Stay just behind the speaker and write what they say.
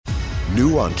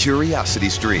New on Curiosity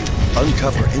Stream.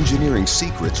 Uncover engineering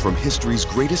secrets from history's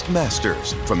greatest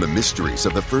masters. From the mysteries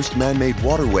of the first man-made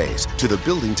waterways to the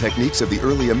building techniques of the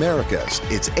early Americas,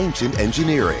 it's ancient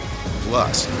engineering.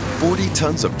 Plus, 40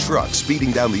 tons of trucks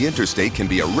speeding down the interstate can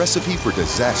be a recipe for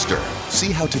disaster.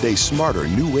 See how today's smarter,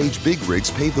 new-age big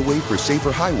rigs pave the way for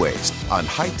safer highways on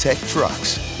high-tech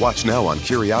trucks. Watch now on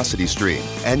Curiosity Stream.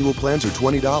 Annual plans are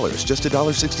 $20, just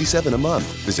 $1.67 a month.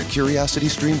 Visit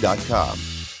curiositystream.com.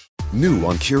 New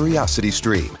on Curiosity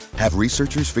Stream. Have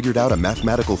researchers figured out a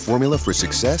mathematical formula for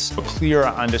success? A clearer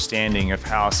understanding of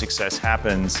how success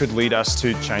happens could lead us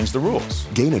to change the rules.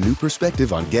 Gain a new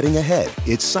perspective on getting ahead.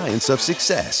 It's Science of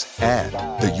Success. And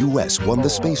the U.S. won the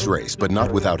space race, but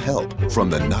not without help from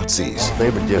the Nazis. They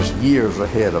were just years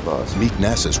ahead of us. Meet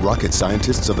NASA's rocket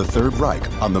scientists of the Third Reich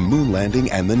on the moon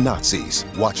landing and the Nazis.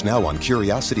 Watch now on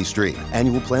Curiosity Stream.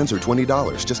 Annual plans are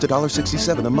 $20, just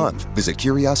 $1.67 a month. Visit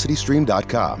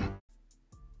curiositystream.com.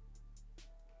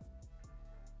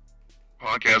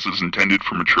 Podcast is intended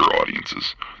for mature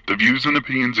audiences. The views and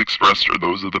opinions expressed are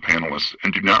those of the panelists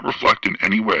and do not reflect in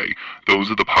any way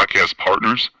those of the podcast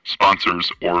partners,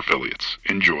 sponsors, or affiliates.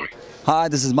 Enjoy. Hi,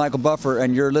 this is Michael Buffer,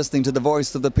 and you're listening to The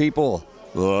Voice of the People.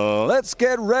 Let's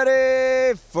get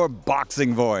ready for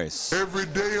Boxing Voice. Every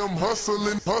day I'm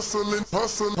hustling. Every day I'm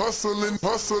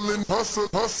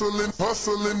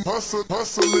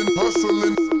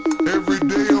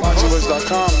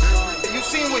BoxingVoice.com. You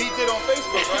seen what he did on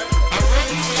Facebook, right?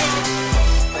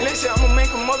 Listen, I'm gonna make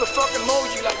a motherfucking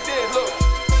emoji like this, look.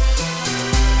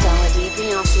 Dollar D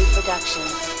Beyonce Production.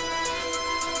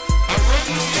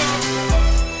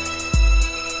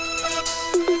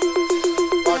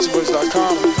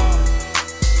 BoxingVoice.com.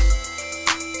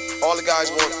 All the guys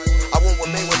want, I want what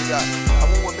Mayweather got. I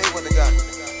want what Mayweather got.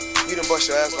 You done bust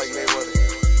your ass like Mayweather.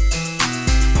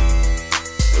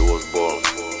 It was born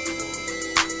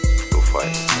to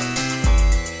fight.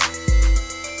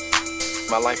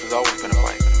 My life has always been a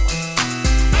fight.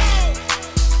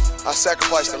 I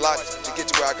sacrificed a lot to get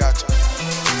to where I got to.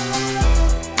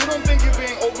 You don't think you're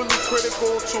being overly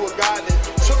critical to a guy that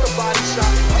took a body shot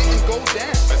and didn't go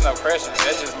down? There's no pressure.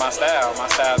 That's just my style.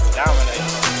 My style is to dominate.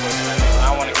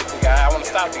 I want to get the guy. I want to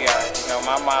stop the guy. You know,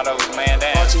 my motto is man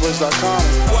down. BoxingVoice.com.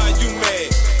 Why you mad?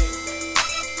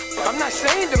 I'm not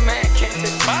saying the man can't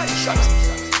take body shots.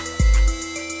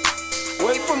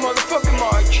 Wait for motherfucking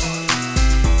March.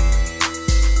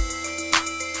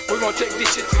 We're gonna take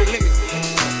this shit to the limit.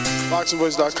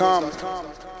 BoxingVoice.com.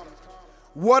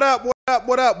 What up?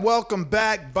 Welcome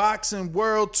back, Boxing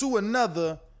World, to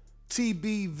another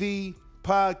TBV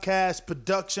podcast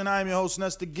production. I'm your host,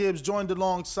 Nestor Gibbs, joined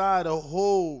alongside a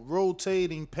whole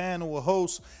rotating panel of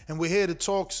hosts, and we're here to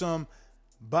talk some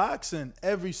boxing,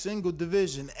 every single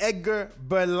division. Edgar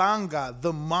Berlanga,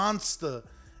 the monster,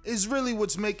 is really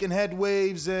what's making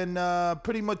headwaves and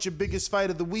pretty much your biggest fight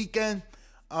of the weekend.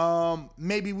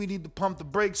 Maybe we need to pump the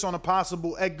brakes on a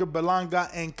possible Edgar Berlanga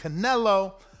and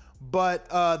Canelo, but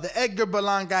the Edgar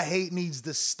Berlanga hate needs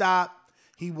to stop.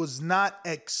 He was not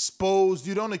exposed.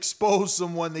 You don't expose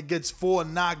someone that gets 4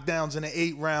 knockdowns in an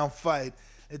 8-round fight.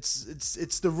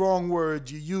 It's the wrong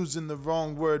word. You're using the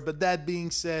wrong word. But that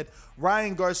being said,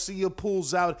 Ryan Garcia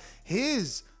pulls out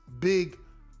his big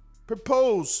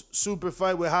proposed super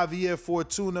fight with Javier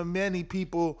Fortuna. Many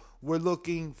people were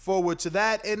looking forward to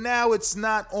that, and now it's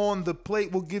not on the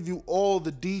plate. We'll give you all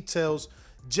the details.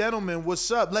 Gentlemen, what's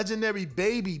up? Legendary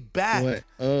Baby back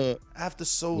after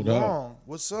so long.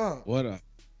 What's up? What up?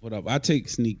 I take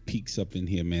sneak peeks up in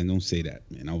here, man. Don't say that,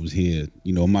 man. I was here,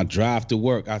 my drive to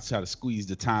work. I try to squeeze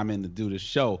the time in to do the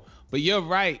show. But you're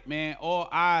right, man. All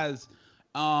eyes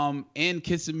in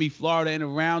Kissimmee, Florida, and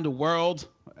around the world,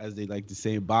 as they like to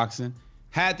say in boxing,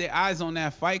 had their eyes on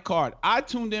that fight card. I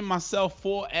tuned in myself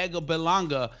for Edgar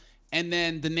Berlanga, and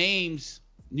then the names,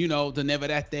 the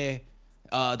Neverete,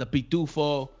 the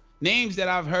Pitufo, names that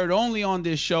I've heard only on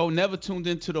this show, never tuned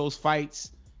into those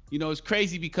fights. It's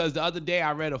crazy because the other day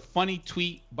I read a funny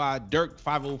tweet by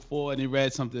Dirk504, and it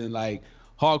read something like,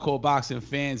 hardcore boxing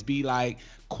fans be like,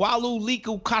 Kwalu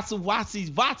Liku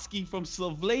Kasawasi-Vatsky from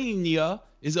Slovenia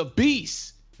is a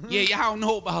beast. Yeah, y'all don't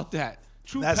know about that.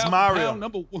 That's Mario.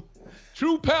 Number one.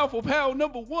 True powerful pound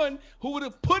number one, who would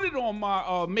have put it on my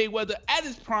Mayweather at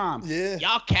his prime. Yeah.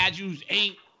 Y'all casuals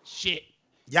ain't shit.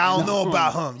 Y'all don't know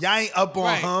about him. Y'all ain't up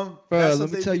on him. Bro,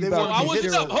 let me tell you about I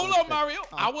wasn't up. Hold on, Mario.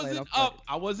 I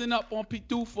wasn't up on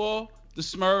Pitufo, the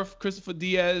Smurf, Christopher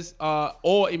Diaz,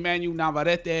 or Emmanuel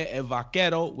Navarrete and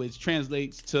Vaquero, which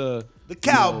translates to the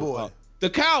Cowboy. The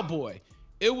Cowboy.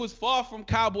 It was far from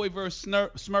Cowboy versus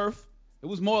Smurf. It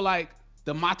was more like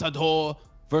the Matador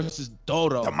versus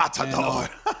Doro. The Matador.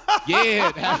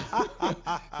 Yeah,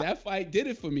 that fight did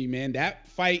it for me, man. That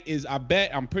fight is,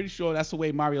 I'm pretty sure that's the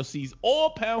way Mario sees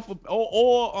all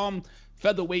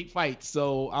featherweight fights.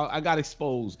 So I got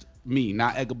exposed. Me,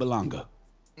 not Edgar Berlanga.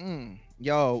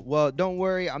 Yo, well, don't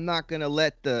worry. I'm not going to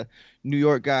let the New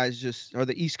York guys or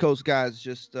the East Coast guys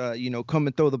just, come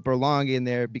and throw the Berlanga in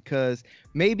there, because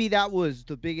maybe that was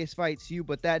the biggest fight to you,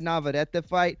 but that Navarrete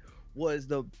fight was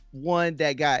the one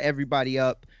that got everybody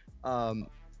up.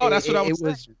 That's what I was saying. It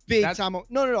was big time.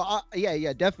 No.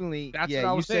 Yeah, definitely. That's what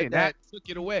I was saying. That took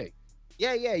it away.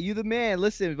 Yeah, you the man.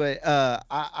 Listen, but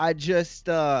I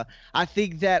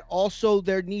think that also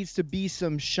there needs to be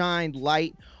some shined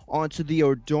light onto the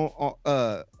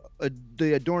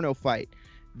Adorno fight.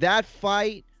 That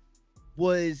fight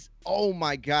was, oh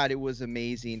my God, it was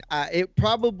amazing. It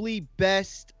probably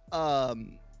best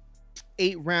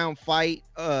 8-round fight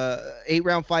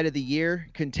of the year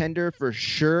contender for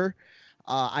sure.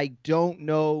 I don't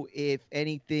know if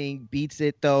anything beats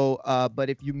it though. But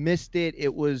if you missed it,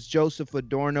 it was Joseph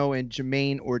Adorno and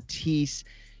Jermaine Ortiz.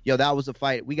 Yo, that was a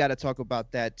fight. We got to talk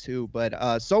about that too.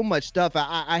 But so much stuff.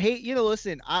 I hate,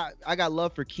 listen, I got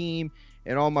love for Keem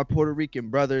and all my Puerto Rican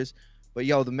brothers. But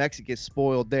yo, the Mexicans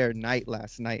spoiled their night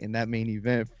last night in that main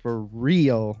event for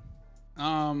real.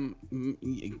 Yeah,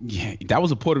 that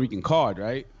was a Puerto Rican card,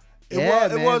 right?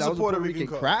 It was a Puerto Rican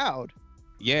crowd.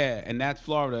 Yeah, and that's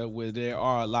Florida, where there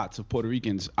are lots of Puerto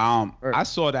Ricans. I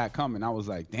saw that coming. I was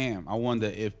like, damn, I wonder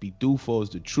if Bidulfo is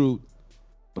the truth.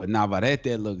 But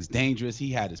Navarrete looks dangerous.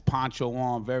 He had his poncho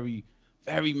on, very,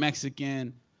 very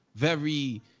Mexican,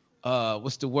 very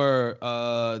what's the word?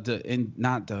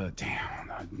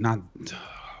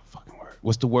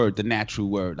 What's the word? The natural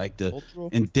word, like the cultural?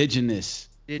 Indigenous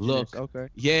look. Okay.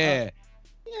 Yeah.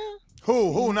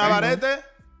 Who Navarrete?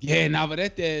 Yeah,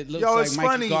 Navarrete looks it's like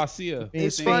funny. Mikey Garcia.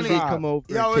 It's funny.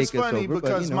 It's funny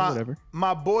because whatever.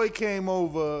 My boy came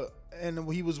over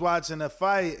and he was watching a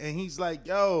fight and he's like,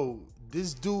 yo,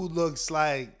 this dude looks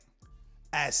like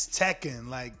Aztecan,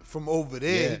 like from over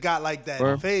there. Yeah. He got like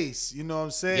that face, you know what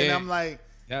I'm saying? Yeah, I'm like,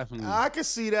 definitely. I can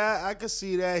see that.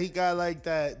 He got like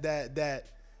that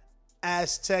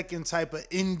Aztecan type of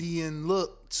Indian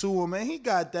look to him, and he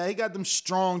got that. He got them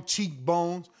strong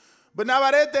cheekbones. But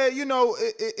Navarrete,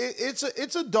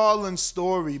 it's a darling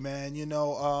story, man.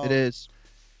 It is.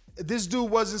 This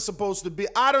dude wasn't supposed to be.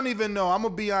 I don't even know. I'm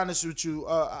gonna be honest with you.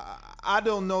 I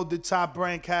don't know. Did Top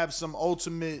Rank have some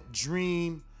ultimate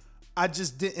dream? I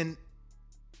just didn't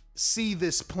see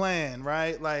this plan,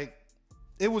 right? Like,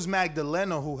 it was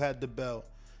Magdaleno who had the belt,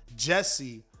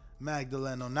 Jesse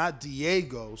Magdaleno, not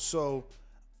Diego. So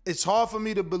it's hard for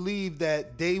me to believe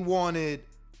that they wanted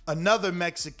another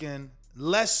Mexican,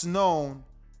 less known,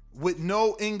 with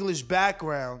no English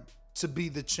background, to be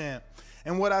the champ.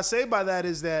 And what I say by that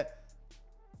is that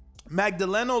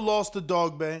Magdaleno lost to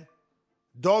Dogbe,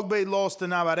 Dogbe lost to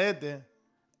Navarrete,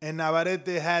 and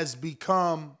Navarrete has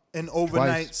become an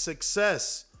overnight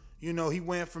success. He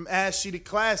went from ashy to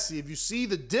classy. If you see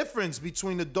the difference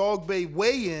between the Dogbe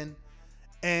weigh-in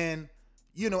and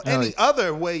any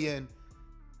other weigh-in,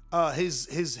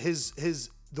 his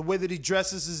the way that he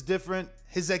dresses is different.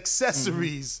 His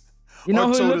accessories are who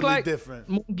totally looked like different.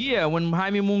 Munguia, when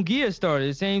Jaime Munguia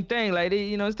started, same thing. Like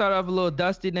they, start off a little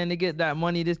dusty, then they get that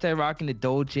money. They start rocking the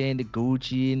Dolce and the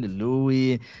Gucci and the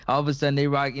Louis. And all of a sudden they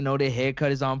rock, their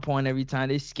haircut is on point every time.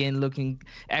 Their skin looking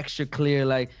extra clear.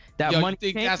 Like that money.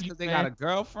 You think that's because they got a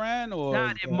girlfriend, or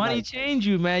nah? That money change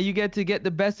you, man. You get to get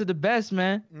the best of the best,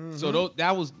 man. Mm-hmm. So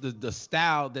that was the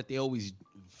style that they always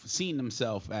seen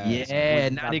themselves as. Yeah,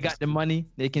 now they got the money.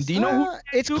 They can do.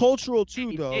 It's cultural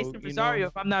too, though. Jason Rosario,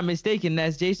 if I'm not mistaken,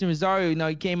 that's Jason Rosario.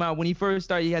 He came out when he first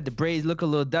started. He had the braids look a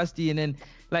little dusty, and then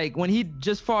like when he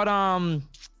just fought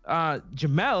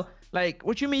Jamel. Like,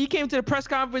 what you mean? He came to the press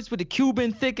conference with the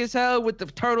Cuban thick as hell, with the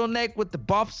turtleneck, with the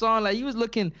buffs on. Like he was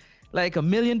looking like $1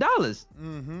 million.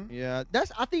 Mm-hmm. Yeah,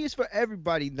 I think it's for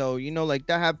everybody though. Like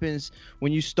that happens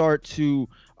when you start to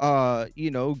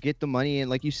get the money and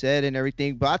like you said and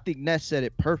everything. But I think Ness said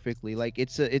it perfectly. Like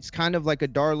it's kind of like a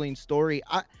darling story.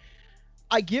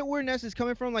 I get where Ness is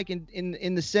coming from, like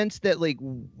in the sense that like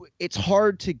it's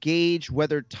hard to gauge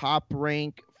whether Top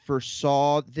Rank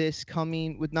foresaw this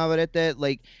coming with Navarrete.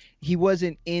 Like he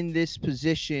wasn't in this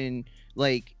position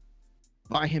like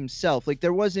by himself. Like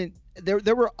there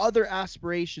were other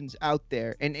aspirations out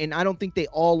there, and I don't think they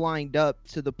all lined up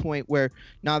to the point where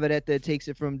Navarrete takes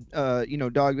it from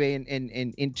Dogbe and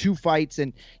in 2 fights,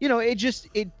 and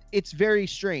it's very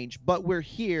strange. But we're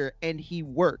here, and he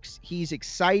works. He's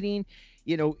exciting.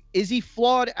 You know, is he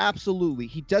flawed? Absolutely.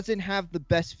 He doesn't have the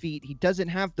best feet. He doesn't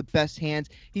have the best hands.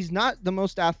 He's not the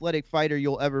most athletic fighter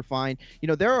you'll ever find. You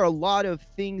know, there are a lot of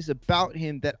things about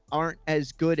him that aren't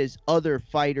as good as other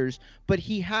fighters, but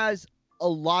he has a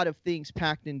lot of things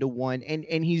packed into one, and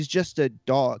he's just a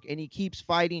dog, and he keeps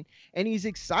fighting, and he's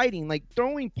exciting, like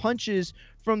throwing punches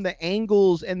from the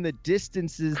angles and the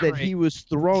distances that he was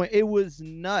throwing. It was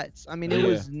nuts. I mean, it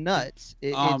was nuts.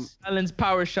 It's Allen's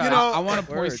power shot. You know, I want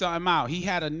to point something out. He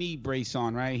had a knee brace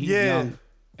on, right? He's young.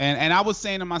 And I was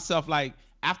saying to myself, like,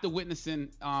 after witnessing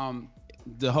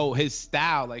his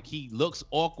style, like, he looks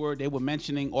awkward. They were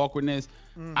mentioning awkwardness.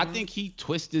 I think he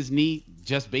twists his knee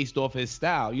just based off his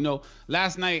style. You know,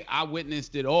 last night I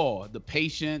witnessed it all. The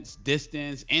patience,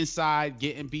 distance, inside,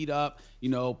 getting beat up, you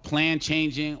know, plan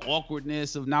changing,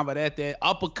 awkwardness of Navarrete,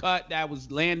 uppercut that was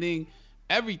landing,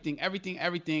 everything.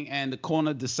 And the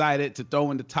corner decided to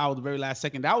throw in the towel at the very last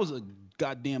second. That was a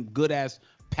goddamn good-ass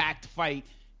packed fight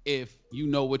if you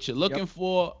know what you're looking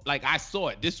for. Like, I saw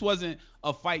it. This wasn't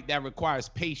a fight that requires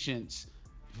patience.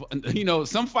 You know,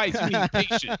 some fights you need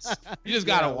patience. You just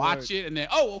gotta watch it, and then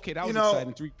okay, that was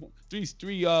exciting.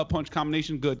 Three punch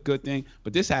combination, good thing.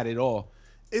 But this had it all.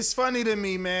 It's funny to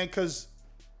me, man, because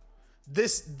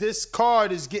this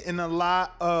card is getting a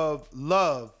lot of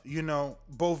love. You know,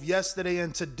 both yesterday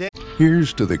and today.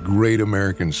 Here's to the great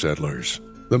American settlers,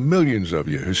 the millions of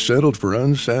you who settled for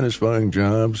unsatisfying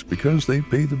jobs because they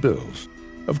pay the bills.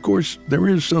 Of course, there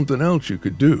is something else you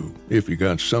could do if you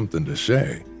got something to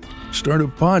say. Start a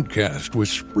podcast with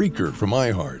Spreaker from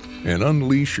iHeart and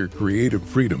unleash your creative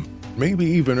freedom. Maybe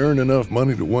even earn enough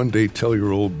money to one day tell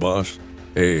your old boss,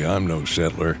 hey, I'm no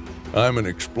settler, I'm an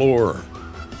explorer.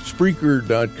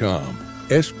 Spreaker.com,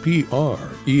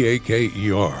 Spreaker.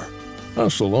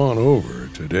 Hustle on over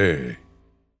today.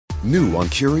 New on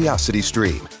Curiosity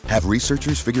Stream. Have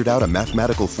researchers figured out a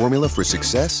mathematical formula for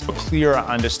success? A clearer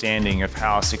understanding of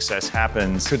how success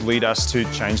happens could lead us to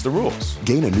change the rules.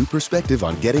 Gain a new perspective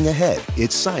on getting ahead.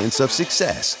 It's Science of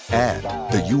Success. And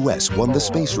the U.S. won the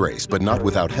space race, but not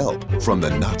without help from the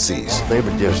Nazis. They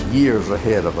were just years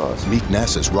ahead of us. Meet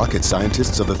NASA's rocket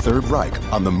scientists of the Third Reich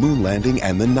on the moon landing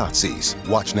and the Nazis.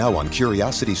 Watch now on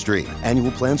Curiosity Stream.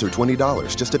 Annual plans are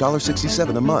 $20, just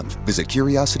 $1.67 a month. Visit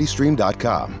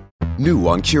curiositystream.com. New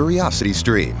on Curiosity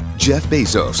Stream, Jeff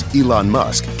Bezos, Elon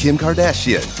Musk, Kim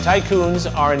Kardashian.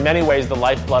 Tycoons are in many ways the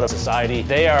lifeblood of society.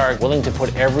 They are willing to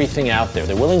put everything out there.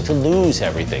 They're willing to lose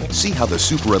everything. See how the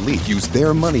super elite use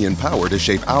their money and power to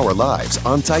shape our lives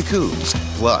on Tycoons.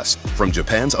 Plus, from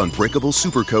Japan's unbreakable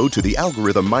supercode to the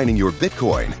algorithm mining your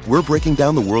Bitcoin, we're breaking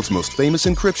down the world's most famous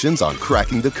encryptions on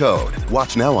cracking the code.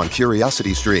 Watch now on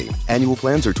Curiosity Stream. Annual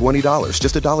plans are $20,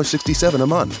 just $1.67 a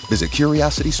month. Visit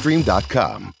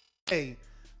curiositystream.com.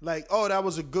 Like, that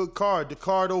was a good card. The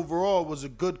card overall was a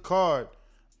good card.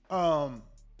 I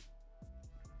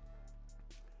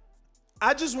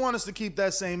just want us to keep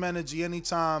that same energy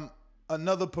anytime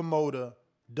another promoter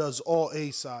does all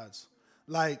A sides.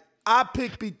 Like, I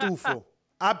picked Pitufo.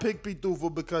 I picked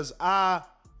Pitufo because I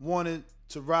wanted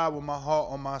to ride with my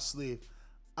heart on my sleeve.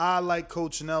 I like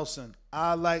Coach Nelson.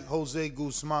 I like Jose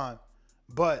Guzman.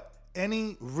 But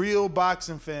any real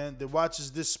boxing fan that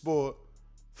watches this sport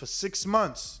for 6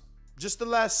 months, just the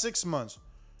last 6 months,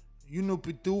 you knew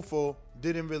Pitufo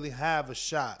didn't really have a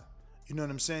shot. You know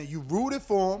what I'm saying? You rooted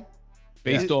for him.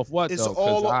 Based off what,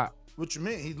 though? What you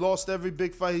mean? He lost every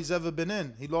big fight he's ever been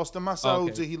in. He lost to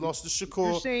Massaoudji. He lost to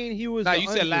Shakur. You're saying he was you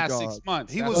said last 6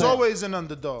 months. He was always an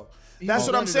underdog. That's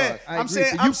what I'm saying.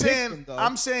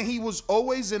 I'm saying he was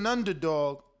always an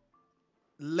underdog.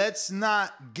 Let's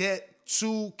not get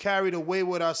too carried away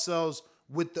with ourselves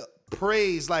with the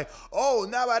praise, like,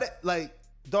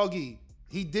 doggy,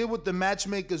 he did what the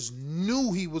matchmakers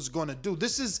knew he was gonna do.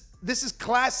 This is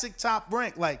classic Top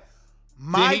Rank. Like,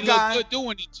 my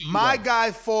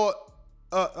guy fought.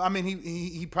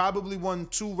 He probably won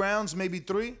 2 rounds, maybe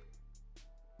 3.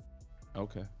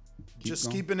 Okay,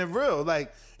 keeping it real.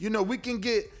 Like, you know, we can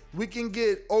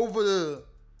get over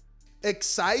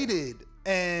excited,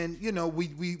 and you know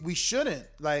we shouldn't.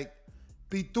 Like,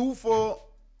 Pitufo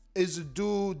is a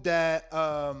dude that,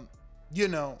 you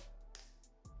know,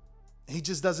 he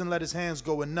just doesn't let his hands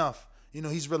go enough. You know,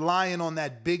 he's relying on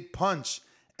that big punch,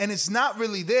 and it's not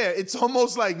really there. It's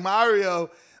almost like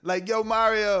Mario. Like,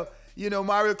 Mario, you know,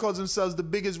 Mario calls himself the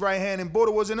biggest right hand in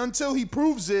Border Wars, and until he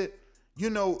proves it, you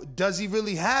know, does he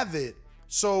really have it?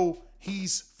 So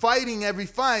he's fighting every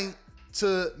fight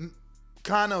to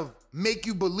kind of make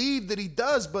you believe that he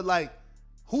does, but, like,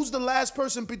 who's the last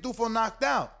person Pitufo knocked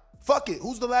out? Fuck it.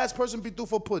 Who's the last person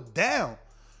Pitufo put down?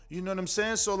 You know what I'm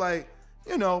saying? So, like,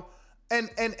 you know,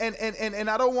 And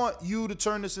I don't want you to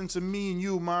turn this into me and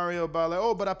you, Mario, about like,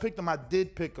 oh, but I picked him. I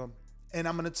did pick him. And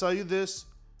I'm going to tell you this.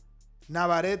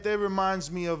 Navarrete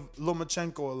reminds me of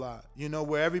Lomachenko a lot, you know,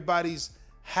 where everybody's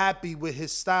happy with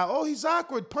his style. Oh, he's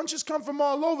awkward. Punches come from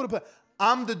all over the place.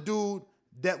 I'm the dude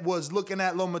that was looking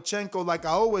at Lomachenko like I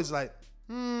always like,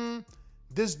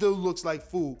 this dude looks like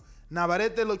food.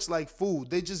 Navarrete looks like food.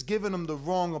 They just giving him the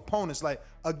wrong opponents. Like,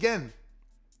 again,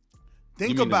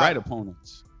 think about the right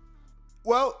opponents.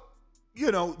 Well, you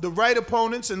know, the right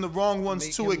opponents and the wrong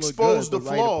ones to expose the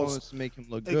flaws. Right opponents make him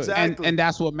look good. Exactly. And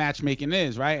that's what matchmaking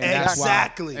is, right? And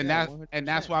exactly.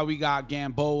 That's why we got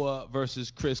Gamboa versus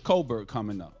Chris Colbert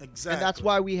coming up. Exactly. And that's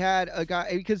why we had a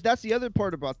guy, because that's the other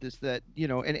part about this that, you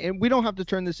know, and we don't have to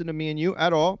turn this into me and you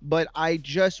at all, but I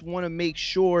just want to make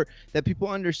sure that people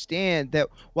understand that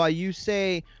while you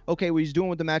say, okay, well, he's doing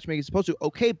what the matchmaker is supposed to,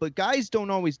 okay, but guys don't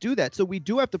always do that. So we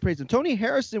do have to praise him. Tony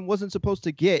Harrison wasn't supposed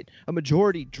to get a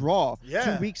majority draw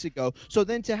 2 weeks ago. So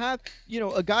then to have, you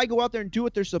know, a guy go out there and do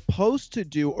what they're supposed to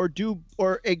do or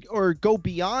go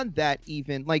beyond that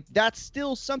even, like that's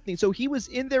still something. So he was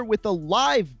in there with a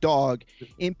live dog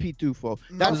in Pitufo.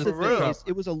 That's the thing.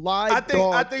 It was a live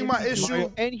dog. I think my issue,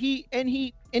 and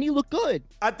he looked good.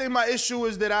 I think my issue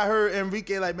is that I heard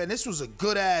Enrique like, man, this was a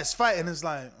good ass fight, and it's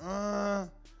like,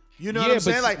 you know what I'm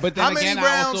saying? Like, but then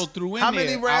how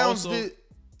many rounds? Did?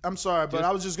 I'm sorry, but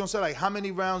I was just gonna say, like, how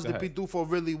many rounds did Pitufo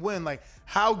really win? Like,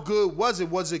 how good was it?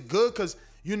 Was it good? Because,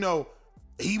 you know,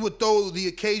 he would throw the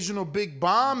occasional big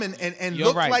bomb and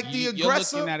look like the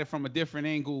aggressor. You're looking at it from a different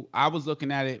angle. I was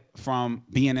looking at it from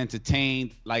being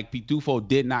entertained. Like, Pitufo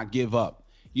did not give up.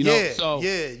 You know,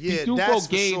 Pitufo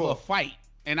gave a fight.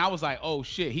 And I was like, oh,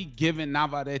 shit, he giving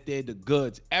Navarrete the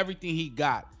goods, everything he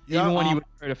got. Even when he was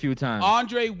hurt a few times.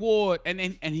 Andre Ward, and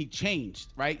he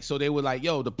changed, right? So they were like,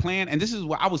 yo, the plan, and this is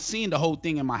what I was seeing the whole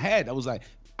thing in my head. I was like,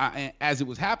 as it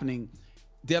was happening,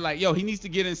 they're like, yo, he needs to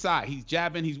get inside. He's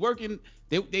jabbing, he's working.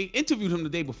 They interviewed him the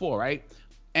day before, right?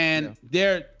 And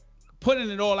they're putting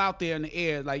it all out there in the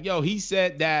air. Like, yo, he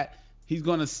said that he's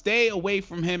going to stay away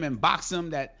from him and box him,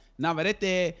 that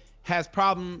Navarrete has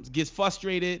problems, gets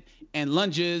frustrated, and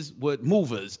lunges with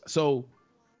movers. So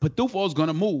Pitufo's going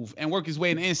to move and work his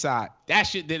way in the inside. That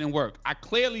shit didn't work. I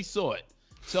clearly saw it.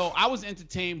 So I was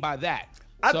entertained by that.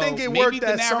 I think it worked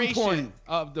at some point.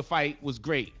 Of the fight was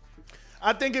great.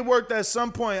 I think it worked at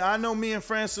some point. I know me and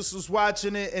Francis was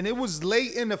watching it, and it was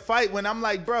late in the fight when I'm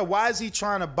like, bro, why is he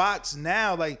trying to box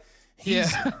now? Like,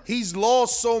 he's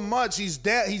lost so much. He's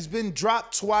been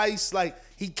dropped twice. Like,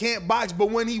 he can't box. But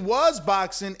when he was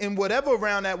boxing in whatever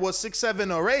round that was, 6,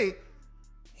 7, or 8,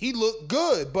 he looked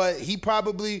good. But he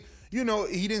probably, you know,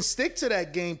 he didn't stick to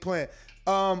that game plan.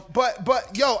 But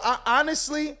yo, I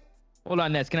honestly. Hold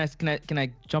on, Ness. Can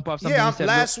I jump off something? Yeah,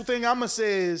 last thing I'm gonna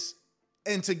say is,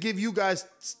 and to give you guys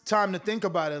time to think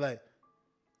about it, like,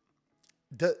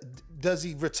 does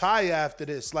he retire after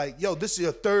this? Like, yo, this is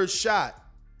your third shot.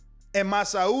 And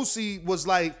Masausi was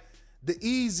like the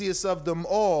easiest of them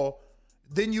all.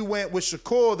 Then you went with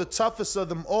Shakur, the toughest of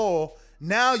them all.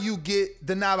 Now you get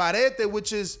the Navarrete,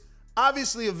 which is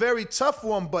obviously a very tough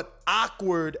one, but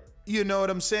awkward. You know what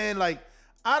I'm saying? Like,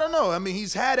 I don't know. I mean,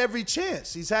 he's had every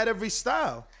chance. He's had every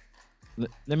style.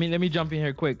 Let me jump in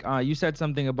here quick. You said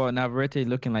something about Navarrete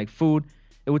looking like food.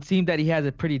 It would seem that he has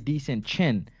a pretty decent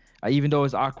chin. Even though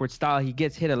his awkward style, he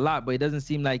gets hit a lot, but it doesn't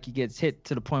seem like he gets hit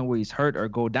to the point where he's hurt or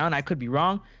go down. I could be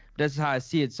wrong, but that's how I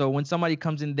see it. So when somebody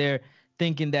comes in there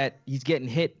thinking that he's getting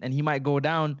hit and he might go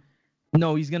down,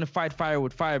 no, he's going to fight fire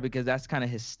with fire because that's kind of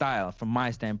his style from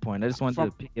my standpoint. I just wanted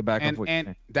to pick it back up.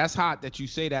 And that's hot that you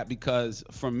say that, because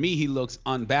for me, he looks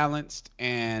unbalanced,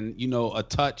 and, you know, a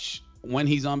touch when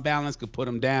he's unbalanced could put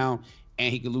him down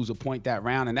and he could lose a point that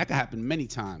round. And that could happen many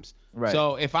times. Right.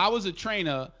 So if I was a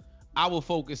trainer, I will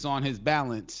focus on his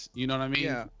balance. You know what I mean?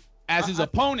 Yeah. As his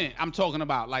opponent, I'm talking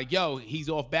about, like, yo, he's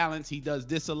off balance. He does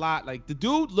this a lot. Like, the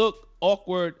dude looked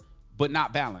awkward, but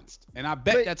not balanced. And I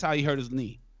bet that's how he hurt his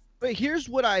knee. But here's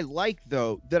what I like,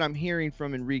 though, that I'm hearing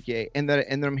from Enrique and that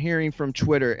I'm hearing from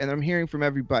Twitter and I'm hearing from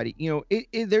everybody. You know,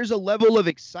 there's a level of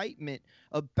excitement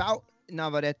about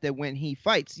Navarrete when he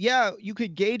fights. Yeah, you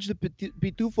could gauge the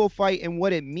Pitufo fight and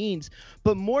what it means,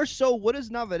 but more so, what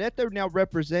does Navarrete now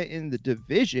represent in the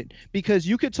division? Because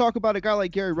you could talk about a guy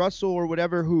like Gary Russell or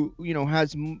whatever who, you know,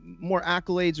 has more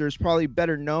accolades or is probably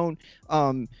better known,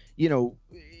 you know,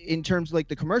 in terms of like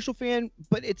the commercial fan,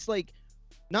 but it's like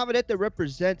Navarrete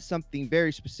represents something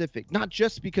very specific, not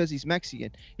just because he's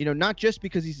Mexican, you know, not just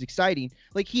because he's exciting.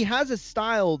 Like, he has a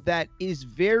style that is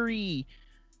very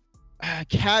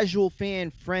casual fan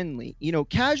friendly. You know,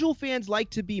 casual fans like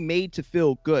to be made to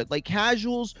feel good. Like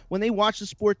casuals, when they watch the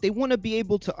sport, they want to be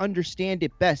able to understand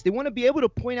it best. They want to be able to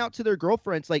point out to their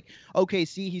girlfriends, like, okay,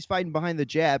 see, he's fighting behind the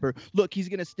jab, or look, he's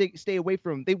going to stay away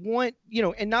from him. They want, you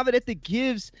know, and Navarrete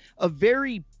gives a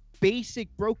very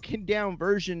basic, broken down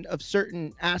version of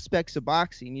certain aspects of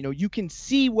boxing. You know, you can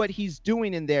see what he's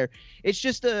doing in there. It's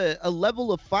just a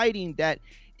level of fighting that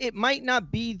it might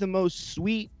not be the most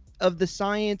sweet of the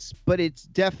science, but it's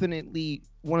definitely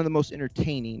one of the most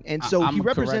entertaining. And so he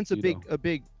represents a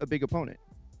big opponent.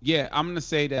 Yeah, I'm gonna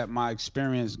say that my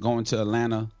experience going to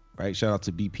Atlanta, right? Shout out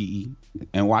to BPE,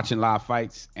 and watching live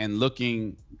fights and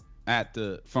looking at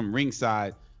from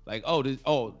ringside, like,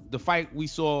 the fight we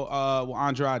saw with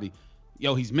Andrade,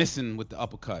 he's missing with the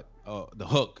uppercut, the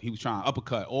hook. He was trying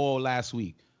uppercut all last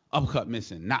week, uppercut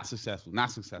missing, not successful.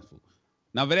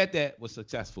 Navarrete was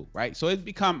successful, right? So it's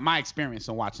become my experience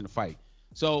on watching the fight.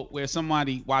 So where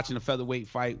somebody watching a featherweight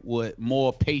fight with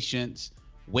more patience,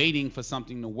 waiting for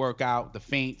something to work out, the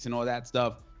feints and all that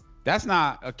stuff, that's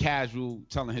not a casual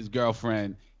telling his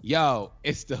girlfriend, yo,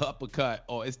 it's the uppercut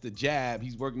or it's the jab.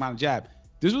 He's working on the jab.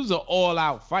 This was an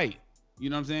all-out fight. You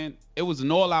know what I'm saying? It was an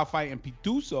all-out fight, and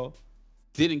Pituso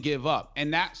didn't give up.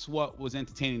 And that's what was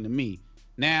entertaining to me.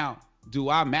 Now, do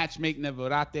I matchmake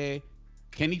Navarrete?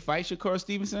 Can he fight Shakur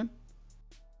Stevenson?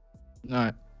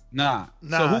 Nah.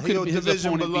 So who could his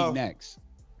opponent be next?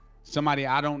 Somebody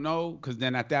I don't know, because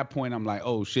then at that point I'm like,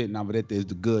 oh shit, Navarrete is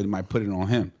the good. He might put it on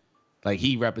him. Like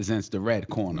he represents the red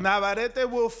corner.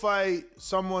 Navarrete will fight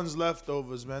someone's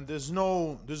leftovers, man. There's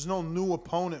no new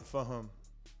opponent for him.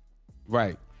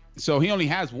 Right. So he only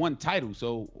has one title.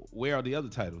 So where are the other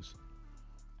titles?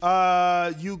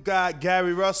 You got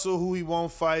Gary Russell, who he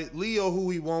won't fight. Leo, who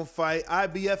he won't fight.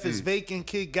 IBF is vacant.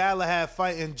 Kid Galahad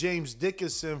fighting James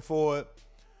Dickinson for it.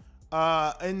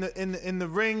 In the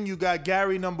ring, you got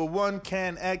Gary number 1,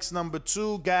 Can X number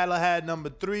 2, Galahad number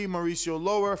 3, Mauricio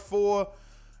Lower 4,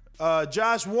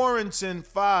 Josh Warrington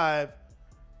 5,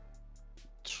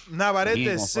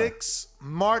 Navarrete 6,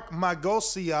 Mark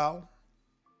Magosial,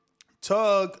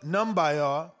 Tug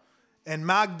Numbayar, and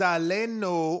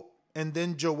Magdaleno. And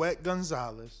then Joet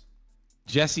Gonzalez.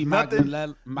 Jesse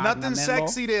Nothing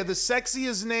sexy there. The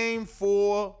sexiest name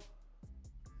for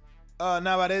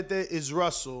Navarrete is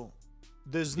Russell.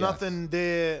 There's nothing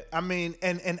there. I mean,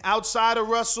 and outside of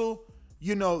Russell,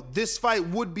 you know, this fight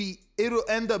it'll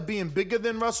end up being bigger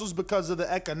than Russell's because of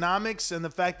the economics and the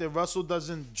fact that Russell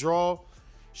doesn't draw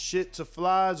shit to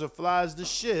flies or flies to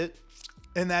shit.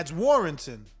 And that's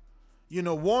Warrington. You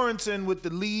know, Warrington with the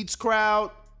Leeds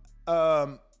crowd.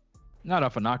 Not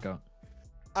off a knockout.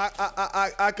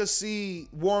 I could see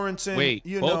Warrington. Wait,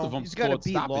 both of them. He's got to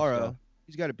beat Lara.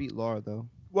 He's got to beat Lara though.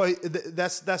 Well,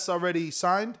 that's already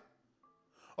signed.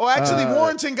 Oh, actually,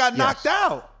 Warrington got knocked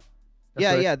out.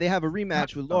 Yeah, they have a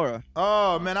rematch with Lara.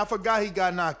 Oh man, I forgot he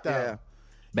got knocked out.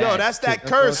 Yo, that's that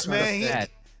curse, man.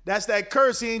 That's that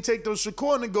curse. He ain't take those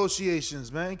Shakur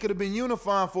negotiations, man. He could have been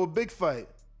unified for a big fight.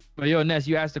 But yo, Ness,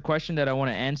 you asked the question that I want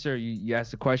to answer. You asked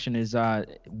the question is,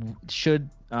 should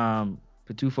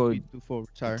Pitufo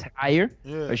retire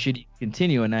or should he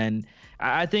continue? And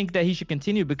I think that he should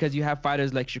continue because you have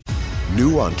fighters like Shakur.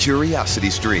 New on Curiosity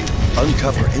Stream.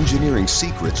 Uncover engineering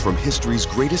secrets from history's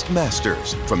greatest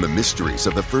masters. From the mysteries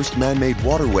of the first man-made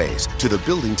waterways to the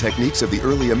building techniques of the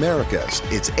early Americas,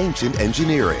 it's ancient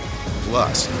engineering.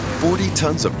 Plus, 40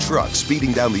 tons of trucks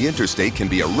speeding down the interstate can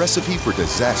be a recipe for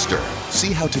disaster.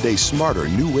 See how today's smarter,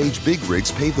 new-age big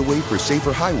rigs pave the way for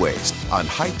safer highways on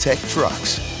high-tech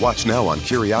trucks. Watch now on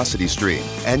Curiosity Stream.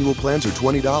 Annual plans are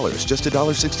 $20, just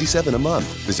 $1.67 a month.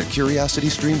 Visit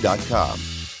curiositystream.com.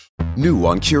 New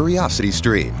on Curiosity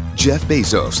Stream, Jeff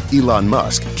Bezos, Elon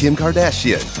Musk, Kim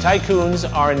Kardashian. Tycoons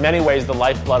are in many ways the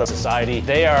lifeblood of society.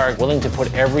 They are willing to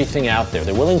put everything out there.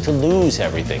 They're willing to lose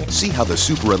everything. See how the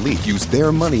super elite use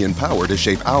their money and power to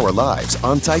shape our lives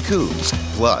on Tycoons.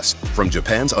 Plus, from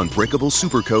Japan's unbreakable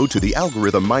supercode to the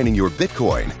algorithm mining your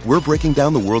Bitcoin, we're breaking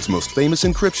down the world's most famous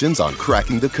encryptions on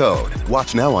cracking the code.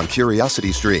 Watch now on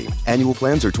Curiosity Stream. Annual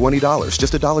plans are $20,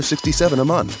 just $1.67 a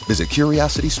month. Visit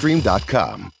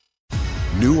curiositystream.com.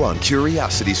 New on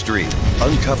Curiosity Stream.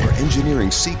 Uncover engineering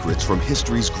secrets from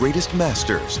history's greatest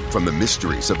masters. From the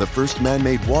mysteries of the first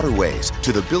man-made waterways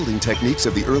to the building techniques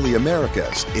of the early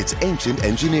Americas, it's ancient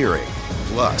engineering.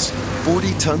 Plus,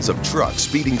 40 tons of trucks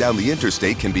speeding down the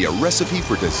interstate can be a recipe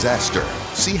for disaster.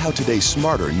 See how today's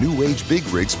smarter, new-age big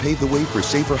rigs pave the way for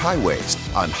safer highways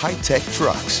on high-tech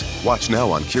trucks. Watch now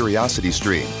on Curiosity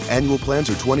Stream. Annual plans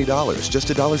are $20, just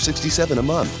 $1.67 a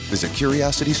month. Visit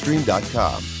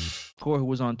curiositystream.com. Who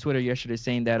was on Twitter yesterday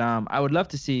saying that I would love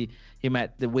to see him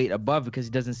at the weight above because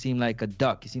he doesn't seem like a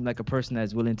duck. He seemed like a person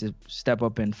that's willing to step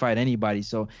up and fight anybody.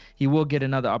 So he will get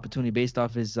another opportunity based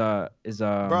off his Bro,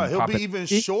 he'll be even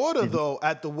shorter though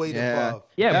at the weight above.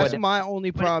 Yeah, that's my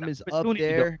only problem is up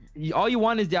there. All you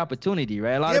want is the opportunity,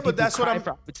 right? A lot of people cry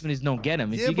for opportunities, don't get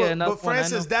them. If you get another but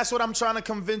Francis, that's what I'm trying to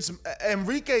convince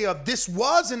Enrique of. This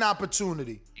was an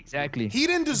opportunity. Exactly. He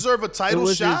didn't deserve a title shot.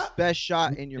 It was his best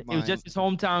shot in your mind. It was just his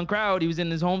hometown crowd. He was in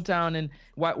his hometown, and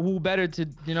who better to,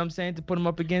 you know what I'm saying, to put him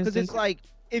up against? Because it's like,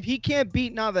 if he can't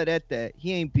beat Navarrete,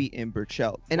 he ain't beating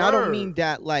Berchelt. And I don't mean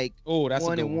that like that's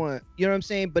one and one. You know what I'm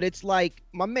saying? But it's like,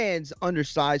 my man's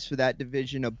undersized for that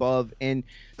division above, and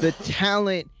the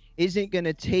talent isn't going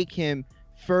to take him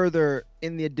further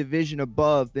in the division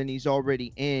above than he's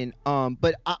already in.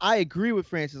 But I agree with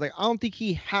Francis. Like, I don't think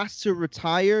he has to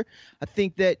retire. I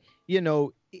think that, you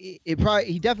know, he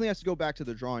definitely has to go back to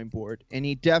the drawing board, and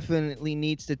he definitely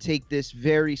needs to take this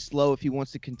very slow if he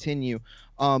wants to continue.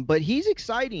 But he's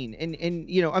exciting, and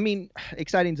you know, I mean,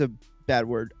 exciting's a bad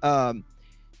word.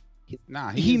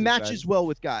 He matches well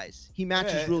with guys. He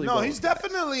matches really well. No, he's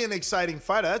definitely an exciting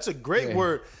fighter. That's a great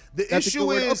word. The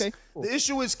issue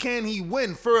is, can he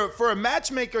win? For a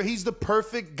matchmaker, he's the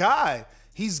perfect guy.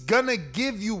 He's gonna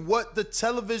give you what the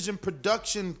television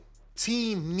production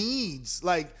team needs,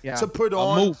 to put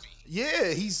on. Movie.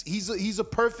 Yeah, he's a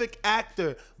perfect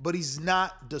actor, but he's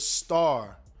not the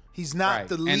star. He's not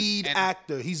the lead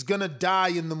actor. He's gonna die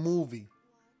in the movie.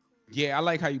 Yeah, I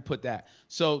like how you put that.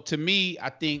 So to me, I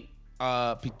think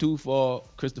Pitufo,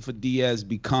 Christopher Diaz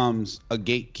becomes a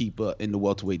gatekeeper in the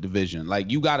welterweight division. Like,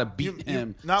 you got to beat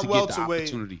him not to welterweight,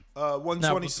 get the opportunity.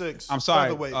 126. I'm sorry,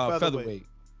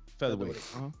 featherweight.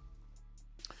 Uh-huh.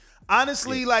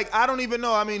 Honestly, I don't even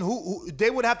know. I mean, who they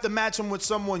would have to match him with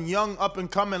someone young, up and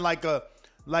coming, what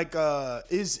weight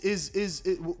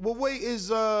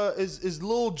is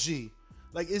Lil G?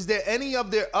 Like, is there any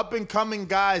of their up and coming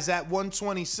guys at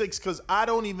 126? Because I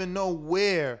don't even know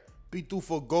where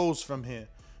Pitufo goes from here.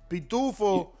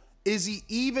 Pitufo, is he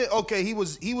even okay? He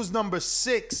was number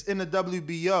 6 in the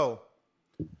WBO.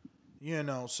 You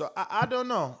know, so I don't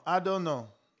know.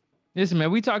 Listen, man,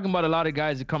 we talking about a lot of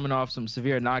guys that are coming off some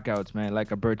severe knockouts, man,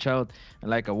 like a Berchelt and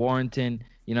like a Warrington.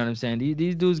 You know what I'm saying?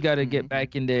 These dudes got to get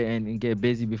back in there and get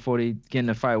busy before they get in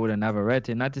a fight with a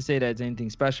Navarrete. Not to say that's anything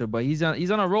special, but he's on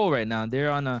a roll right now.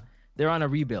 They're on a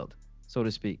rebuild, so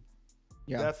to speak.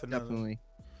 Yeah, definitely.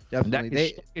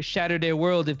 That could shatter their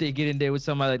world if they get in there with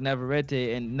somebody like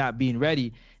Navarrete and not being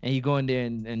ready, and he go in there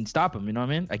and stop him. You know what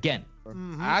I mean? Again.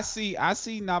 Mm-hmm. I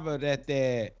see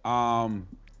Navarrete a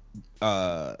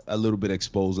little bit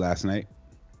exposed last night.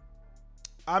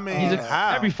 I mean,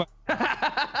 how? Every fight.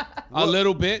 A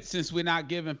little bit, since we're not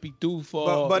giving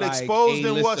Pitufo but exposed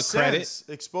in what credit. sense?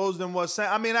 Exposed in what sense?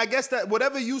 I mean, I guess that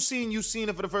whatever you've seen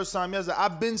it for the first time. Yes,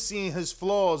 I've been seeing his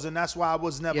flaws, and that's why I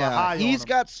was never high on him. He's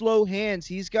got slow hands.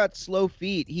 He's got slow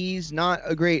feet. He's not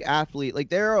a great athlete. Like,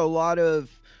 there are a lot of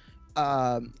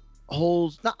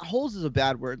holes. Not holes is a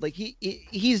bad word. Like,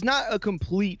 he's not a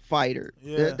complete fighter.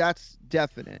 Yeah. That's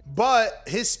definite. But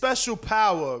his special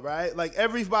power, right? Like,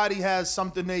 everybody has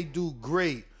something they do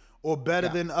great or better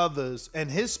than others,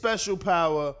 and his special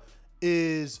power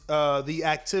is the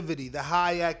activity, the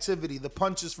high activity, the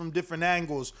punches from different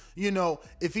angles. You know,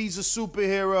 if he's a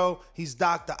superhero, he's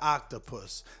Dr.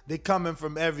 Octopus. They coming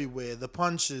from everywhere. The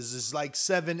punches is like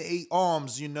 7-8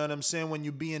 arms, you know what I'm saying, when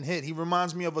you're being hit. He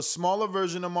reminds me of a smaller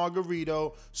version of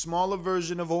Margarito, smaller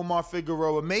version of Omar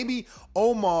Figueroa. Maybe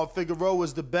Omar Figueroa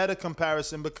is the better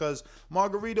comparison because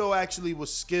Margarito actually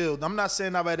was skilled. I'm not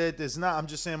saying Navarrete is not. I'm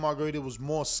just saying Margarito was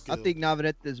more skilled. I think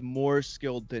Navarrete is more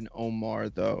skilled than Omar,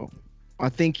 though. I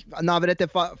think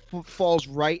Navarrete falls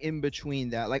right in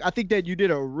between that. Like, I think that you did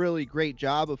a really great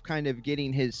job of kind of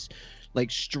getting his,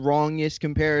 like, strongest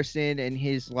comparison and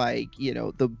his, like, you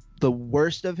know, the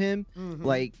worst of him. Mm-hmm.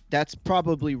 Like, that's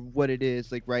probably what it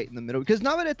is, like, right in the middle. Because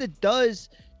Navarrete does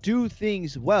do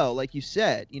things well, like you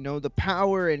said. You know, the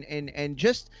power and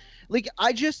just... Like,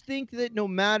 I just think that no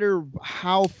matter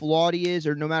how flawed he is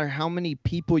or no matter how many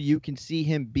people you can see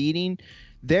him beating,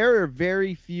 there are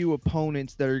very few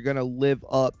opponents that are going to live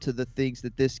up to the things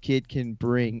that this kid can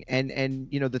bring and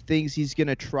you know, the things he's going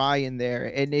to try in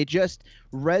there. And it just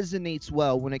resonates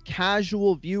well when a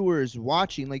casual viewer is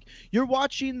watching. Like, you're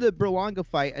watching the Berlanga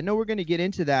fight. I know we're going to get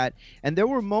into that. And there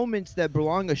were moments that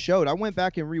Berlanga showed. I went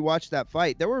back and rewatched that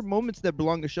fight. There were moments that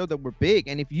Berlanga showed that were big.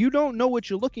 And if you don't know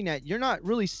what you're looking at, you're not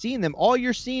really seeing them. All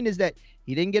you're seeing is that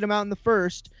he didn't get him out in the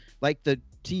first, like the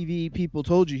TV people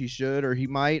told you he should or he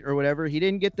might or whatever. He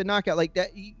didn't get the knockout like that.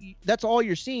 That's all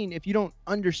you're seeing if you don't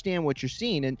understand what you're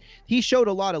seeing. And he showed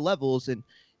a lot of levels. And,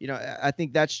 you know, I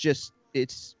think that's just,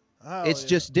 it's It's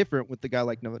just different with the guy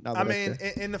like Navarrete. I mean,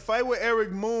 in the fight with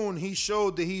Eric Moon, he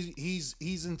showed that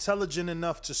he's intelligent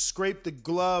enough to scrape the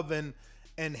glove and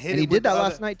hit it. And he did that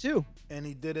last night too. And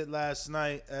he did it last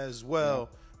night as well.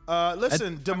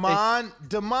 Listen, Damon,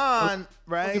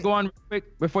 right?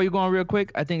 Before you go on real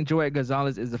quick, I think Joet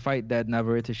Gonzalez is the fight that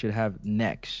Navarrete should have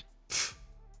next.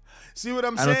 See what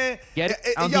I'm saying?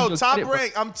 Yo, Top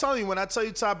Rank, I'm telling you, when I tell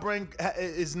you Top Rank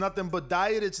is nothing but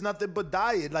diet, it's nothing but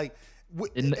diet. Like,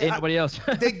 ain't nobody else.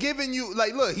 They're giving you,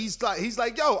 like, look, he's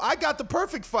like, yo, I got the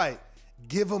perfect fight.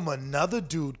 Give him another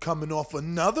dude coming off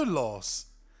another loss.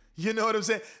 You know what I'm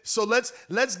saying? So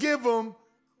let's give him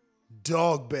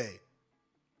Dog Bay.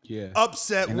 Yeah.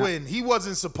 Upset win. He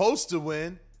wasn't supposed to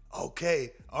win.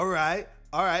 Okay. All right.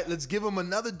 Let's give him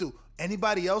another dude.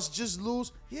 Anybody else just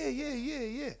lose?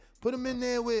 Yeah. Put him in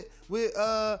there with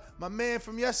my man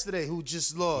from yesterday who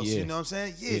just lost. Yeah. You know what I'm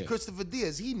saying? Yeah. Christopher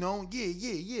Diaz. He known.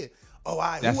 Yeah. Oh,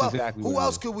 who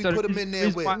else could we put him in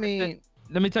there with? I mean,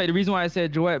 let me tell you the reason why I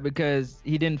said Joet, because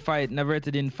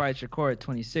Navarrete didn't fight Shakur at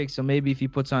 26. So maybe if he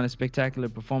puts on a spectacular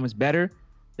performance better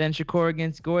than Shakur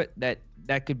against Goet,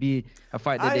 that could be a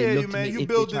fight that they look to make. You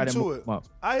build into it.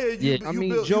 I hear you. Yeah. I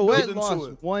mean, Joet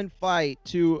lost one fight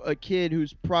to a kid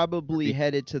who's probably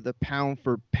headed to the pound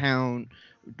for pound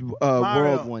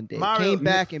world one day. Came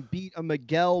back and beat a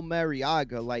Miguel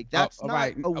Mariaga. Like, that's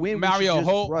not a win. Mario,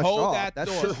 hold that thought.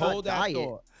 That's Hold that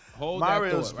thought. Hold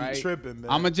Mario's that thought, right? tripping,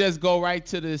 man. I'm going to just go right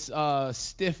to this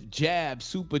stiff jab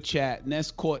super chat.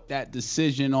 Ness caught that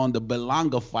decision on the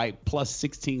Belonga fight plus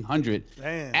 1,600.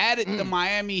 Damn. Added the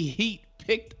Miami Heat,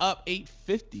 picked up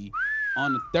 $850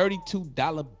 on a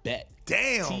 $32 bet.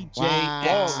 Damn.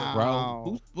 TJX,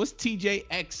 bro. What's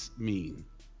TJX mean?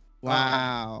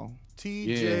 Wow.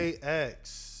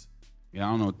 TJX. Yeah,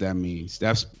 I don't know what that means.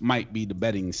 That might be the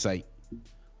betting site.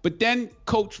 But then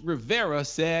Coach Rivera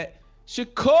said,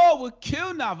 Shakur would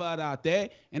kill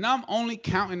Navarrete, and I'm only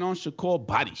counting on Shakur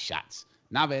body shots.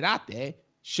 Navarrete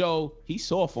show he's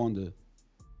soft on the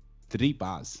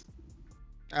tripas.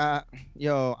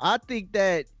 I think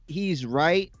that he's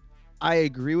right. I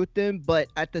agree with him, but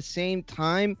at the same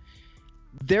time,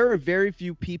 there are very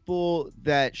few people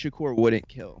that Shakur wouldn't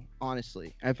kill.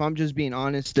 Honestly, if I'm just being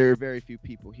honest, there are very few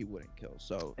people he wouldn't kill.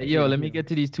 So, hey, let me get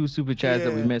to these two super chats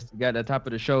that we missed. We got at the top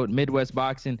of the show. Midwest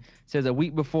Boxing says a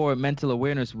week before Mental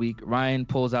Awareness Week, Ryan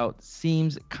pulls out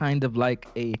seems kind of like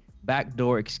a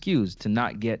backdoor excuse to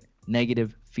not get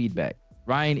negative feedback.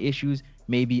 Ryan issues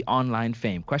maybe online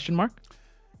fame? ?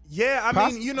 Yeah, I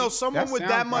mean, someone with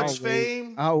that much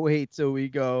fame. I'll wait till we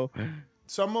go.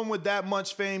 Someone with that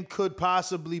much fame could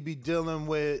possibly be dealing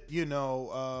with,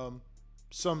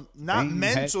 some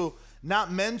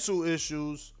not mental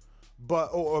issues, but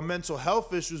or mental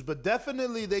health issues, but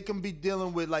definitely they can be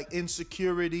dealing with like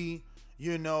insecurity,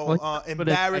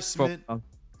 embarrassment.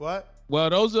 What? Well,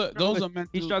 those are mental.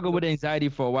 He struggled with anxiety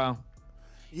for a while.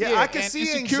 Yeah, I can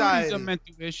see anxiety. Is a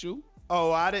mental issue.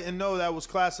 Oh, I didn't know that was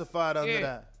classified under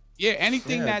that. Yeah,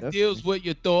 anything that deals with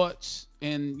your thoughts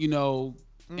and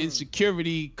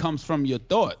insecurity comes from your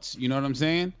thoughts. You know what I'm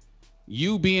saying?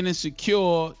 You being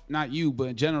insecure, not you,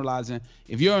 but generalizing.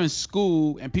 If you're in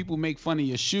school and people make fun of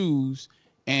your shoes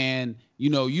and,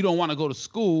 you don't want to go to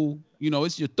school,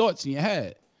 it's your thoughts in your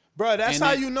head. Bro, that's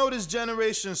how you know this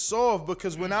generation soft,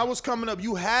 because when I was coming up,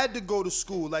 you had to go to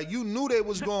school. Like, you knew they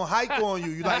was going to hike on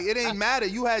you. Like, it ain't matter.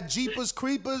 You had Jeepers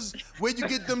Creepers. Where'd you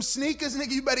get them sneakers,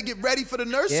 nigga? You better get ready for the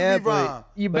nursery rhyme.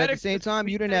 But at the same time,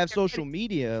 you didn't have social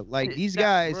media. Like, these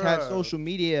guys had social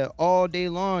media all day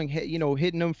long,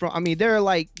 hitting them from,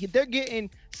 they're getting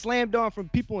slammed on from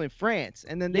people in France,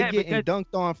 and then they're getting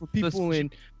dunked on from people in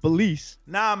Belize.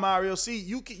 Nah, Mario. See,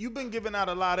 you've been giving out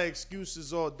a lot of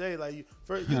excuses all day. Like,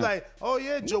 like, oh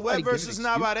yeah, Joet versus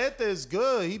Navarrete is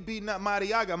good. He beat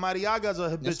Mariaga. Mariaga's a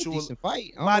habitual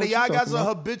fight. Mariaga's a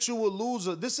habitual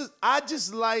loser.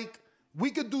 We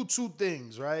could do two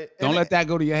things, right? Don't let that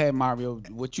go to your head, Mario.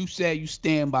 What you said, you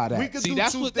stand by that. We could See, do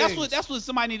that's two what things. that's what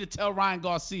somebody need to tell Ryan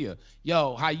Garcia.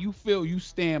 Yo, how you feel, you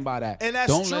stand by that. And that's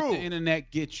Don't true. let the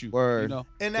internet get you. Word.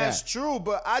 And that's true,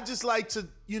 but I just like to,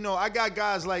 I got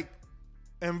guys like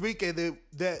Enrique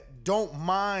that don't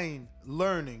mind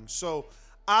learning. So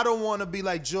I don't want to be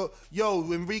like,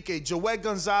 Enrique, Joet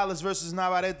Gonzalez versus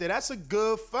Navarrete. That's a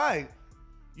good fight.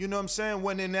 You know what I'm saying?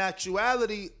 When in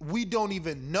actuality, we don't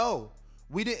even know.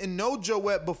 We didn't know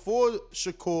Joet before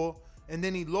Shakur, and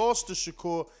then he lost to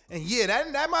Shakur. And yeah,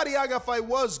 that Mariaga fight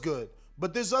was good.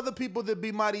 But there's other people that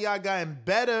beat Mariaga in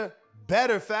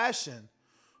better fashion.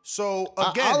 So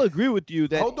again, I'll agree with you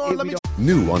that. Hold on, let me.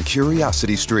 New on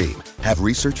Curiosity Stream. Have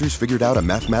researchers figured out a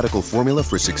mathematical formula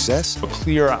for success? A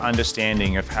clearer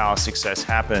understanding of how success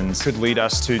happens could lead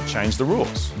us to change the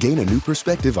rules. Gain a new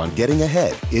perspective on getting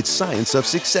ahead. It's Science of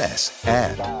Success.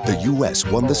 And the U.S.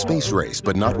 won the space race,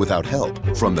 but not without help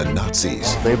from the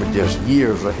Nazis. They were just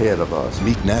years ahead of us.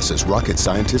 Meet NASA's rocket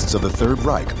scientists of the Third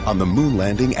Reich on the moon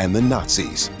landing and the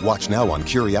Nazis. Watch now on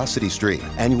Curiosity Stream.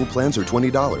 Annual plans are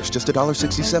 $20, just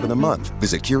 $1.67 a month.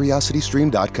 Visit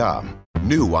curiositystream.com.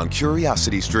 New on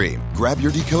Curiosity Stream. Grab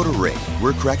your decoder ring.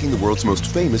 We're cracking the world's most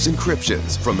famous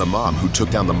encryptions. From the mom who took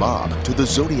down the mob to the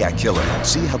Zodiac Killer.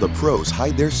 See how the pros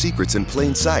hide their secrets in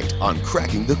plain sight on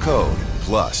Cracking the Code.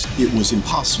 Plus, it was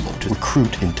impossible to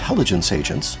recruit intelligence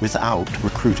agents without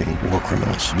recruiting war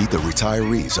criminals. Meet the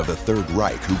retirees of the Third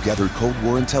Reich who gathered Cold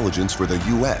War intelligence for the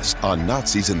U.S. on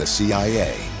Nazis and the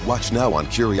CIA. Watch now on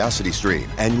Curiosity Stream.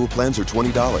 Annual plans are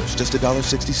 $20, just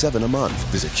 $1.67 a month.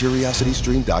 Visit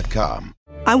curiositystream.com.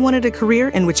 I wanted a career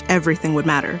in which everything would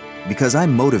matter. Because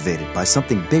I'm motivated by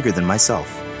something bigger than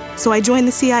myself. So I joined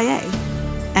the CIA.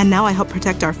 And now I help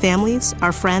protect our families,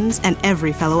 our friends, and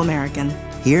every fellow American.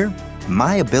 Here,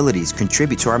 my abilities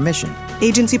contribute to our mission.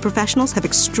 Agency professionals have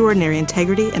extraordinary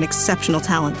integrity and exceptional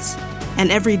talents.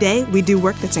 And every day, we do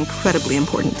work that's incredibly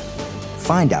important.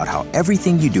 Find out how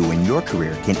everything you do in your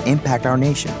career can impact our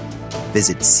nation.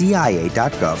 Visit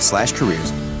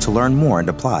cia.gov/careers to learn more and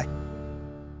apply.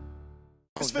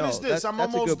 Let's finish this. I'm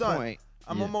almost done.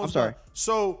 I'm almost done.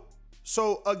 So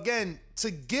again, to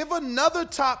give another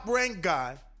top-ranked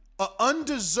guy an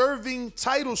undeserving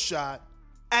title shot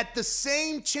at the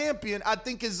same champion, I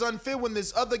think is unfair when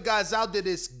there's other guys out there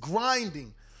that's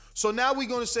grinding. So now we're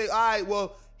going to say, all right,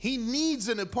 well, he needs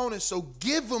an opponent, so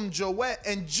give him Joet.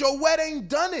 And Joet ain't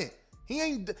done it. He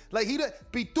ain't, like,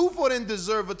 Pitufo didn't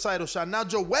deserve a title shot. Now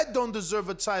Joet don't deserve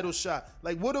a title shot.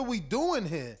 Like, what are we doing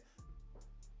here?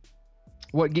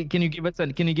 What can you give us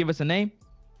a name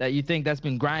that you think that's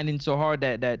been grinding so hard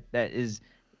that is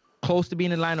close to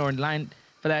being in line or in line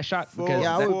for that shot? Because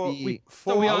I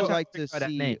would like to see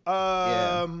that name.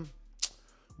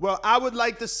 Well, I would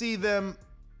like to see them.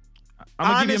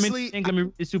 I'm gonna give you a minute. Let me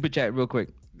read the super chat real quick.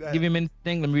 Give you a minute.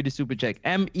 Let me read the super chat.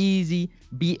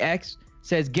 MEZBX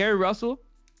says Gary Russell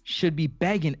should be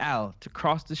begging Al to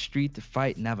cross the street to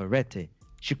fight Navarrete.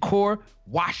 Shakur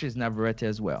washes Navarrete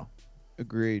as well.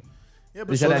 Agreed. Yeah,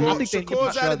 but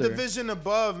Shakur's at a division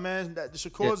above, man.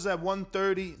 Shakur's at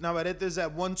 130. Navarrete's at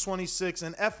 126.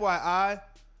 And FYI,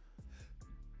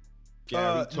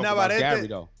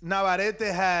 Navarrete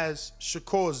has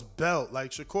Shakur's belt.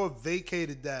 Like, Shakur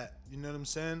vacated that. You know what I'm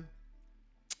saying?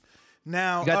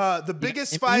 Now, the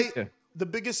biggest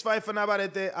fight for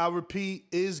Navarrete, I'll repeat,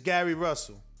 is Gary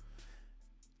Russell.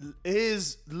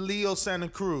 Is Leo Santa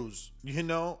Cruz. You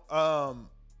know?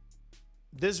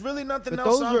 There's really nothing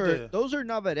else out there. Those are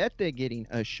Navarrete getting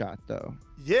a shot, though.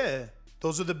 Yeah,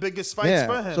 those are the biggest fights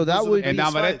for him. So that would be,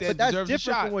 but that's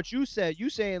different from what you said. You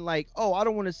saying like, oh, I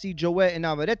don't want to see Joet and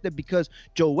Navarrete because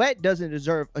Joet doesn't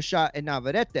deserve a shot at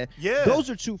Navarrete. Yeah, those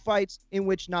are two fights in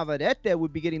which Navarrete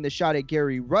would be getting the shot at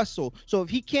Gary Russell. So if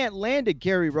he can't land a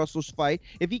Gary Russell's fight,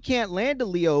 if he can't land a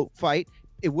Leo fight,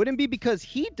 it wouldn't be because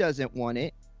he doesn't want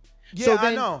it. Yeah, so then,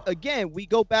 I know. Again, we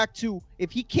go back to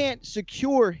if he can't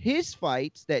secure his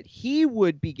fights that he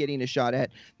would be getting a shot at,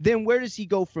 then where does he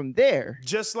go from there?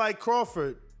 Just like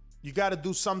Crawford, you got to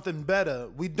do something better.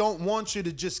 We don't want you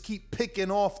to just keep picking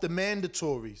off the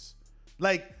mandatories.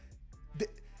 Like,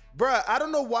 bruh, I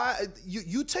don't know why.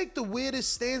 You take the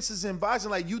weirdest stances in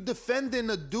boxing. Like, you defending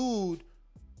a dude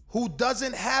who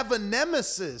doesn't have a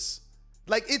nemesis.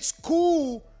 Like, it's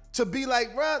cool to be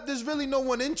like, bruh, there's really no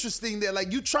one interesting there.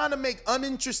 Like, you trying to make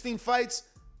uninteresting fights,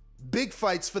 big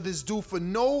fights for this dude for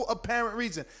no apparent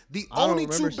reason. I don't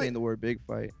remember saying the word big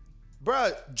fight.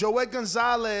 Bruh, Joet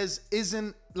Gonzalez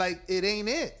isn't, like, it ain't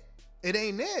it. It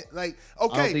ain't it. Like,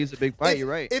 okay. I don't think it's a big fight. You're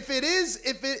right. If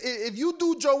you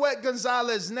do Joet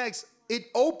Gonzalez next, it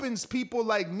opens people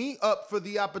like me up for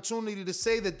the opportunity to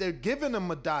say that they're giving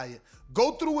him a diet.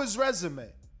 Go through his resume.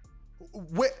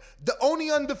 The only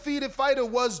undefeated fighter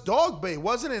was Dog Bay,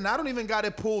 wasn't it? And I don't even got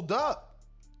it pulled up.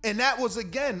 And that was,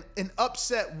 again, an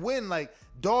upset win. Like,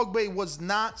 Dog Bay was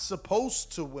not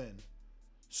supposed to win.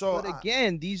 So, but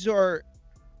again, these are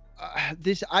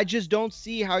I just don't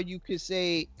see how you could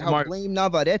say blame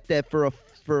Navarrete for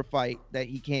a fight that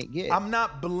he can't get. I'm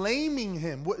not blaming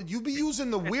him. You be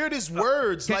using the weirdest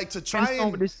words like to try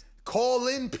and call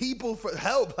in people for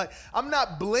help. Like, I'm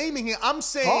not blaming him. I'm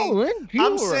saying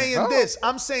this.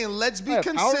 I'm saying let's be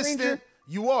consistent.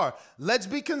 You are. Let's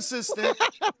be consistent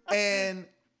and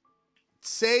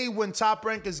say when Top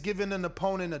Rank is giving an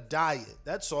opponent a diet.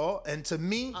 That's all. And to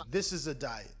me, this is a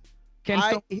diet. Ken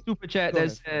Stone super chat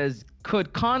that says,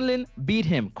 "Could Conlon beat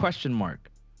him?" ?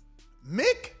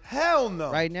 Mick? Hell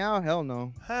no. Right now, hell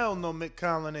no. Hell no, Mick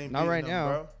Conlon ain't Not beating right him, now.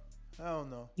 bro. Hell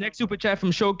no. Next super chat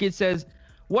from Showkid says,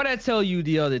 "What I tell you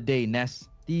the other day, Ness?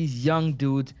 These young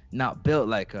dudes not built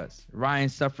like us. Ryan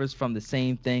suffers from the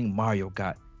same thing Mario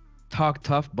got. Talk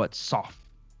tough but soft."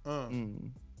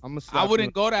 I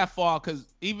wouldn't go that far because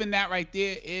even that right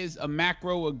there is a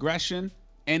macro aggression,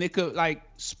 and it could like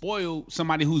spoil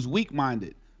somebody who's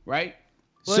weak-minded, right?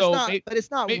 Well, it's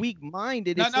not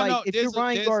weak-minded. It's if you're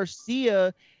Ryan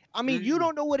Garcia, I mean, you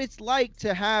don't know what it's like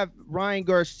to have Ryan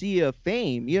Garcia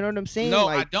fame. You know what I'm saying? No,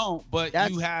 like, I don't. But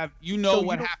you know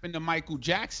what happened to Michael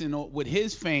Jackson with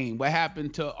his fame. What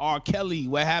happened to R. Kelly?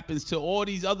 What happens to all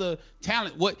these other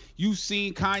talent? What you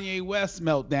seen Kanye West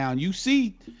meltdown? You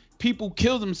see people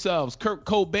kill themselves. Kurt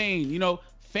Cobain. You know,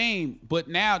 fame. But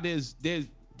now there's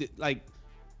like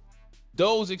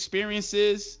those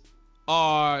experiences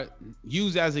are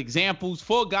used as examples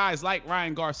for guys like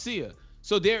Ryan Garcia.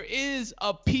 So there is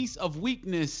a piece of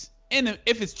weakness in it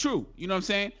if it's true. You know what I'm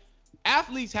saying?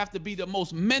 Athletes have to be the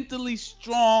most mentally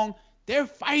strong. They're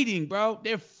fighting, bro.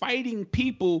 They're fighting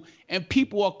people, and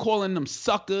people are calling them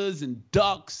suckers and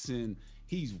ducks, and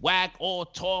he's whack, all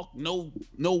talk, no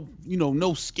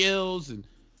skills and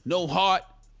no heart,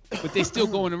 but they still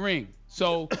go in the ring.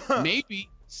 So maybe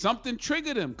something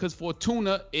triggered him because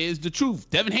Fortuna is the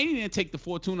truth. Devin Haney didn't take the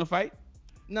Fortuna fight.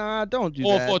 Nah, don't do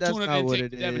or that. Fortuna didn't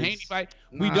take the Devin Haney fight.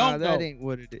 We don't know. That ain't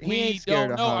what it is. We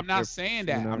don't know. I'm not saying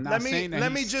that. I'm not saying that.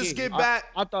 Let me just get back.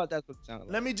 I thought that's what it sounded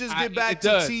like. Let me just get back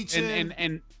to teaching.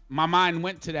 And my mind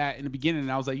went to that in the beginning,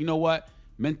 and I was like, you know what?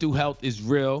 Mental health is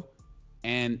real,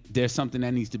 and there's something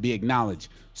that needs to be acknowledged.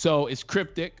 So it's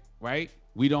cryptic, right?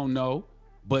 We don't know,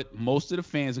 but most of the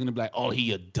fans are gonna be like, oh,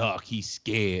 he a duck. He's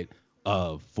scared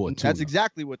of Fortuna. That's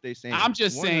exactly what they saying. I'm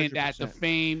just 100%. saying that the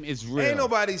fame is real. Ain't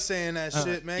nobody saying that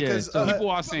shit, man. Because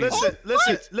people are saying.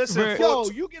 Listen. Yo,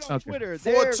 you get on Twitter.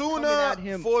 Fortuna,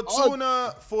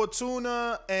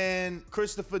 and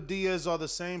Christopher Diaz are the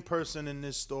same person in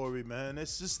this story, man.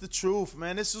 It's just the truth,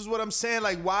 man. This is what I'm saying.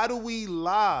 Like, why do we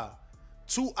lie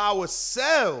to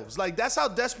ourselves? Like, that's how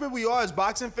desperate we are as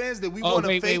boxing fans that we want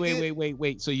to fake it.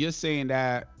 Wait. So you're saying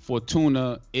that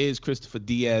Fortuna is Christopher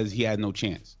Diaz? He has no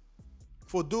chance.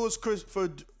 Fortuna's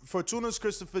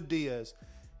Christopher Diaz.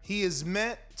 He is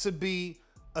meant to be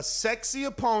a sexy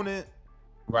opponent,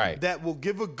 right? That will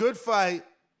give a good fight,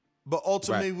 but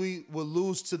ultimately we will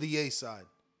lose to the A side.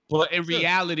 Well, in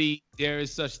reality, there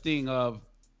is such thing of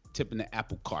tipping the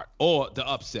apple cart or the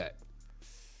upset,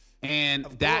 and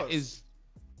that is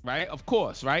right. Of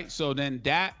course, right. So then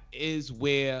that is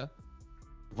where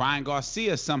Ryan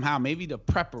Garcia somehow, maybe the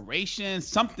preparation,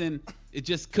 something. It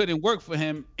just couldn't work for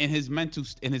him in his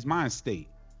mind state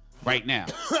right now.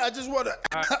 I just want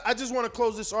to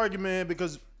close this argument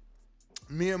because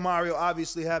me and Mario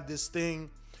obviously have this thing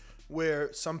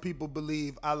where some people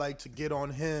believe I like to get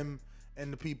on him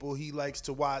and the people he likes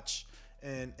to watch,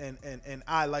 and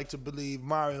I like to believe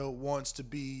Mario wants to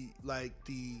be like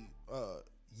the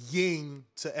yin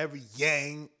to every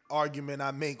yang argument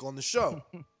I make on the show.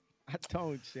 I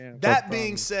don't, Sam. That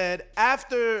being said,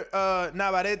 after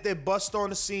Navarrete bust on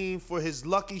the scene for his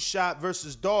lucky shot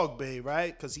versus Dog Bay,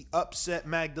 right? Because he upset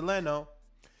Magdaleno.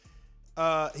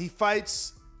 He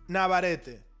fights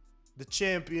Navarrete. The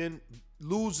champion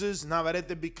loses.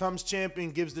 Navarrete becomes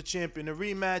champion, gives the champion a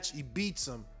rematch. He beats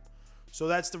him. So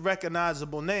that's the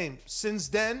recognizable name. Since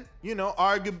then,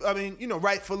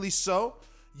 rightfully so.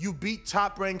 You beat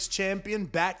Top Rank's champion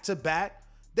back to back.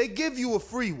 They give you a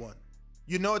free one.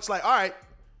 You know, it's like, all right,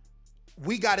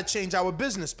 we got to change our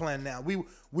business plan now. We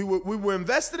were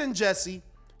invested in Jesse.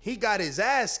 He got his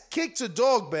ass kicked to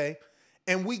Dog Bay,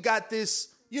 and we got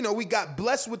this, we got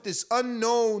blessed with this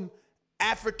unknown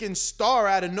African star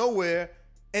out of nowhere,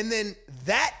 and then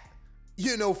that,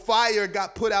 fire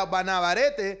got put out by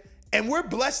Navarrete, and we're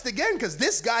blessed again because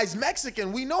this guy's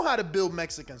Mexican. We know how to build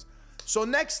Mexicans. So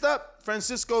next up,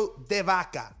 Francisco De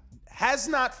Vaca has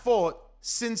not fought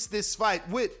since this fight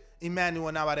with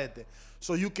Emmanuel Navarrete.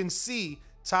 So you can see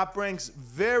Top Rank's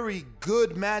very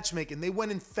good matchmaking. They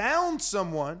went and found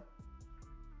someone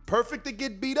perfect to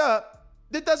get beat up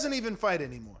that doesn't even fight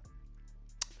anymore.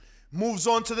 Moves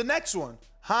on to the next one.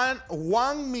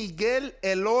 Juan Miguel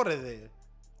Elordi.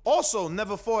 Also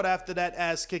never fought after that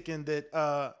ass kicking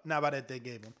that Navarrete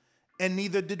gave him. And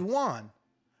neither did Juan.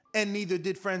 And neither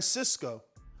did Francisco.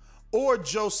 Or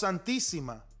Joe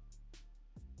Santissima.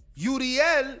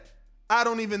 Uriel, I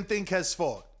don't even think has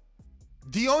fought.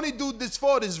 The only dude that's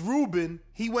fought is Ruben.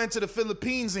 He went to the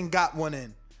Philippines and got one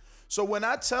in. So when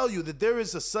I tell you that there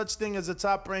is a such thing as a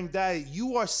top-ranked diet,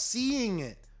 you are seeing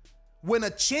it when a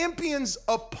champion's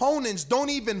opponents don't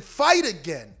even fight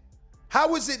again?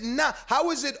 How is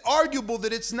it arguable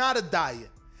that it's not a diet?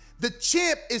 The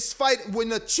champ is fighting. When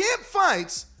the champ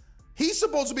fights, he's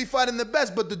supposed to be fighting the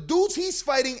best, but the dudes he's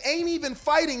fighting ain't even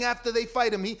fighting after they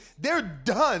fight him. They're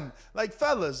done. Like,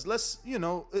 fellas, let's,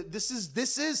 this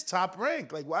is Top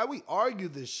Rank. Like, why we argue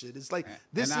this shit? It's like,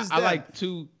 I like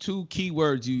two key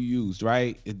words you used,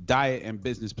 right? Diet and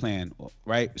business plan,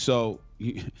 right? So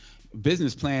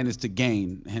business plan is to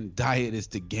gain, and diet is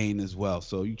to gain as well.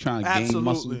 So you trying to gain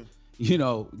muscle,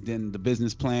 then the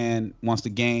business plan wants to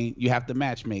gain. You have to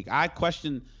match make. I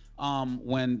question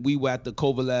when we were at the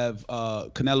Kovalev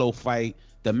Canelo fight,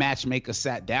 the matchmaker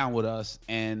sat down with us,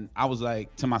 and I was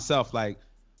like to myself, like,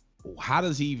 how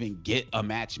does he even get a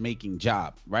matchmaking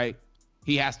job, right?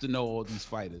 He has to know all these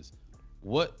fighters.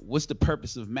 What's the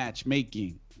purpose of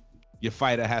matchmaking? Your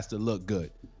fighter has to look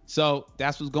good. So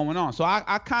that's what's going on. So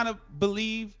I kind of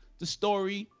believe the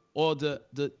story or the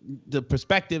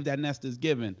perspective that Nesta's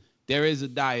given. There is a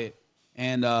diet,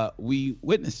 and we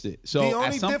witnessed it. So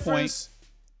at some point,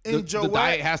 the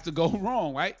diet has to go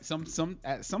wrong, right?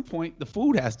 At some point, the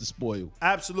food has to spoil.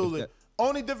 Absolutely.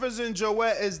 Only difference in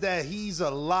Joet is that he's a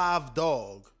live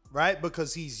dog, right?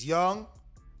 Because he's young,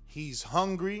 he's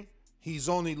hungry, he's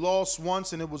only lost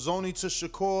once, and it was only to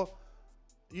Shakur.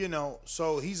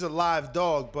 So he's a live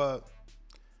dog. But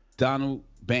Donald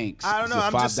Banks, I don't know.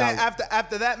 I'm just saying,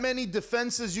 after that many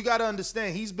defenses, you got to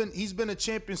understand he's been a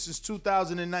champion since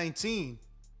 2019.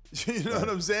 You know what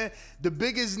I'm saying? The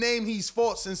biggest name he's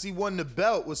fought since he won the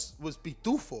belt was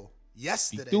Pitufo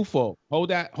yesterday. Pitufo. Hold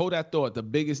that thought. The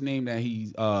biggest name that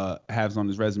he has on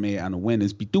his resume on the win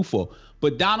is Pitufo.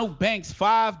 But Donald Banks,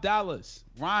 $5.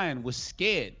 Ryan was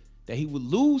scared that he would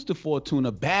lose to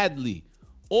Fortuna badly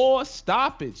or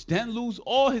stoppage, then lose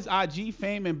all his IG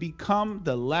fame and become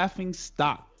the laughing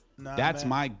stock. That's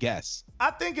my guess.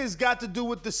 I think it's got to do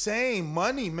with the same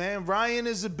money, man. Ryan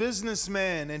is a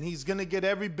businessman, and he's gonna get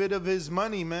every bit of his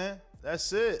money, man.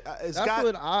 That's it.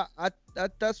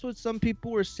 That's what some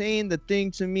people were saying. The thing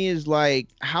to me is like,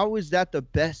 how is that the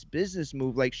best business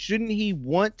move? Like, shouldn't he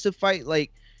want to fight?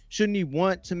 Like, shouldn't he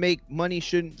want to make money?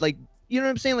 Shouldn't, like, you know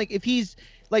what I'm saying? Like, if he's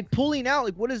like pulling out,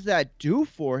 like, what does that do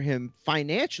for him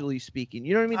financially speaking?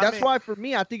 You know what I mean? That's why for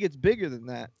me, I think it's bigger than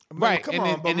that. Right. Come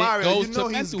on, but Mario, it goes to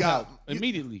mental health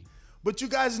immediately. But you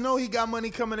guys know he got money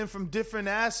coming in from different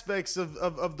aspects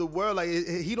of the world. Like,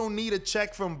 he don't need a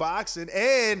check from boxing.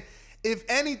 And if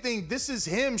anything, this is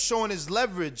him showing his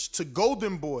leverage to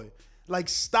Golden Boy. Like,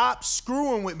 stop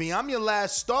screwing with me. I'm your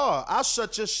last star. I'll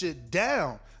shut your shit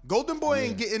down. Golden Boy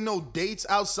ain't getting no dates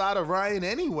outside of Ryan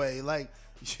anyway. Like,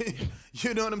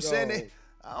 you know what I'm saying?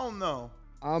 I don't know.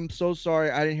 I'm so sorry.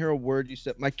 I didn't hear a word you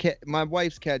said. My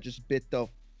wife's cat just bit the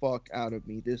fuck out of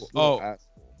me. This little ass.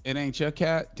 It ain't your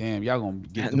cat? Damn, y'all gonna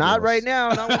get not right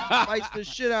now. And I want to bite the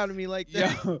shit out of me like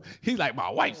that. Yo, he's like my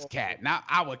wife's cat, not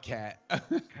our cat.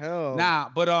 Hell. Nah,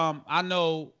 but I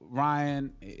know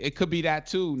Ryan. It could be that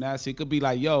too. Nas. It could be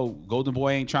like, yo, Golden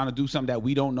Boy ain't trying to do something that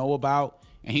we don't know about,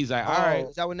 and he's like, all right.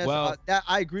 Is that what that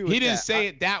I agree with. He didn't say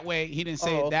it that way. He didn't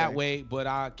say it that way, but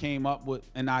I came up with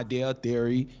an idea, a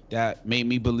theory that made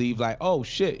me believe like, oh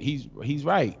shit, he's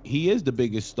right. He is the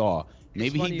biggest star.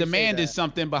 Maybe he demanded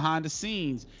something behind the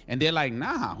scenes, and they're like,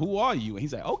 nah, who are you? And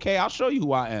he's like, okay, I'll show you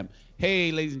who I am.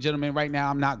 Hey, ladies and gentlemen, right now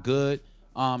I'm not good.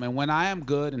 And when I am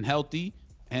good and healthy,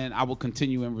 and I will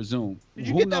continue and resume. Did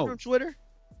you get that from Twitter?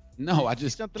 No, I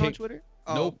just something on Twitter.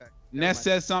 Nope. Okay. Ness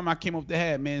said something. I came up the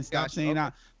head, man. Stop saying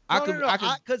that.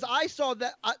 Because I saw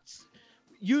that.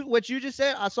 What you just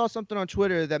said, I saw something on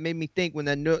Twitter that made me think when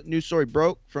that news story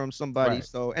broke from somebody. Right.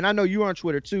 So, and I know you're on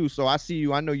Twitter too, so I see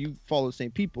you. I know you follow the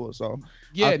same people. So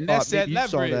yeah, Ness said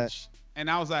leverage, and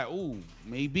I was like, ooh,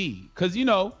 maybe, because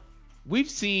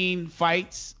we've seen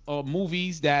fights or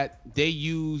movies that they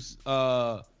use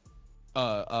an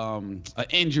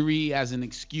injury as an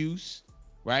excuse,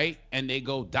 right? And they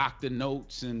go doctor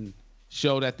notes and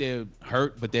show that they're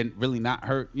hurt, but they're really not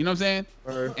hurt. You know what I'm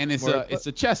saying? And it's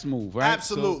a chess move, right?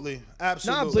 Absolutely.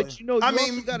 Absolutely. Nah, but I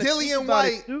mean, Dillian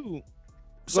White. Go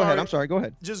ahead. I'm sorry. Go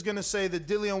ahead. Just gonna say that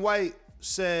Dillian White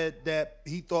said that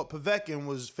he thought Povetkin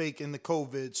was faking the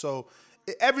COVID. So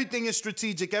everything is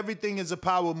strategic. Everything is a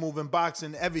power move in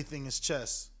boxing. Everything is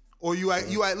chess. Or you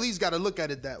at least got to look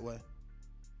at it that way.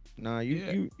 Nah,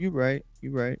 you right.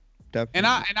 You right. Definitely.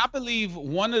 And I believe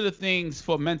one of the things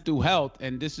for mental health,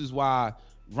 and this is why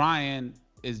Ryan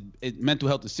mental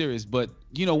health is serious, but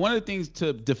one of the things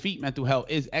to defeat mental health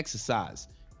is exercise.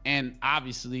 And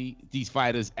obviously these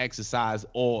fighters exercise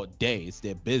all day. It's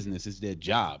their business, it's their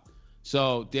job.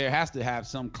 So there has to have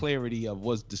some clarity of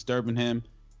what's disturbing him.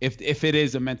 If it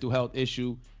is a mental health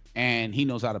issue, and he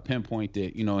knows how to pinpoint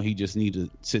that. You know, he just need to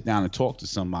sit down and talk to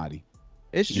somebody.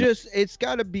 It's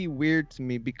got to be weird to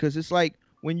me because it's like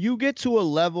when you get to a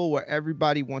level where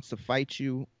everybody wants to fight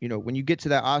you, you know, when you get to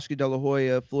that Oscar De La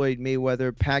Hoya, Floyd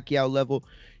Mayweather, Pacquiao level,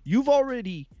 you've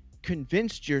already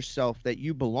convinced yourself that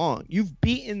you belong. You've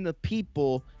beaten the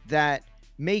people that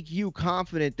make you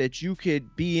confident that you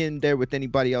could be in there with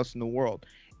anybody else in the world.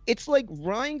 It's like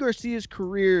Ryan Garcia's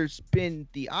career's been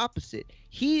the opposite.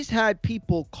 He's had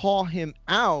people call him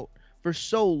out for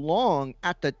so long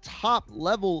at the top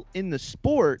level in the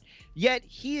sport, yet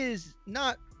he is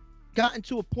not gotten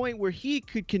to a point where he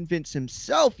could convince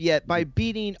himself yet by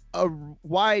beating a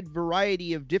wide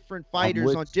variety of different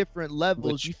fighters on different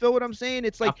levels. You feel what I'm saying?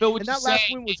 It's like, and that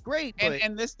last win was great, but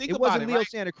and let's think it about wasn't it, Leo right?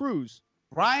 Santa Cruz.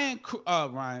 Ryan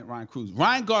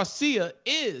Garcia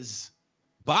is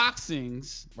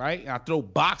boxing's, right? I throw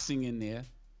boxing in there.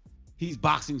 He's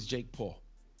boxing's Jake Paul.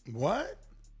 What?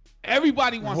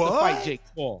 Everybody wants to fight Jake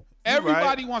Paul.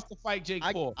 Everybody wants to fight Jake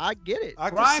Paul. I get it.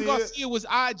 Ryan Garcia was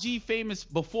IG famous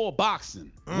before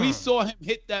boxing. We saw him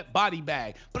hit that body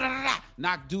bag,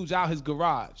 knock dudes out his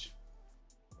garage.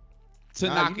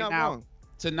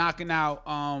 Knocking out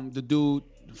the dude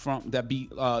from that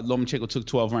beat Lomachenko took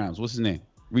 12 rounds. What's his name?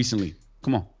 Recently.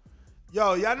 Come on.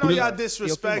 Yo, y'all know y'all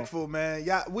disrespectful, man.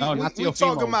 Y'all, we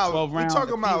talking about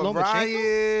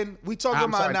Ryan. We talking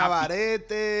about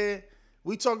Navarrete.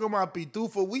 We talking about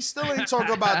Pitufo. We still ain't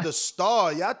talking about the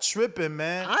star. Y'all tripping,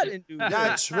 man. I didn't do that.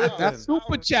 Y'all tripping. That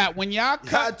super chat. When y'all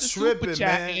cut the super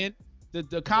chat man. in,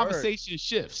 the conversation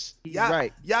shifts.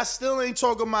 Y'all still ain't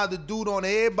talking about the dude on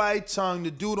everybody's tongue,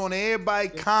 the dude on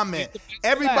everybody's comment.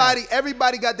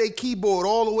 Everybody got their keyboard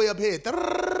all the way up here.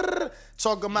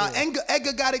 Talking about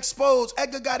Edgar got exposed.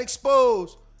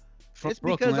 It's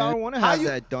because I don't want to have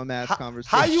that dumbass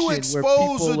conversation. How you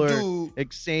expose where a people are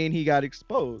saying he got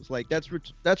exposed? Like that's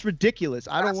ridiculous.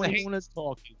 I don't want to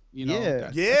talking. You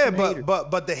know.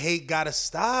 But the hate gotta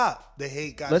stop. The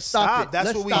hate gotta Let's stop it.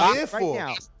 That's what we here for.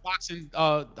 Now. Boxing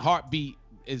heartbeat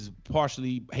is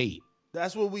partially hate.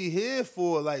 That's what we here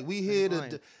for. Like we here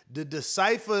to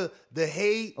decipher the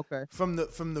hate from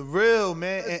the real,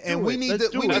 man. And we need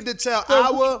to tell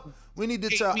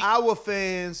our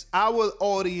fans, our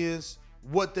audience,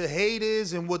 what the hate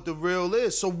is and what the real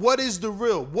is. So what is the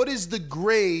real? What is the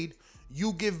grade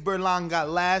you give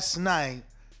Berlanga last night?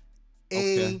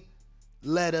 A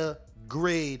letter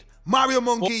grade. Mario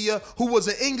Monquilla, who was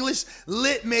an English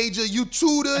lit major, you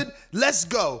tutored. Let's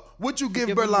go. What you give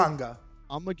Berlanga?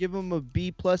 I'm gonna give him a B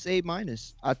plus A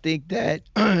minus. I think that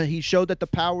he showed that the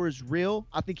power is real.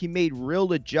 I think he made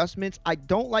real adjustments. I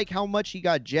don't like how much he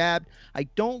got jabbed. I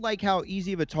don't like how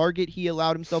easy of a target he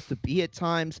allowed himself to be at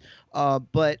times.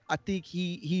 But I think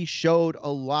he showed a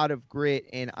lot of grit,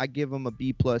 and I give him a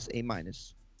B plus A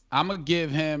minus. I'm gonna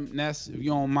give him, Ness, if you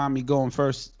don't mind me going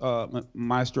first,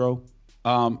 Maestro.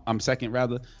 I'm second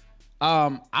rather.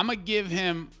 I'm gonna give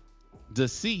him the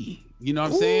C. You know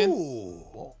what I'm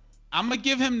saying? I'm gonna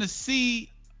give him the C,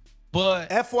 but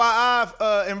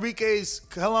FYI, Enrique's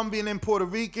Colombian and Puerto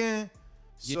Rican,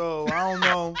 so I don't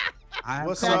know.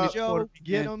 What's up? Joe,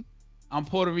 get him. I'm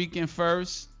Puerto Rican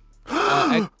first.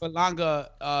 Berlanga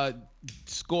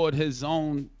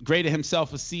graded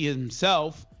himself a C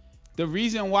himself. The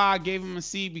reason why I gave him a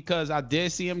C because I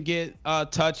did see him get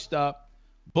touched up,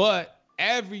 but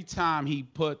every time he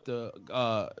put the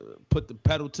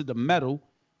pedal to the metal,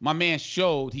 my man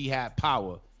showed he had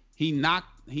power. He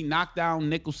knocked down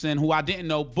Nicholson, who I didn't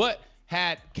know, but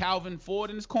had Calvin Ford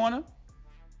in his corner,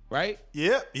 right?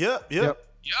 Yep.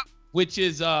 Which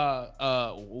is what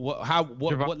label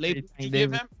would you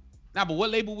give him? Nah, but what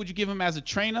label would you give him as a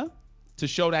trainer to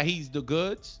show that he's the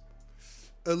goods?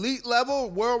 Elite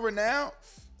level, world renowned.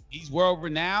 He's world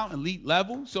renowned, elite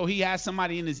level. So he has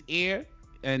somebody in his ear,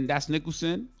 and that's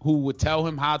Nicholson, who would tell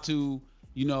him how to,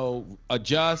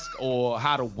 adjust or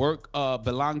how to work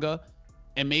Berlanga.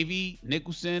 And maybe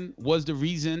Nicholson was the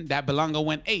reason that Berlanga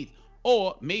went 8th.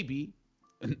 Or maybe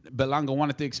Berlanga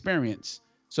wanted the experience.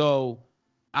 So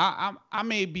I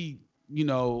may be,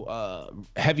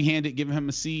 heavy-handed giving him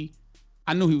a C.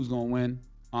 I knew he was going to win.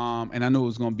 And I knew it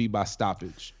was going to be by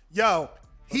stoppage. Yo,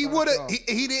 he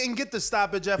didn't get the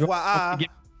stoppage, FYI.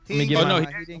 He didn't get it.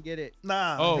 He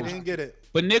didn't get it.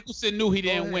 But Nicholson knew he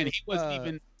didn't win. He wasn't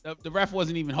even... The ref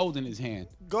wasn't even holding his hand.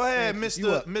 Go ahead,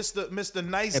 Mr.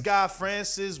 Nice Guy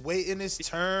Francis, waiting his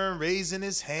turn, raising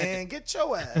his hand. Get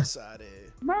your ass out of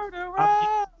here.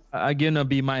 Murderer! I give him a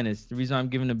B minus. The reason I'm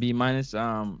giving a B minus,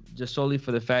 just solely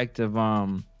for the fact of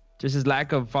just his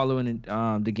lack of following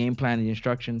the game plan and the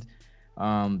instructions.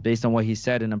 based on what he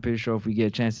said. And I'm pretty sure if we get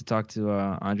a chance to talk to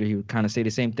Andre, he would kind of say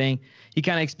the same thing. He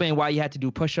kind of explained why he had to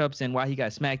do push-ups and why he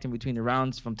got smacked in between the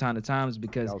rounds from time to time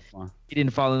because he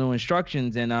didn't follow no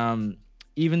instructions. And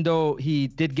even though he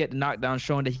did get the knockdown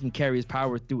showing that he can carry his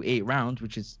power through 8 rounds,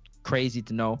 which is crazy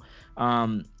to know,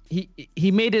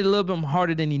 he made it a little bit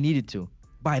harder than he needed to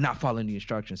by not following the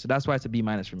instructions. So that's why it's a B-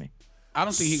 for me. I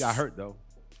don't think he got hurt, though.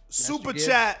 Super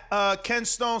chat, Ken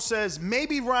Stone says,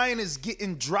 maybe Ryan is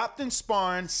getting dropped in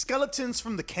sparring, skeletons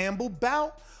from the Campbell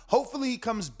bout. Hopefully he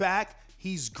comes back.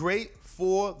 He's great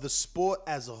for the sport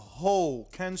as a whole.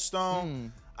 Ken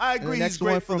Stone, I agree he's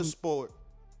great for the sport.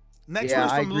 Next one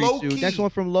is from Low Key. Next one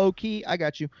from Low Key. I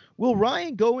got you. Will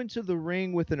Ryan go into the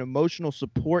ring with an emotional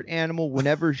support animal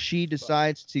whenever she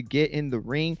decides to get in the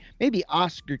ring? Maybe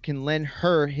Oscar can lend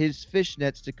her his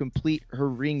fishnets to complete her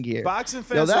ring gear. Boxing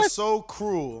fans are so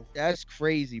cruel. That's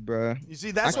crazy, bro. You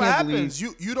see, that's what happens.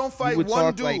 You don't fight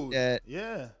one dude. Like that.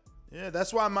 Yeah.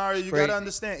 That's why, Mario, you gotta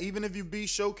understand. Even if you beat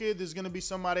Show Kid, there's gonna be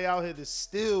somebody out here that's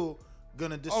still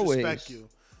gonna disrespect you.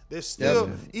 There's still,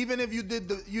 even if you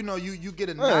did you get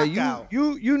a knockout.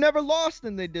 You never lost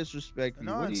and they disrespect you.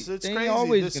 No, it's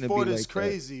crazy. This sport is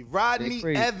crazy. Rodney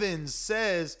Evans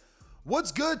says,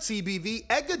 what's good, TBV?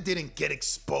 Edgar didn't get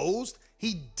exposed.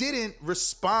 He didn't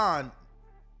respond.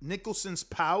 Nicholson's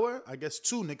power, I guess,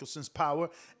 to Nicholson's power,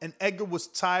 and Edgar was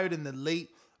tired in the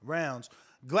late rounds.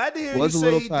 Glad to hear you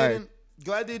say he didn't.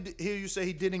 Glad to hear you say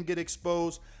he didn't get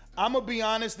exposed. I'm gonna be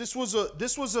honest. This was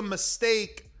a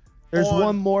mistake. There's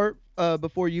one more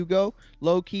before you go.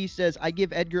 Low Key says, I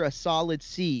give Edgar a solid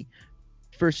C.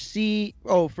 For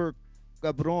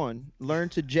Cabron, learn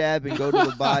to jab and go to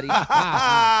the body. C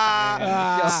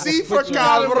for Cabron. You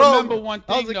gotta remember one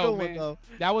thing, though.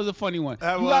 That was a funny one.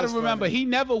 You gotta remember, he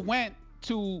never went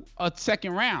to a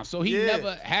second round, so he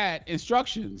never had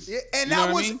instructions. Yeah, and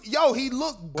that was, he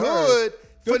looked good.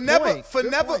 For never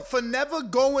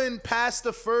going past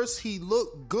the first, he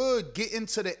looked good getting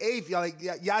to the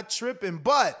 8th. Y'all tripping,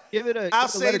 but I'll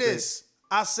say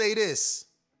this.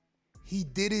 He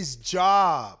did his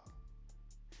job.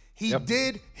 He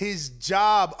did his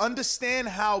job. Understand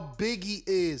how big he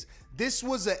is. This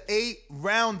was an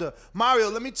 8-rounder.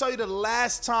 Mario, let me tell you the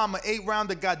last time an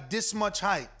 8-rounder got this much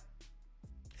hype.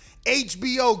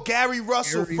 HBO, Gary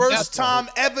Russell, first time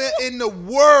ever in the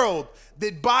world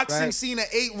that boxing seen an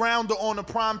 8-rounder on a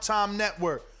primetime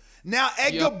network. Now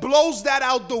Edgar blows that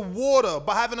out the water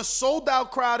by having a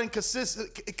sold-out crowd in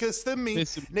Kissimmee.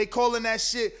 They calling that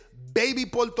shit Baby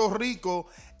Puerto Rico.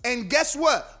 And guess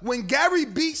what? When Gary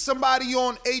beat somebody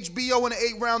on HBO in an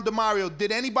 8-rounder, Mario,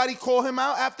 did anybody call him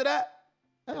out after that?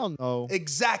 I don't know.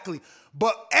 Exactly.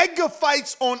 But Edgar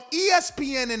fights on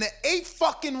ESPN in an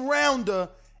 8-fucking-rounder,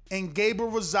 and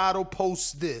Gabriel Rosado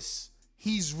posts this.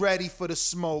 He's ready for the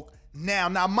smoke. Now,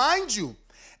 mind you,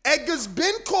 Edgar's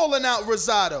been calling out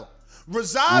Rosado.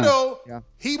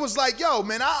 He was like, yo,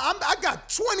 man, I got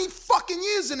 20 fucking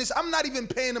years in this. I'm not even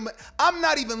paying him. I'm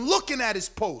not even looking at his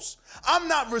posts. I'm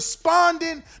not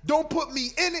responding. Don't put me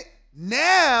in it.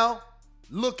 Now,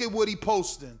 look at what he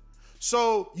posting.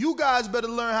 So you guys better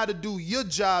learn how to do your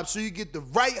job so you get the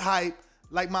right hype,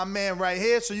 like my man right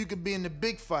here, so you can be in the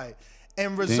big fight.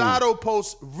 And Rosado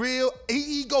posts real,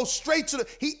 he goes straight to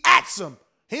he asks him.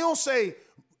 He don't say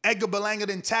Edgar Berlanga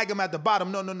didn't tag him at the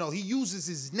bottom. No. He uses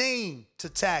his name to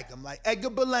tag him. Like, Edgar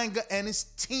Berlanga and his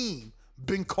team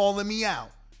been calling me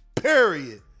out.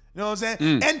 Period. You know what I'm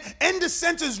saying? And the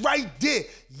sentence right there.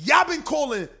 Y'all been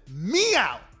calling me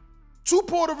out. 2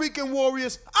 Puerto Rican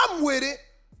warriors. I'm with it.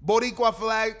 Boricua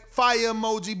flag, fire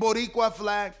emoji, Boricua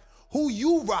flag. Who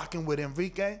you rocking with,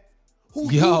 Enrique?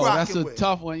 That's a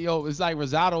tough one. It's like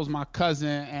Rosado's my cousin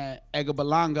and Edgar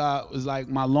Berlanga was like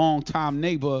my longtime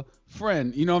neighbor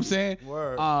friend. You know what I'm saying?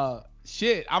 Word. I'm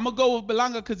going to go with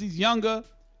Berlanga because he's younger,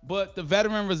 but the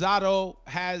veteran Rosado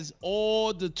has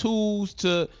all the tools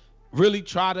to really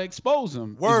try to expose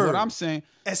him. Word. Is what I'm saying.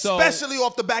 Especially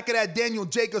off the back of that Daniel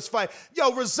Jacobs fight.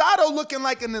 Rosado looking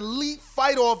like an elite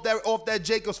fighter off that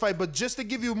Jacobs fight. But just to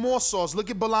give you more sauce, look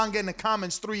at Berlanga in the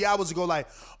comments 3 hours ago like,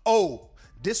 oh,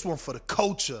 this one for the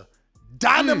culture.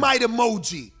 Dynamite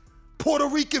emoji. Puerto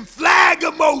Rican flag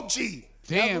emoji.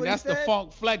 Damn, that's the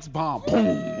funk flex bomb.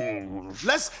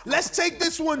 Let's take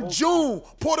this one June.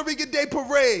 Puerto Rican Day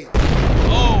Parade.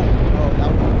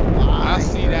 I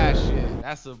see that shit.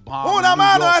 That's a bomb. Una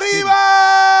mano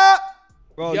arriba.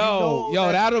 Bro,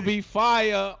 that'll be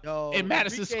fire in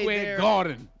Madison Square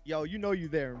Garden. Yo, you know you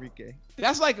there, Enrique.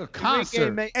 That's like a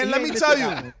concert. And let me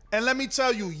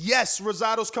tell you, yes,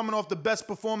 Rosado's coming off the best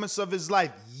performance of his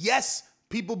life. Yes,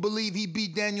 people believe he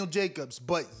beat Daniel Jacobs.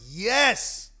 But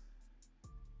yes,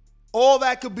 All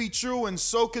that could be true, and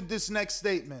so could this next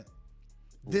statement.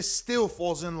 This still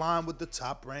falls in line with the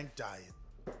top-ranked diet.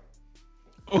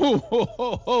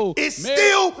 It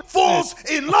still falls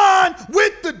in line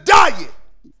with the diet.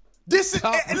 This is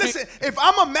listen. If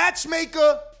I'm a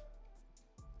matchmaker,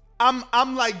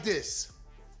 I'm like this.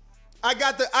 I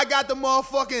got the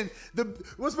motherfucking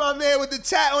what's my man with the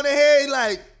tat on the head?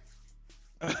 Like,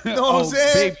 you know what I'm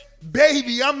saying?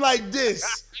 Baby, I'm like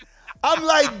this. I'm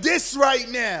like this right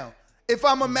now. If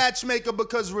I'm a matchmaker,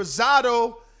 because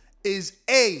Rosado is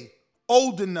A,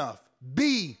 old enough,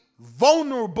 B,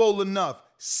 vulnerable enough,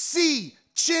 C,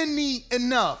 chinny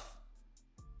enough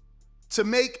to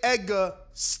make Edgar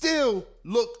still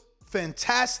look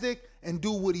fantastic and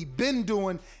do what he been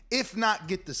doing, if not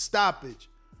get the stoppage.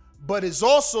 But it's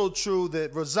also true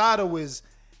that Rosado is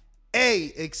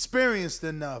A, experienced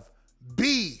enough,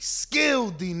 B,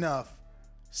 skilled enough,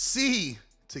 C,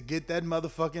 to get that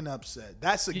motherfucking upset.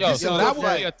 That's a good fight. That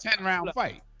would be a 10-round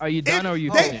fight. Are you done or are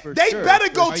you They better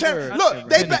go 10. Look,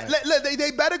 they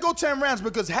better go 10 rounds,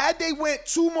 because had they went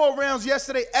 2 more rounds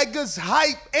yesterday, Edgar's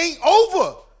hype ain't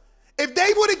over. If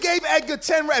they would have gave Edgar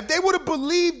 10 rounds, if they would have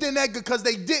believed in Edgar, because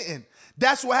they didn't,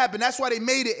 that's what happened. That's why they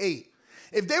made it 8.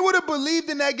 If they would have believed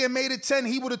in Edgar and made it 10,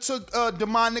 he would have took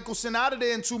DeMond Nicholson out of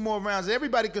there in 2 more rounds.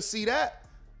 Everybody could see that.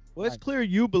 Well, it's clear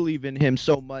you believe in him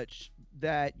so much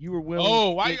that you were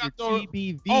willing to get your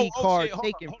TBV card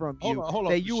taken from you.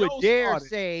 That you would dare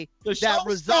say that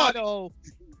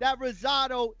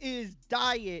Rosado is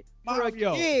diet for a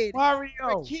kid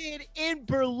in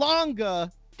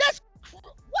Berlanga. That's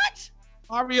what?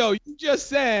 Mario, you just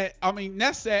said,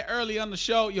 Ness said earlier on the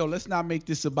show, let's not make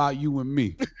this about you and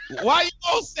me. Why you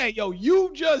gonna say,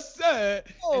 you just said,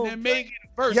 and then make it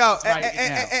versus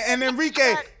and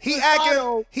Enrique, he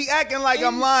acting like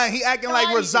I'm lying. He acting like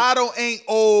Rosado ain't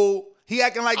old. He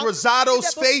acting like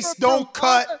Rosado's face don't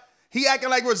cut. He acting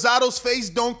like Rosado's face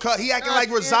don't cut. He acting like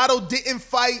Rosado didn't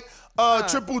fight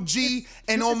Triple G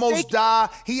and almost die.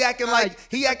 He acting like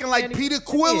Peter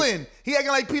Quillen. He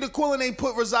acting like Peter Quillen ain't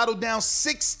put Rosado down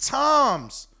 6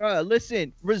 times.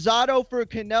 Listen, Rosado for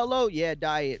Canelo, yeah,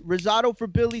 diet. Rosado for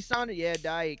Billy Saunders, yeah,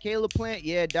 diet. Caleb Plant,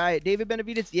 yeah, diet. David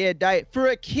Benavidez, yeah, diet. For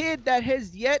a kid that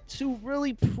has yet to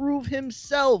really prove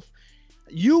himself,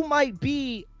 you might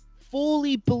be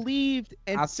fully believed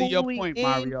and I see your point,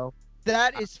 Mario.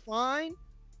 That is fine.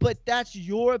 But that's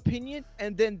your opinion,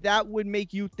 and then that would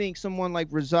make you think someone like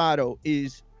Rosado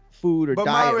is food or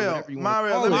diet.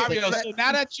 Mario, so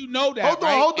now that you know that,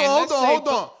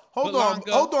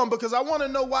 hold on, because I want to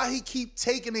know why he keep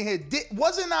taking it here.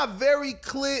 Wasn't I very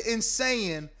clear in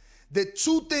saying that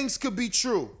 2 things could be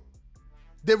true?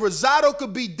 That Rosado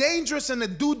could be dangerous and a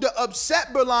dude to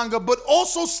upset Berlanga, but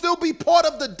also still be part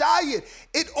of the diet.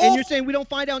 And you're saying we don't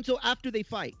find out until after they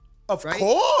fight? Of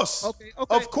course. Okay,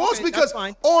 because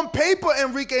on paper,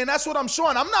 Enrique, and that's what I'm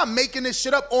showing. I'm not making this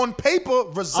shit up. On paper,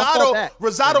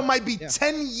 Rosado might be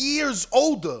 10 years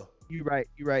older. You're right.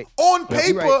 On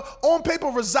paper,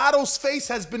 Rosado's face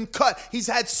has been cut. He's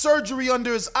had surgery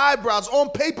under his eyebrows. On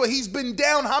paper, he's been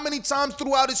down how many times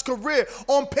throughout his career?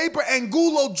 On paper,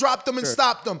 Angulo dropped him and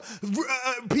stopped him.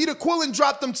 Peter Quillen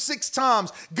dropped him 6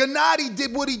 times. Gennady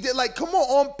did what he did. Like, come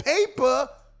on paper.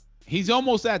 He's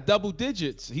almost at double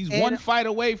digits. He's 1 fight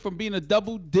away from being a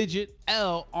double-digit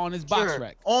L on his box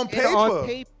rec. On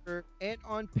paper,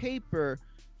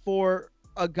 for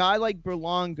a guy like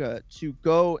Berlanga to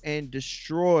go and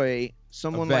destroy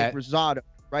someone like Rosado,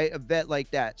 right? A vet like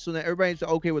that. So then everybody's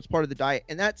okay, what's part of the diet?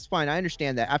 And that's fine. I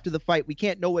understand that. After the fight, we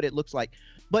can't know what it looks like.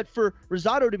 But for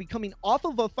Rosado to be coming off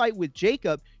of a fight with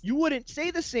Jacob, you wouldn't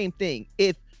say the same thing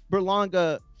if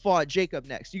Berlanga fought Jacob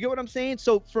next. You get what I'm saying?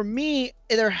 So for me,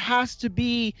 there has to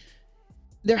be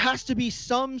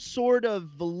some sort of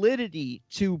validity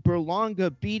to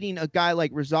Berlanga beating a guy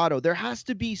like Rosado. There has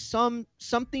to be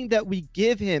something that we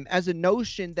give him as a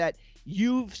notion that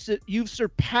you've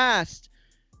surpassed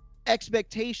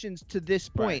expectations to this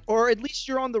point, or at least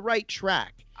you're on the right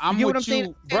track. You know what I'm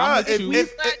saying?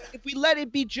 If we let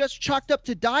it be just chalked up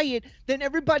to diet, then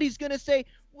everybody's gonna say,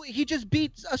 he just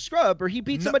beat a scrub, or he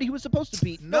beat somebody he was supposed to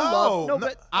beat. I'm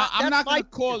not gonna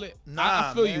call it.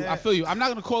 I feel you. I'm not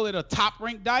gonna call it a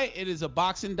top-ranked diet. It is a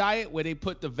boxing diet where they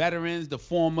put the veterans, the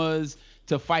formers,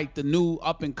 to fight the new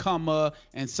up-and-comer,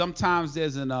 and sometimes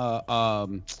there's an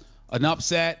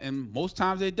upset, and most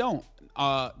times they don't.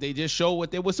 They just show what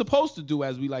they were supposed to do,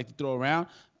 as we like to throw around.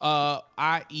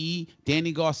 I.e.,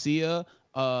 Danny Garcia,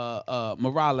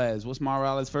 Morales. What's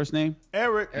Morales' first name?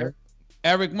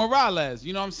 Eric Morales,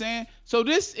 you know what I'm saying? So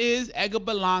this is Edgar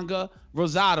Berlanga,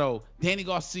 Rosado, Danny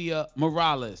Garcia,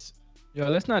 Morales. Yo,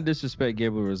 let's not disrespect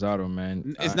Gabriel Rosado,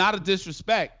 man. It's not a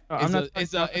disrespect.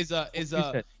 It's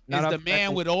the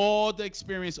man with all the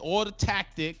experience, all the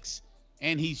tactics,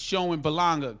 and he's showing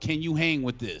Berlanga, can you hang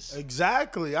with this?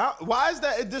 Exactly. Why is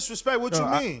that a disrespect? What you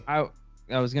mean? I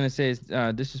was gonna say it's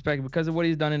disrespect because of what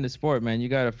he's done in the sport, man. You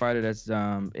got a fighter that's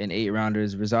in 8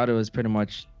 rounders. Rosado is pretty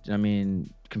much,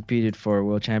 competed for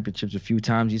world championships a few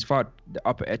times. He's fought the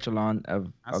upper echelon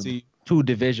of 2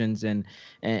 divisions, and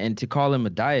to call him a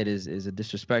diet is a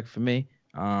disrespect for me,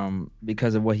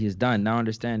 because of what he's done. Now I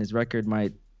understand his record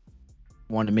might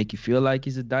want to make you feel like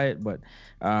he's a diet, but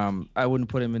I wouldn't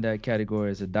put him in that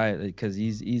category as a diet because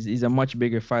he's a much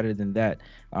bigger fighter than that.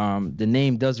 The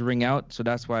name does ring out, so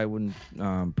that's why I wouldn't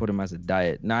put him as a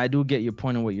diet. Now I do get your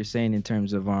point on what you're saying in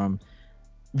terms of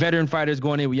veteran fighters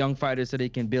going in with young fighters so they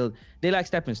can build. They like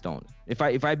stepping stone. If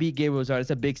I beat Gabriel Rosado, it's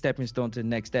a big stepping stone to the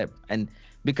next step. And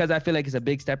because I feel like it's a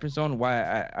big stepping stone,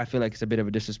 why I feel like it's a bit of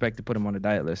a disrespect to put him on the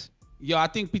diet list. Yo, I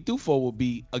think Pitufo will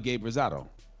be a Gabe Rosado.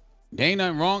 There ain't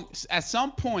nothing wrong. At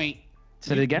some point,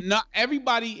 not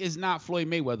everybody is not Floyd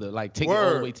Mayweather. Like take it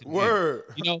all the way to the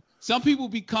end. Some people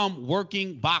become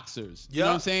working boxers. You know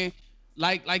what I'm saying?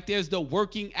 Like there's the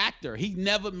working actor. He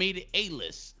never made it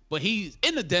A-list, but he's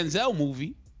in the Denzel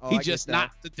movie. He's just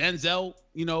not the Denzel,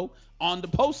 on the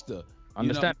poster.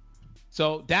 Understand?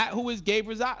 So who is Gabe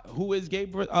Rosado? Who is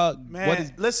Gabe?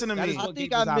 Man, listen to me. I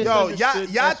think I misunderstood.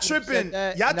 Y'all tripping.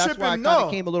 Y'all that's tripping. Why I kind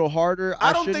of came a little harder.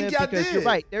 I don't think y'all did. You're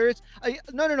right. There is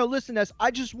no. Listen,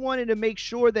 I just wanted to make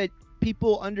sure that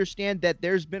people understand that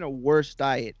there's been a worse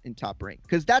diet in Top Rank,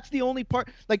 because that's the only part.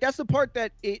 Like that's the part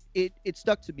that it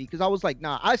stuck to me, because I was like,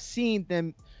 nah, I've seen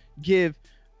them give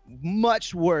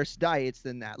much worse diets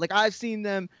than that. Like I've seen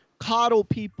them coddle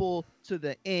people to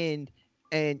the end.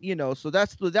 And so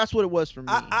that's what it was for me.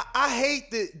 I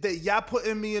hate that y'all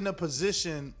putting me in a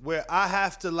position where I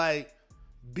have to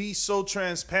be so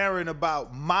transparent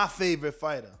about my favorite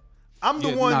fighter. I'm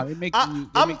the one. Nah, they make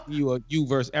you you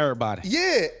versus everybody.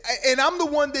 Yeah, and I'm the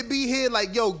one that be here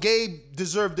like, yo, Gabe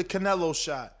deserved the Canelo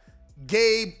shot.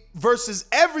 Gabe versus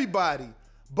everybody.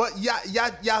 But y'all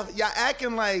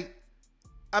acting like,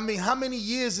 how many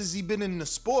years has he been in the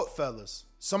sport, fellas?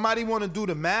 Somebody want to do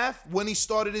the math? When he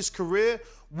started his career,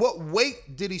 what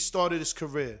weight did he start his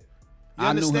career?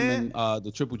 I knew him in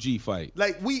the Triple G fight.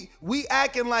 Like we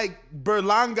acting like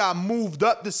Berlanga moved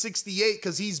up to 68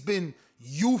 because he's been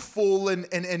youthful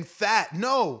and fat.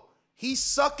 No, he's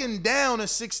sucking down at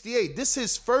 68. This is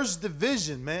his first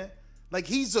division, man. Like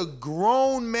he's a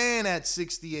grown man at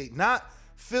 68, not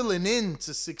filling in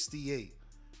to 68.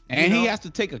 And he has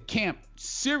to take a camp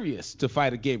serious to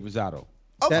fight a Gabe Rosado.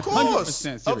 Of course.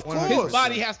 His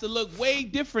body has to look way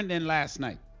different than last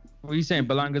night. What are you saying?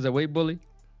 Berlanga's a weight bully?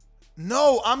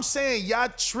 No, I'm saying y'all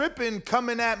tripping,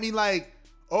 coming at me like,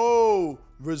 oh,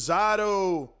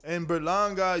 Rosado and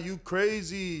Berlanga, you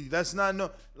crazy. That's not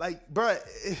bruh.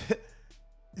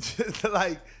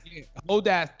 Hold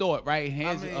that thought, right?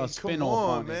 Hands a spin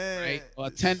off on man. It, right?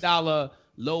 A $10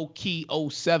 low key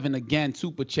 07 again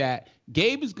super chat.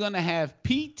 Gabe is gonna have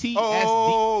PTSD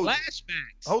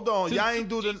flashbacks. Hold on, y'all ain't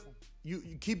do the. You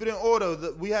keep it in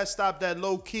order. We had stopped at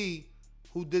low key.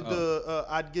 Who did the?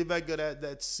 I'd give Edgar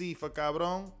that C for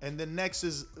Cabron. And then next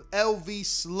is LV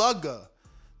Slugger.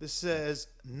 This says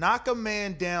knock a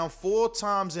man down 4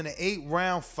 times in an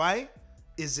 8-round fight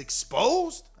is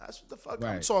exposed. That's what the fuck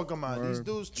I'm talking about. These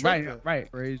dudes tripping.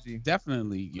 Right. Crazy.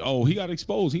 Definitely. Oh, he got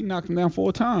exposed. He knocked him down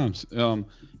 4 times.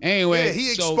 Anyway. Yeah, he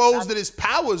exposed that his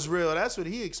power's real. That's what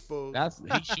he exposed.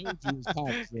 He showed you his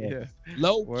powers. Yeah.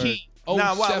 Low key.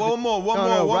 Now, one more.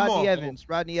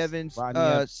 Rodney Evans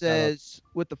says,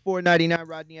 with the $4.99,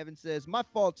 Rodney Evans says, my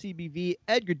fault, TBV.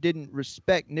 Edgar didn't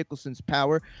respect Nicholson's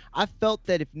power. I felt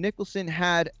that if Nicholson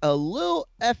had a little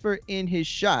effort in his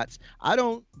shots, I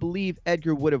don't believe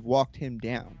Edgar would have walked him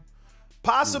down.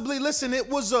 Possibly. Listen, it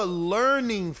was a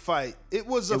learning fight. It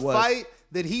was a fight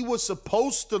that he was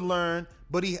supposed to learn,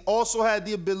 but he also had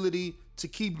the ability to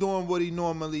keep doing what he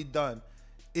normally done.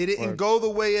 It didn't go the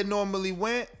way it normally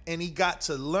went, and he got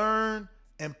to learn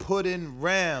and put in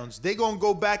rounds. They're going to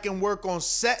go back and work on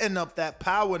setting up that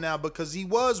power now, because he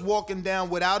was walking down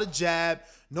without a jab,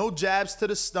 no jabs to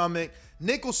the stomach.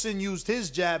 Nicholson used his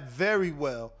jab very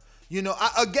well.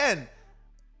 Again,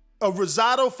 a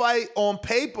Rosado fight on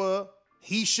paper,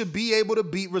 he should be able to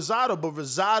beat Rosado, but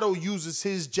Rosado uses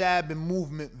his jab and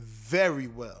movement very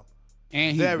well.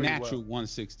 And he's natural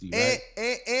 160, right?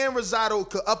 And Rosado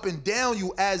could up and down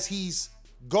you as he's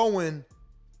going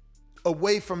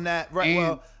away from that.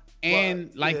 Right.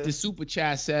 The super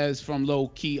chat says from low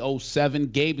key 07,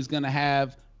 Gabe is gonna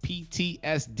have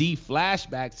PTSD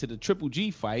flashbacks to the Triple G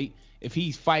fight if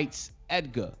he fights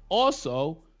Edgar.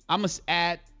 Also, I must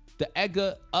add the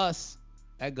Edgar us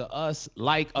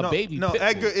like a baby pit bull. No,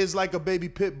 Edgar is like a baby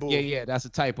pit bull. Yeah, that's a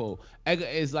typo. Edgar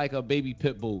is like a baby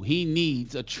pit bull. He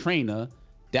needs a trainer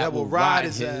that will ride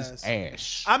his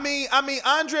ass. I mean,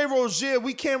 Andre Rozier,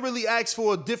 we can't really ask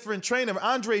for a different trainer.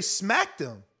 Andre smacked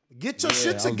him. Get your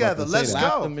shit together. Let's go.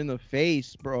 Slapped him in the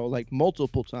face, bro, like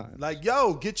multiple times. Like,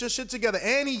 yo, get your shit together.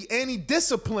 And he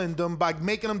disciplined them by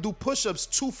making them do push-ups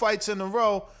 2 fights in a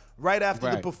row right after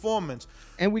the performance.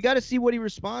 And we got to see what he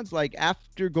responds like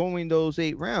after going those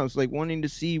 8 rounds, like wanting to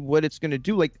see what it's going to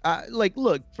do. Like,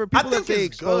 look, for people that say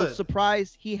exposed,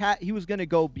 surprised, he was going to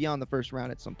go beyond the first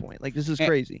round at some point. Like, this is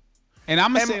crazy. And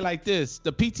I'm going to say like this,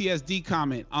 the PTSD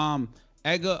comment,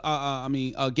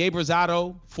 Gabe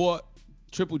Rosado fought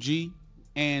Triple G,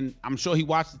 and I'm sure he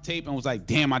watched the tape and was like,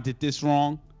 damn, I did this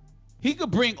wrong. He could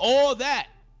bring all that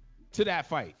to that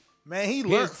fight. Man, he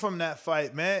learned from that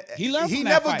fight, man. He learned He from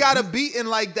never that fight. got a beating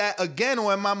like that again,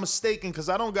 or am I mistaken? Because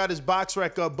I don't got his box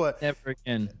record, but never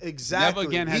again. Exactly. Never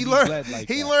again has he he learned bled like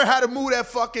he that. learned how to move that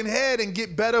fucking head and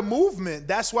get better movement.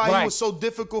 That's why he was so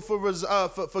difficult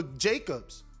for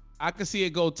Jacobs. I could see it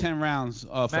go 10 rounds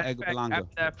for Edgar Berlanga.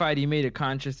 After that fight, he made a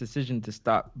conscious decision to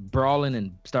stop brawling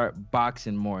and start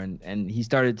boxing more. And he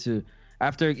started to,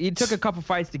 after he took a couple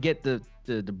fights to get the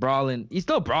brawling. He's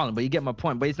still brawling, but you get my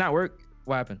point. But it's not work.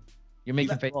 What happened? You're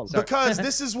making face. Because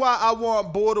this is why I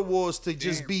want Border Wars to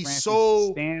just be Francis,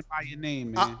 so. stand by your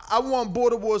name, man. I want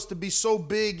Border Wars to be so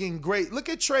big and great. Look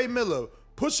at Trey Miller.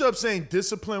 Push-ups ain't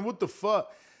discipline. What the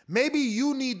fuck? Maybe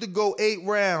you need to go 8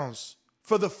 rounds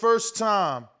for the first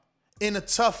time in a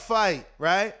tough fight,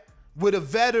 right? With a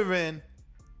veteran,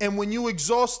 and when you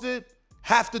exhausted,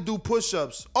 have to do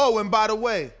push-ups. Oh, and by the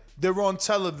way, they're on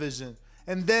television.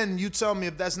 And then you tell me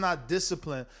if that's not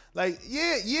discipline. Like,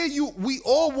 we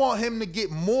all want him to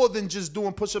get more than just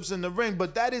doing push-ups in the ring,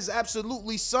 but that is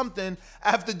absolutely something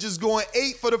after just going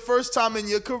 8 for the first time in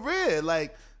your career.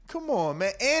 Like, come on,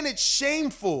 man. And it's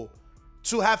shameful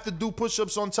to have to do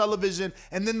push-ups on television,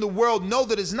 and then the world know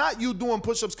that it's not you doing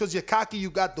push-ups because you're cocky, you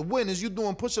got the win. It's you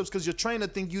doing push-ups because your trainer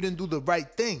think you didn't do the right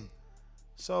thing.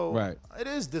 So it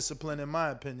is discipline in my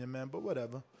opinion, man, but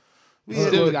whatever. We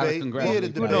here to debate.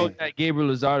 Who knows that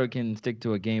Gabriel Lozado can stick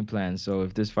to a game plan. So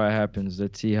if this fight happens,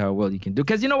 let's see how well he can do.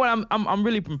 Because you know what, I'm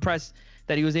really impressed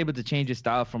that he was able to change his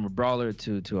style from a brawler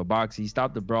to a boxer. He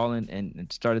stopped the brawling and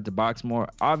started to box more.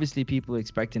 Obviously, people are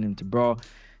expecting him to brawl.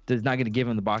 That's not going to give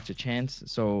him the boxer chance.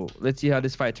 So let's see how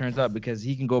this fight turns out, because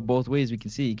he can go both ways. We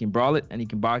can see he can brawl it and he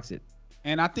can box it.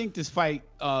 And I think this fight,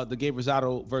 the Gabe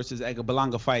Rosado versus Edgar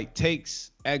Berlanga fight,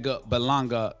 takes Edgar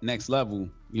Berlanga next level.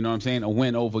 You know what I'm saying? A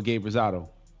win over Gabe Rosado.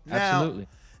 Absolutely.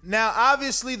 Now,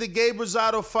 obviously, the Gabe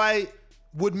Rosado fight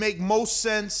would make most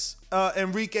sense.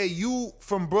 Enrique, you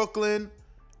from Brooklyn,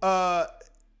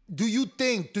 do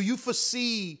you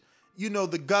foresee,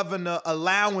 the governor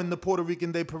allowing the Puerto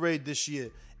Rican Day Parade this year?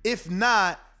 If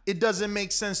not, it doesn't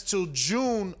make sense till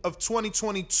June of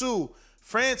 2022.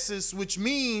 Francis, which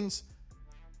means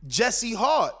Jesse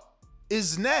Hart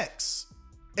is next.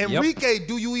 Enrique,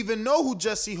 do you even know who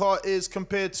Jesse Hart is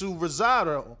compared to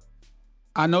Rosado?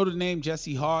 I know the name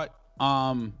Jesse Hart.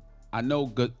 I know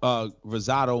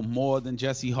Rosado more than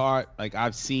Jesse Hart. Like,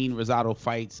 I've seen Rosado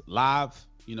fights live,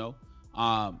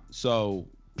 so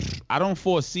I don't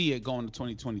foresee it going to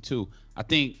 2022. I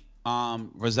think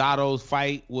Rosado's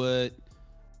fight with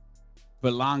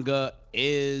Berlanga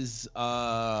is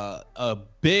a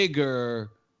bigger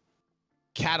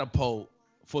catapult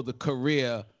for the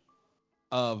career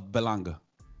of Berlanga.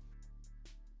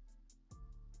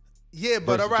 Yeah,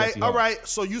 but all right.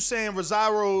 So you saying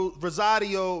Rosado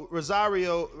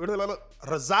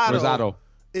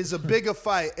is a bigger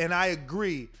fight, and I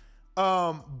agree.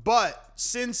 But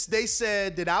since they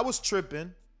said that I was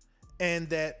tripping and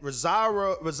that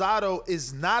Rosado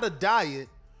is not a diet,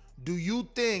 do you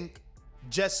think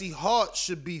Jesse Hart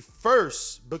should be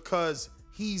first because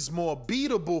he's more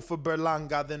beatable for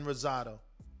Berlanga than Rosado?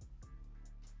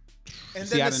 And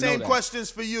then the same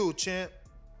questions for you, champ.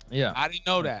 Yeah, I didn't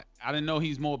know that. I didn't know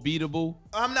he's more beatable.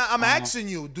 I'm asking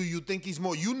you. Do you think he's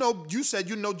more? You said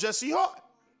you know Jesse Hart.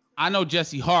 I know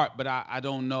Jesse Hart, but I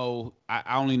don't know.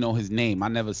 I only know his name. I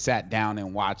never sat down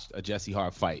and watched a Jesse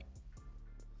Hart fight,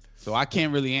 so I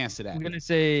can't really answer that. I'm gonna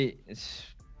say,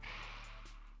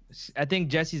 I think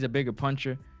Jesse's a bigger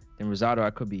puncher than Rosado.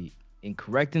 I could be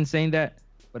incorrect in saying that,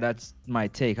 but that's my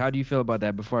take. How do you feel about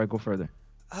that? Before I go further.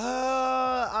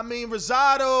 I mean,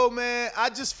 Rosado, man, I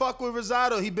just fuck with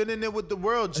Rosado. He been in there with the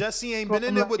world. Jesse ain't been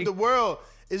in there with the world.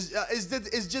 It's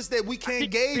just that we can't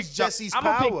gauge Jesse's power.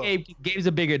 I'm gonna pick Gabe. Gabe's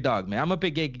a bigger dog, man. I'm gonna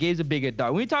pick Gabe. Gabe's a bigger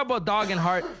dog. When we talk about dog and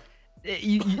heart,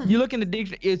 You look in the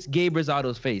dictionary, it's Gabe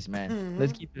Rosado's face, man.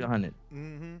 Let's keep it 100.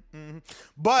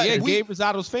 But yeah, Gabe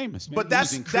Rosado's famous, man. But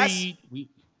that's Creed.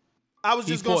 I was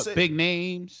just gonna say big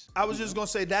names. I was just gonna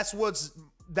say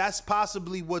that's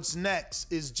possibly what's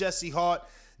next is Jesse Hart.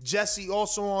 Jesse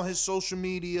also on his social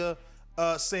media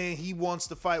saying he wants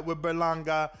to fight with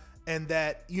Berlanga and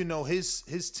that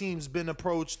his team's been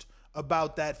approached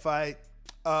about that fight.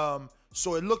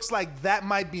 So it looks like that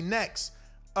might be next.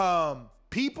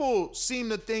 People seem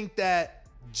to think that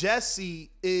Jesse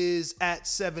is at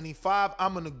 75.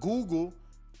 I'm gonna Google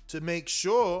to make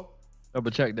sure.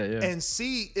 Double check that, yeah. And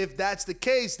see if that's the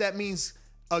case. That means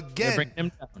again. Bring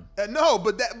him down. No,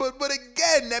 but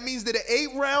again, that means that an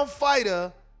 8-round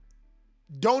fighter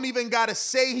don't even gotta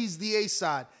say he's the A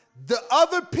side. The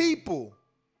other people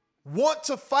want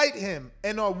to fight him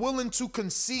and are willing to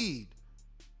concede.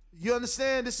 You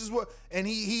understand? This is what, and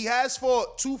he has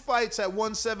fought 2 fights at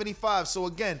 175. So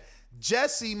again,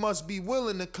 Jesse must be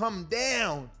willing to come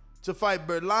down to fight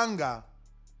Berlanga,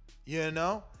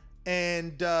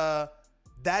 and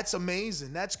that's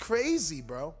amazing. That's crazy,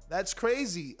 bro. That's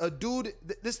crazy. A dude,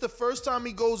 this is the first time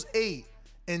he goes 8,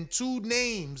 and two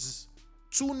names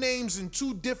in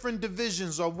 2 different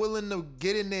divisions are willing to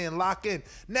get in there and lock in.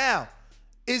 Now,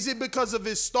 is it because of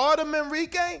his stardom,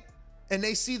 Enrique? And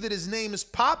they see that his name is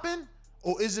popping?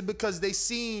 Or is it because they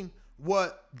seen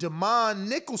what Damon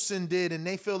Nicholson did and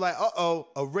they feel like,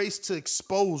 a race to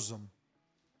expose him?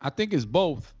 I think it's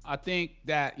both. I think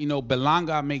that,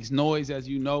 Berlanga makes noise, as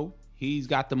you know. He's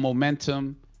got the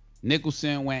momentum.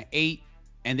 Nicholson went 8,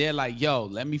 and they're like, yo,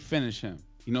 let me finish him.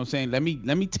 You know what I'm saying?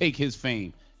 Let me take his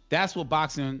fame. That's what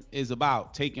boxing is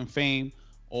about, taking fame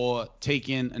or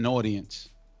taking an audience.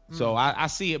 So I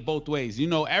see it both ways.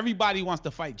 Everybody wants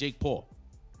to fight Jake Paul.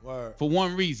 Word. For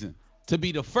one reason, to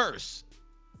be the first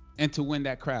and to win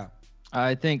that crowd.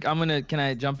 I think can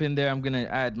I jump in there? I'm going to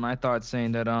add my thoughts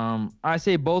saying that I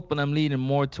say both, but I'm leaning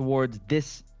more towards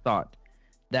this thought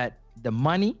that the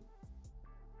money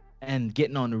and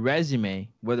getting on the resume,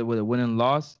 whether with a win and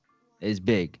loss, is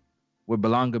big with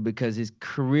Berlanga because his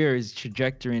career is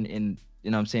trajectory in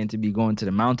to be going to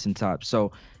the mountaintop.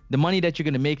 So the money that you're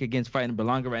going to make against fighting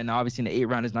Berlanga right now, obviously in the 8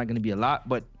 round is not going to be a lot,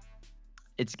 but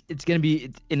it's going to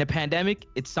be, in a pandemic,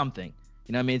 it's something.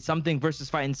 It's something versus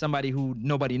fighting somebody who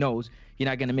nobody knows. You're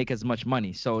not going to make as much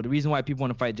money. So the reason why people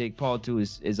want to fight Jake Paul too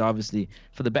is obviously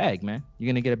for the bag, man. You're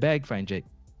going to get a bag fighting Jake.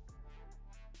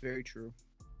 Very true.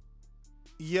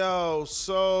 Yo,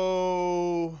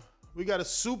 so we got a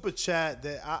super chat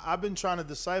that I've been trying to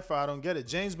decipher. I don't get it.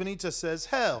 James Benitez says,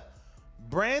 hell,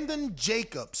 Brandon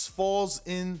Jacobs falls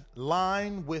in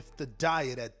line with the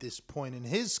diet at this point in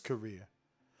his career.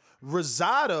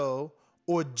 Rosado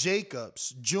or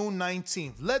Jacobs, June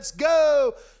 19th. Let's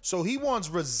go. So he wants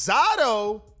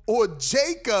Rosado or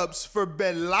Jacobs for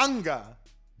Berlanga.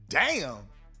 Damn.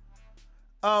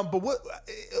 But what?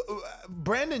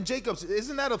 Brandon Jacobs,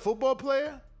 isn't that a football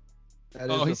player?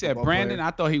 He said Brandon. Player.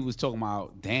 I thought he was talking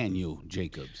about Daniel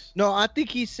Jacobs. No, I think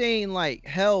he's saying like,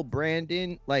 hell,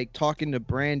 Brandon, like talking to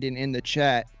Brandon in the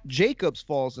chat. Jacobs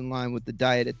falls in line with the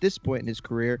diet at this point in his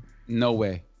career. No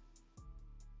way.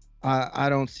 I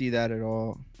don't see that at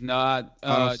all. No, I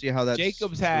don't see how that's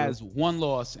Jacobs true. has 1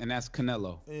 loss, and that's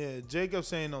Canelo. Yeah,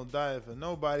 Jacobs ain't no diet for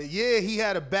nobody. Yeah, he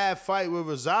had a bad fight with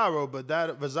Rosado,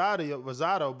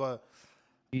 but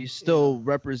he still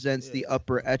represents the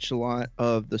upper echelon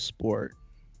of the sport.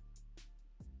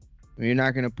 You're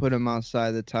not going to put him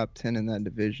outside the top 10 in that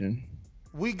division.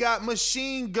 We got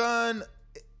Machine Gun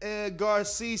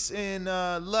Garces in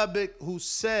Lubbock who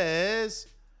says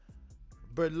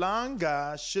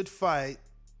Berlanga should fight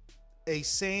a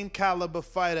same caliber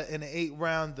fighter in an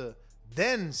 8-rounder,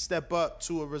 then step up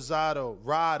to a Rosado,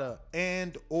 Rada,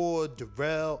 and or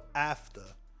Darrell after.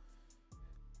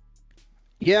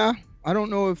 Yeah, I don't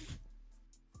know if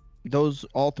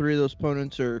all 3 of those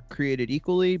opponents are created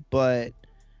equally, but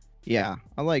yeah,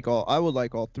 I would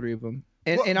like all 3 of them.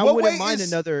 And I wouldn't mind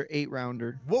another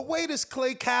 8-rounder. What weight is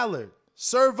Clay Callard?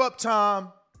 Serve up,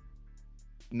 Tom.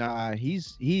 Nah,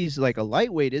 he's like a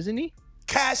lightweight, isn't he?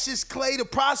 Cassius Clay, the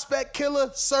prospect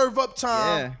killer. Serve up,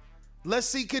 Tom. Yeah. Let's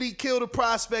see, could he kill the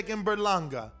prospect in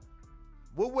Berlanga?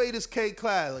 What weight is Clay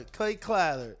Callard? Cassius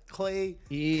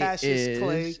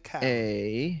Clay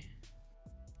Callard.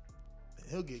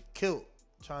 He'll get killed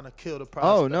trying to kill the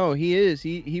prospect. Oh no, he is.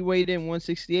 He weighed in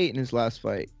 168 in his last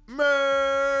fight.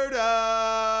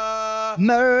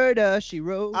 Murder, she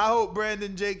wrote. I hope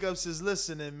Brandon Jacobs is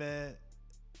listening, man.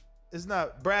 It's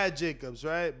not Brad Jacobs,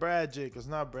 right? Brad Jacobs,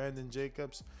 not Brandon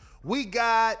Jacobs. We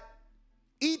got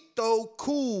Ito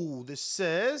Cool that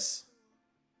says,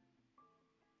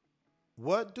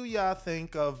 what do y'all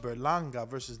think of Berlanga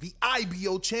versus the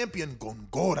IBO champion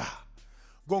Gongora?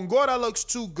 Gongora looks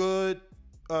too good.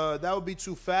 That would be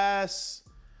too fast.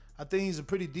 I think he's a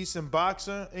pretty decent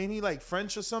boxer. Ain't he like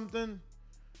French or something?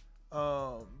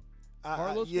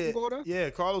 Carlos Gongora? Yeah,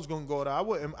 Carlos Gongora.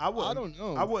 I don't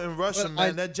know. I wouldn't rush But him,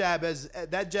 man. That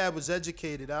jab was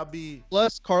educated.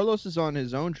 Plus, Carlos is on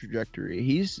his own trajectory.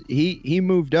 He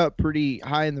moved up pretty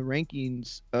high in the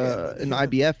rankings in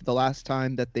IBF the last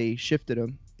time that they shifted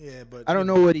him. Yeah, but I don't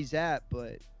know what he's at,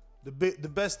 but the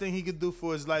best thing he could do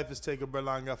for his life is take a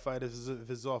Berlanga fight if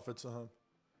it's offered to him.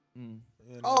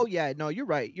 You know? Oh yeah, no, you're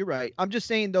right. I'm just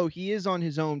saying though, he is on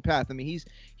his own path. I mean,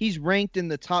 he's ranked in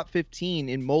the top 15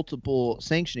 in multiple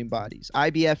sanctioning bodies,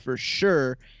 IBF for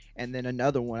sure, and then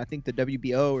another one, I think the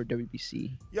WBO or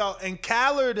WBC. Yo, and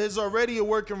Kallard is already a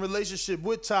working relationship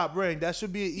with Top Rank. That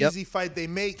should be an easy fight they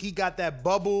make. He got that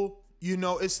bubble. You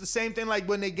know, it's the same thing like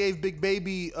when they gave Big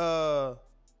Baby. But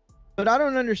I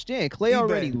don't understand. Clay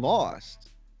already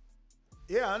lost.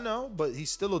 Yeah, I know, but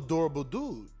he's still a durable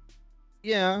dude.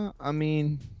 Yeah, I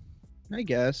mean, I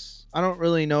guess. I don't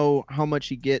really know how much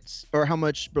he gets or how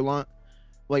much what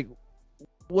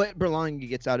Berlanga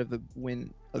gets out of the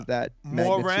win of that.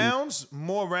 More rounds,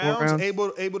 able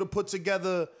to put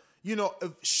together, you know,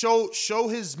 show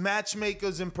his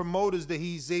matchmakers and promoters that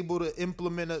he's able to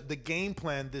implement the game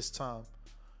plan this time.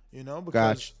 You know,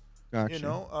 because gotcha. You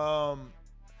know,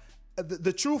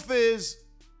 the truth is,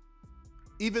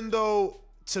 even though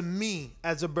to me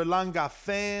as a Berlanga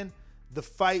fan, the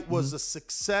fight was a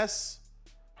success,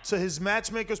 to his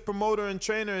matchmakers, promoter, and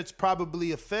trainer, it's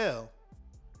probably a fail.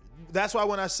 That's why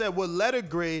when I said what letter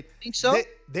grade, think so?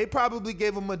 They probably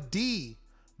gave him a D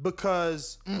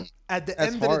because at the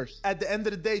end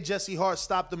of the day, Jesse Hart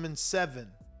stopped him in 7.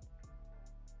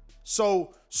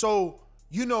 So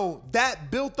you know that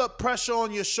built up pressure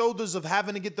on your shoulders of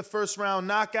having to get the first round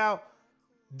knockout.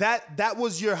 That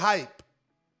was your hype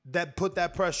that put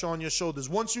that pressure on your shoulders.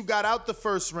 Once you got out the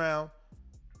first round,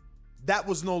 that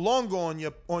was no longer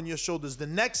on your shoulders. The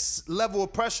next level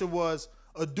of pressure was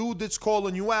a dude that's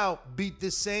calling you out beat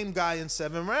this same guy in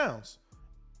 7 rounds.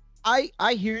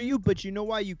 I hear you, but you know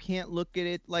why you can't look at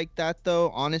it like that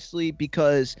though, honestly,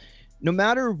 because no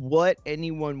matter what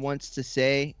anyone wants to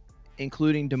say,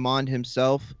 including Demond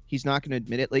himself, he's not going to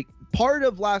admit it. Like, part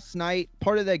of last night,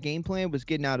 part of that game plan was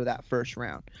getting out of that first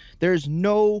round. There's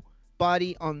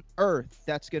nobody on earth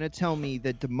that's going to tell me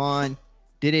that Demond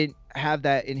didn't have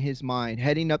that in his mind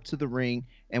heading up to the ring,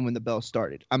 and when the bell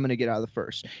started, I'm going to get out of the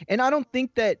first. And I don't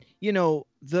think that, you know,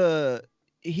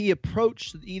 you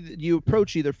approach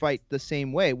either fight the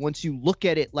same way once you look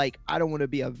at it like, I don't want to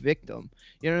be a victim.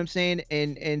 You know what I'm saying?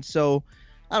 And so,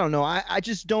 I don't know. I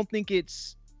just don't think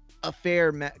it's a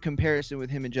fair comparison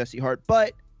with him and Jesse Hart,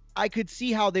 but I could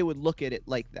see how they would look at it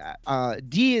like that.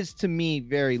 D is, to me,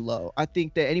 very low. I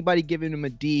think that anybody giving him a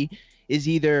D is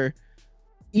either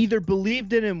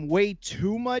believed in him way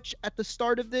too much at the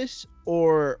start of this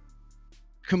or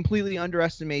completely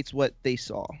underestimates what they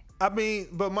saw. I mean,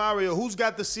 but Mario, who's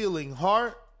got the ceiling,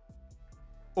 Hart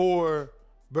or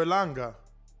Berlanga?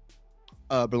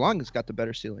 Berlanga's got the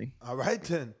better ceiling. All right,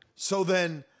 then. So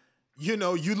then, you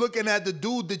know, you're looking at the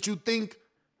dude that you think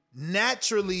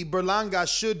naturally Berlanga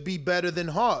should be better than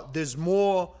Hart. There's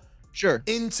more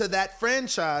into that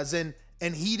franchise, and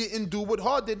he didn't do what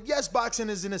Hart did. Yes, boxing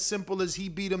isn't as simple as he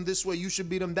beat him this way, you should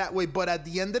beat him that way. But at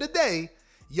the end of the day,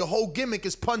 your whole gimmick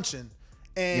is punching.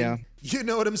 And you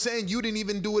know what I'm saying? You didn't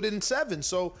even do it in 7.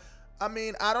 So, I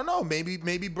mean, I don't know.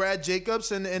 Maybe Brad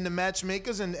Jacobs and the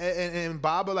matchmakers and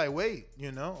Bob are like, wait,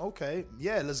 you know, okay,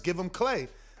 yeah, let's give him Clay.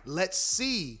 Let's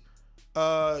see,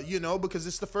 you know, because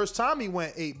it's the first time he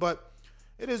went 8. But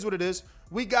it is what it is.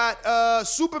 We got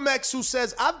Supermex, who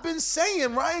says, I've been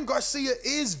saying Ryan Garcia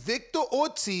is Victor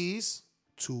Ortiz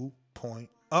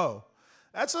 2.0.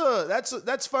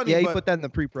 That's funny. Yeah, he put that in the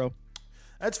pre-pro.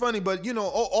 That's funny, but, you know,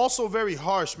 also very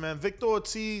harsh, man. Victor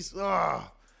Ortiz, I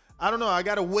don't know. I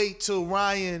got to wait till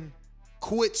Ryan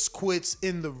quits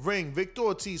in the ring. Victor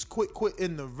Ortiz quit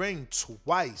in the ring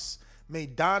twice.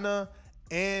 Maidana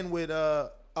and with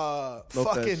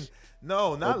fucking,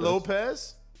 no, not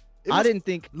Lopez. I didn't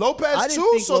think Lopez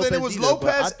too. So Lopez then it was either,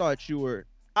 Lopez. I thought you were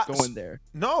going there.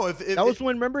 No, if that was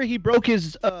when, remember, he broke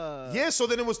his. Yeah, so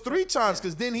then it was 3 times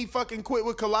because then he fucking quit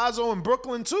with Collazo in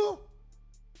Brooklyn too.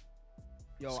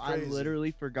 Yo, I literally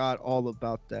forgot all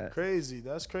about that. Crazy,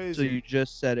 that's crazy. So you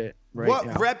just said it right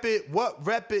now. What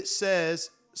Rep It says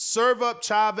serve up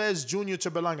Chavez Jr.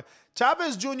 to Berlanga.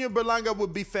 Chavez Jr. Berlanga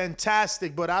would be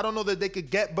fantastic, but I don't know that they could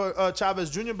get Chavez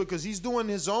Jr. because he's doing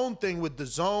his own thing with the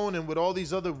zone and with all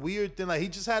these other weird things. Like he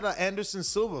just had an Anderson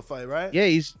Silva fight, right?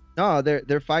 Yeah,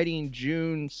 they're fighting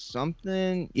June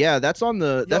something. Yeah, that's on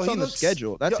the the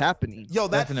schedule. That's happening. Yo,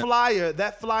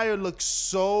 that flyer looks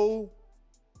so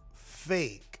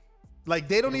fake. Like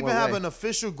they don't even have an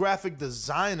official graphic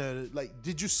designer. Like,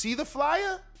 did you see the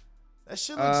flyer? That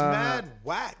shit looks mad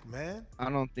whack, man. I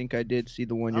don't think I did see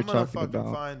the one you're talking about. I'm gonna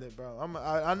fucking find it, bro.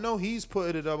 I know he's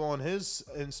put it up on his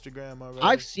Instagram already.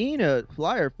 I've seen a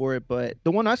flyer for it, but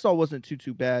the one I saw wasn't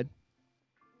too bad.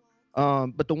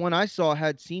 But the one I saw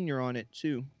had Senior on it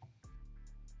too.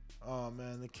 Oh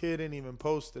man, the kid didn't even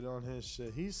post it on his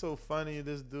shit. He's so funny.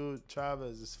 This dude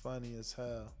Chavez is funny as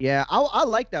hell. Yeah, I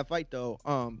like that fight though.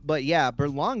 But yeah,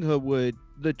 Berlanga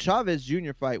the Chavez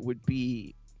Jr. fight would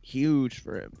be huge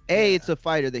for him. A, it's a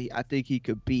fighter that I think he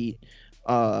could beat.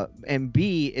 And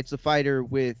B, it's a fighter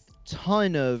with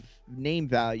ton of name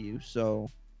value. So,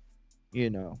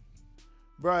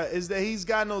 Bro, is that he's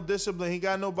got no discipline. He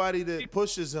got nobody that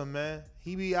pushes him, man.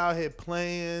 He be out here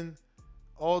playing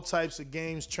all types of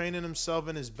games, training himself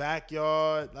in his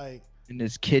backyard, like in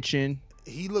his kitchen.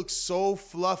 He looks so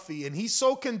fluffy and he's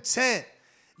so content.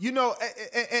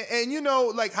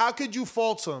 Like how could you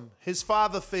fault him? His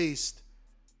father faced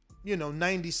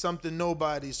 90-something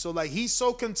nobodies. So, like, he's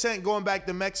so content going back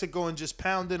to Mexico and just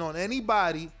pounding on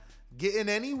anybody, getting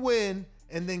any win,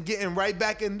 and then getting right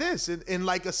back in this, in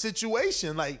like, a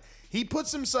situation. Like, he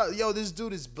puts himself, this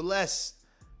dude is blessed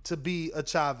to be a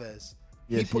Chavez.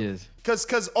 Yes, he is.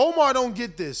 Because Omar don't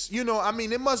get this.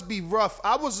 It must be rough.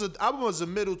 I was a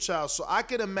middle child, so I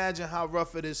can imagine how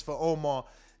rough it is for Omar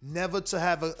never to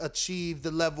have achieved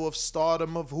the level of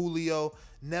stardom of Julio,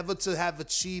 never to have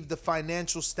achieved the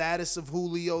financial status of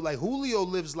Julio. Like, Julio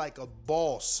lives like a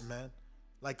boss, man.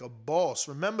 Like a boss.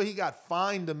 Remember, he got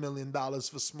fined $1 million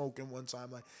for smoking one time.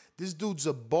 Like, this dude's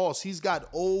a boss. He's got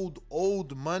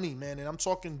old money, man. And I'm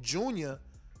talking Junior.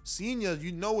 Senior,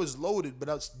 is loaded,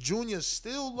 but Junior's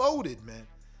still loaded, man.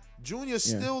 Junior's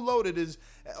still loaded. Is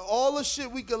all the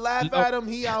shit we could laugh at him,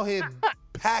 he out here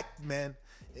packed, man.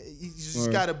 He's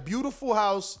just got a beautiful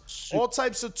house, all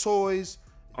types of toys.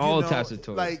 All types of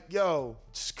toys. Like,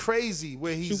 it's crazy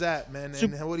where he's at, man,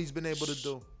 and what he's been able to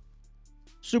do.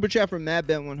 Super chat from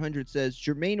MadBen100 says,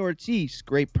 Jermaine Ortiz,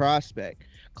 great prospect.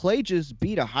 Clay just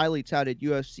beat a highly touted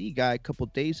UFC guy a couple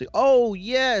days ago. Oh,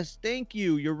 yes, thank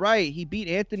you. You're right. He beat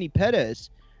Anthony Pettis.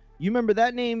 You remember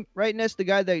that name, right, Ness? The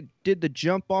guy that did the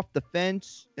jump off the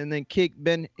fence and then kicked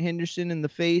Ben Henderson in the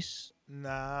face?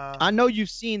 Nah. I know you've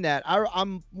seen that.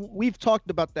 We've talked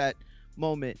about that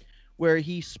moment where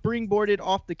he springboarded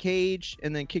off the cage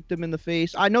and then kicked him in the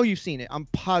face. I know you've seen it. I'm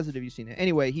positive you've seen it.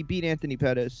 Anyway, he beat Anthony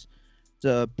Pettis.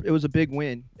 It was a big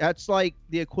win. That's like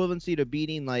the equivalency to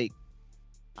beating, like,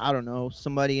 I don't know,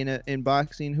 somebody in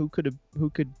boxing. Who could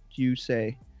you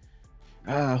say?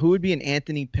 Who would be an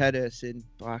Anthony Pettis in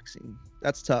boxing?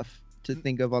 That's tough to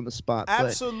think of on the spot.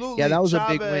 Absolutely. But yeah, that was Chavez a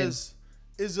big win.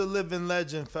 Is a living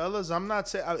legend, fellas. I'm not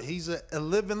saying he's a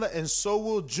living legend, and so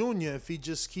will Junior if he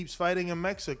just keeps fighting in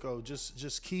Mexico.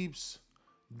 Just keeps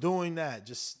doing that.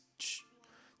 Just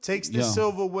takes the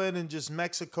silver win and just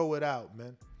Mexico it out,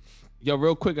 man. Yo,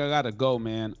 real quick, I gotta go,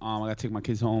 man. I gotta take my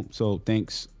kids home. So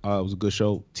thanks. It was a good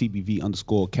show.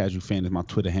 TBV_casual fan is my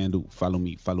Twitter handle. Follow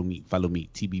me.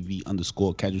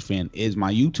 TBV_casual fan is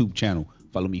my YouTube channel.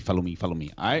 Follow me. All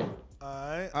right.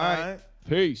 All right.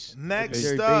 Peace.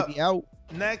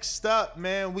 Next up,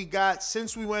 man, we got,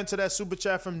 since we went to that super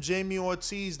chat from Jamie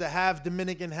Ortiz, the half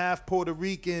Dominican, half Puerto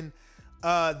Rican,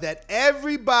 that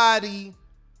everybody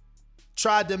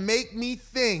tried to make me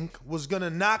think was going to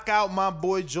knock out my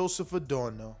boy Joseph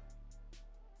Adorno.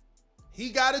 He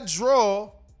got a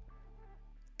draw,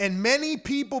 and many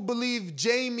people believe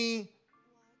Jamie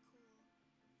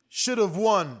should have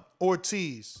won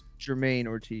Ortiz. Jermaine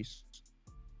Ortiz.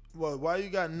 Well, why you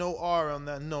got no R on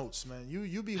that notes, man?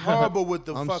 You be horrible with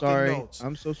the fucking notes.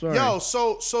 I'm so sorry. Yo,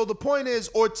 so the point is,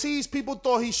 Ortiz, people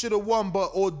thought he should have won,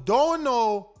 but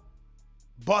Adorno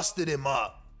busted him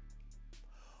up.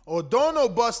 This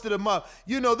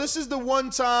is the one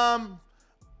time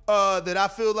that I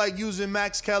feel like using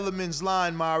Max Kellerman's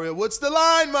line, Mario. What's the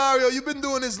line, Mario? You've been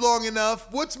doing this long enough.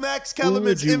 What's Max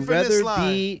Kellerman's infamous line? Who would you rather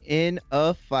be in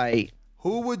a fight?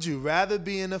 Who would you rather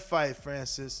be in a fight,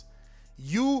 Francis?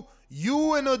 You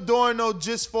and Adorno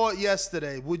just fought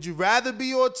yesterday. Would you rather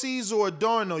be Ortiz or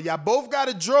Adorno? Y'all both got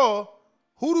a draw.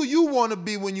 Who do you want to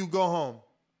be when you go home?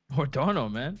 Adorno,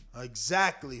 man.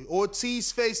 Exactly.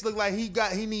 Ortiz's face looked like he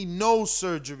need nose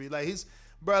surgery. Like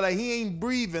Bro, like he ain't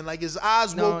breathing. Like his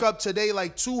eyes woke up today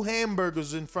like 2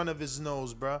 hamburgers in front of his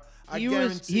nose, bro.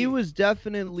 He was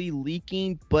definitely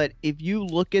leaking, but if you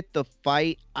look at the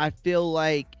fight, I feel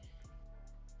like,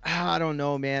 I don't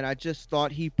know, man. I just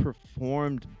thought he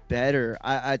performed better.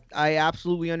 I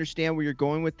absolutely understand where you're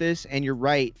going with this, and you're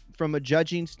right. From a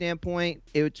judging standpoint,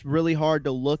 it's really hard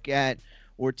to look at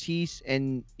Ortiz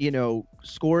and,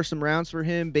 score some rounds for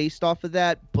him based off of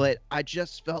that, but I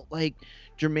just felt like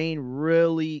Jermaine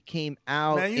really came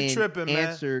out and tripping,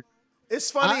 answered. Man.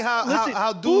 It's funny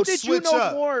how dudes switch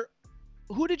up.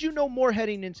 Who did you know more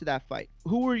heading into that fight?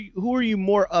 Who are you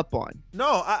more up on?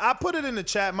 No, I put it in the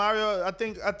chat, Mario. I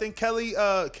think Kelly.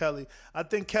 I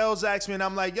think Kel's asked me, and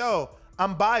I'm like, yo,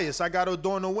 I'm biased. I got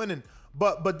Adorno winning,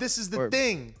 but this is the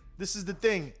thing. This is the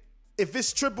thing. If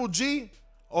it's Triple G,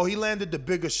 he landed the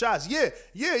bigger shots. Yeah.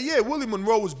 Willie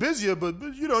Monroe was busier, but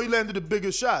he landed the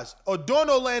bigger shots.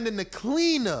 Adorno landed the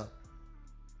cleaner.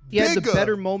 He had the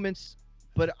better moments.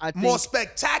 But I think more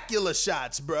spectacular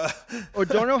shots, bro.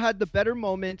 Adorno had the better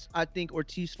moments. I think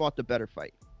Ortiz fought the better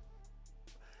fight.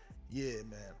 Yeah,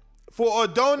 man. For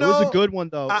Adorno, it was a good one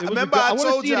though. I want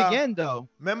to see it again though.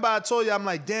 Remember, I told you, I'm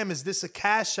like, damn, is this a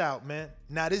cash out, man?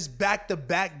 Now this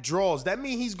back-to-back draws. That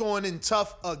means he's going in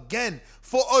tough again.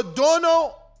 For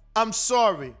Adorno, I'm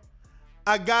sorry.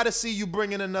 I gotta see you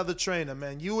bring in another trainer,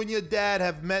 man. You and your dad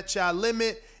have met your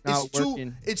limit.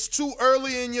 It's too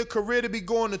early in your career to be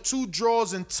going to 2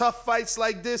 draws and tough fights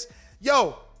like this.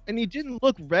 Yo. And he didn't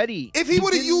look ready. If he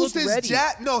would have used his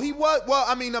jab, no, he was. Well,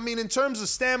 I mean, in terms of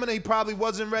stamina, he probably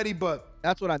wasn't ready, but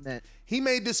that's what I meant. He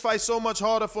made this fight so much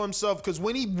harder for himself because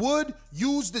when he would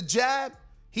use the jab,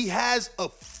 he has a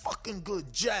fucking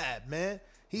good jab, man.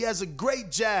 He has a great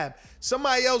jab.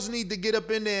 Somebody else need to get up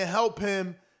in there and help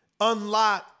him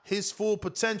unlock his full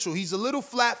potential. He's a little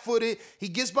flat-footed. He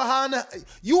gets behind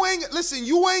you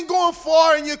ain't going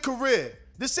far in your career.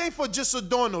 This ain't for just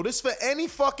Adorno. This for any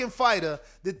fucking fighter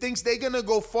that thinks they're gonna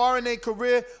go far in their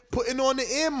career putting on the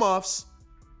earmuffs.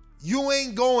 You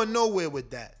ain't going nowhere with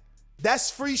that.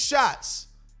 That's free shots.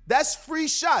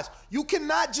 You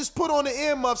cannot just put on the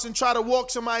earmuffs and try to walk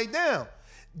somebody down.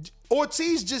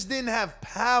 Ortiz just didn't have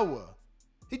power.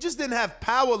 He just didn't have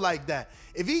power like that.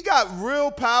 If he got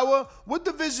real power, what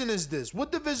division is this?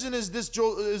 What division is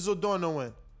Adorno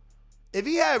in? If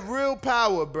he had real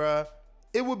power, bruh,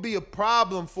 it would be a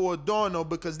problem for Adorno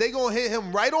because they gonna hit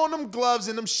him right on them gloves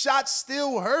and them shots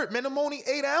still hurt. Man, I'm only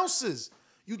 8 ounces.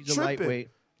 He's tripping. A lightweight.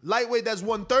 Lightweight, that's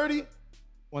 130?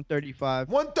 135.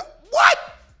 What?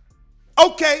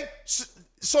 Okay,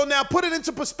 so now put it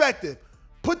into perspective.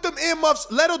 Put them earmuffs,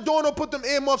 let Adorno put them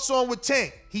earmuffs on with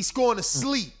Tank. He's going to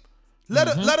sleep.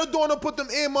 Let Adorno put them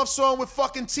earmuffs on with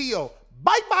fucking Tio.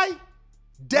 Bye-bye.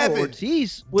 Devin.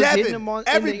 Ortiz was hitting him in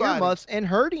the earmuffs and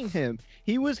hurting him.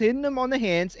 He was hitting him on the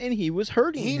hands and he was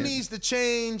hurting him. He needs to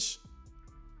change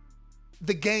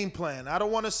the game plan. I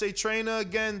don't want to say trainer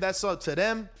again. That's up to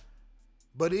them.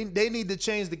 But they need to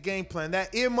change the game plan.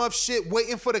 That earmuff shit,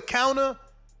 waiting for the counter,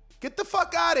 get the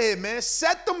fuck out of here, man.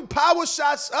 Set them power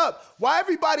shots up. Why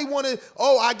everybody want to,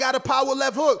 I got a power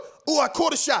left hook. I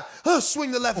caught a shot.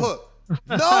 Swing the left hook.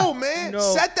 No, man.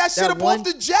 Set that shit up off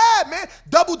the jab, man.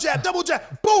 Double jab.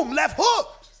 Boom, left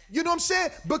hook. You know what I'm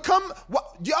saying?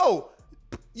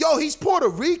 He's Puerto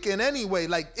Rican anyway.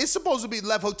 Like, it's supposed to be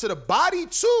left hook to the body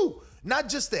too, not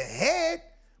just the head.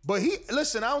 But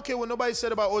listen, I don't care what nobody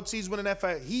said about Ortiz winning that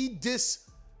fight. He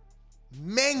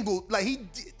dismangled, like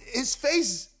his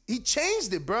face, he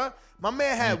changed it, bro. My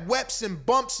man had webs and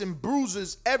bumps and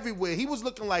bruises everywhere. He was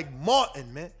looking like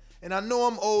Martin, man. And I know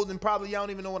I'm old and probably y'all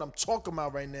don't even know what I'm talking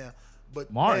about right now.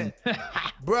 But Martin, man,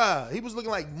 bruh, he was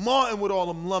looking like Martin with all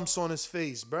them lumps on his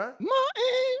face, bruh.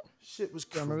 Martin, shit was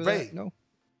great. No.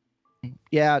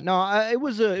 Yeah, no, it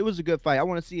was a good fight. I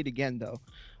want to see it again though.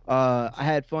 I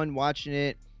had fun watching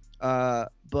it.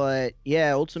 But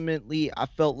yeah, ultimately I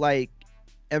felt like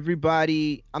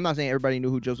everybody, I'm not saying everybody knew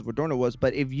who Joseph Adorno was,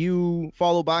 but if you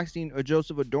follow boxing,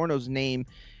 Joseph Adorno's name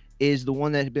is the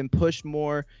one that had been pushed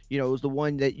more. It was the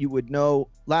one that you would know.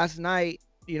 Last night,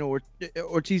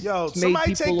 Ortiz made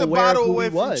somebody people take the aware bottle of who away he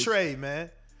from was. Trey, man.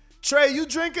 Trey, you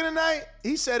drinking tonight?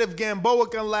 He said if Gamboa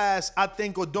can last, I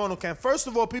think Adorno can. First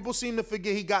of all, people seem to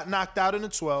forget he got knocked out in the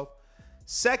 12th.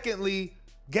 Secondly,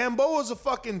 Gamboa's a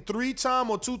fucking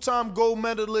 3-time or 2-time gold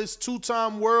medalist,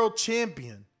 2-time world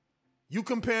champion. You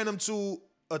comparing him to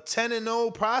a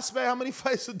 10-0 prospect? How many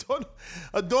fights Adorno?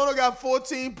 Adorno got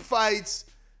 14 fights,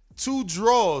 2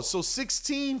 draws, so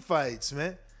 16 fights,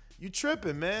 man. You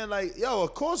tripping, man. Like,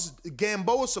 of course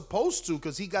Gamboa's supposed to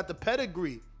because he got the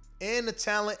pedigree and the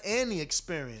talent and the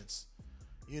experience.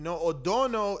 You know,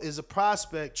 Adorno is a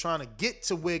prospect trying to get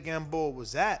to where Gamboa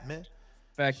was at, man.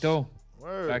 Facto.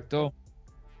 Word. Facto.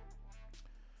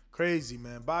 Crazy,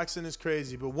 man. Boxing is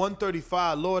crazy. But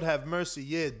 135, Lord have mercy.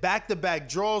 Yeah, back-to-back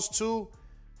draws, too.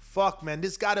 Fuck, man.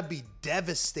 This got to be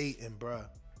devastating, bro.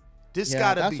 This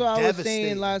got to be devastating. That's what I was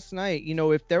saying last night. You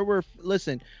know, if there were...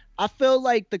 Listen, I feel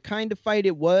like the kind of fight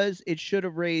it was, it should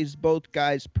have raised both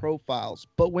guys' profiles.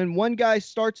 But when one guy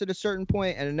starts at a certain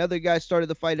point and another guy started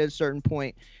the fight at a certain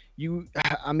point,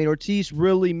 Ortiz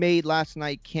really made last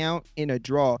night count in a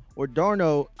draw.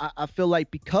 Adorno, I feel like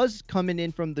because coming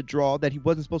in from the draw that he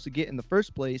wasn't supposed to get in the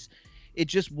first place, it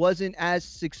just wasn't as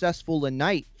successful a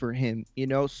night for him, you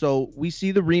know? So we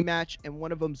see the rematch, and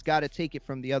one of them's got to take it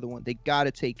from the other one. They got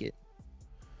to take it.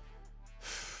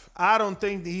 I don't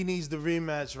think that he needs the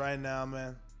rematch right now,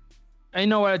 man. And you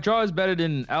know what? A draw is better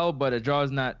than L, but a draw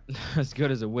is not as good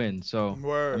as a win. So,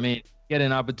 Word. I mean, get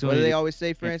an opportunity. What do they always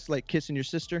say, France? Like kissing your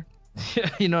sister?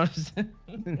 You know what I'm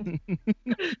saying?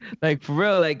 Like, for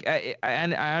real, like,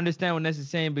 I understand what Ness is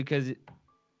saying, because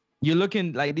you're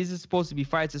looking, like, these are supposed to be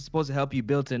fights that's supposed to help you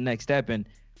build to the next step, and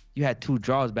you had 2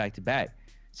 draws back to back.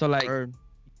 So, like,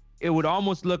 it would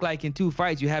almost look like in 2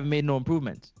 fights you haven't made no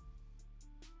improvements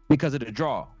because of the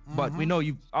draw. But we know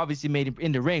you've obviously made it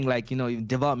in the ring, like, you know,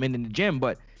 development in the gym,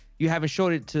 but you haven't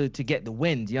showed it to get the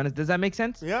wins. You understand? Does that make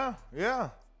sense? Yeah.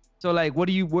 So, like, when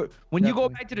you go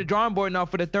back to the drawing board now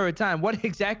for the 3rd time, what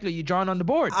exactly are you drawing on the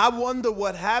board? I wonder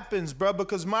what happens, bro,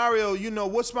 because Mario, you know,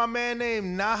 what's my man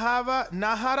name?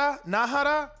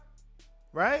 Nahara?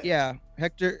 Right? Yeah.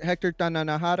 Hector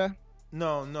Tananahara?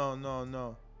 No.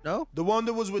 No? The one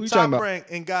that was with Top Rank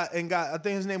and got I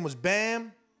think his name was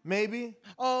Bam, maybe?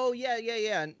 Oh, yeah.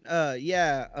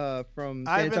 From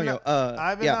San Antonio.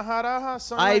 Ivan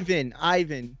Nahara?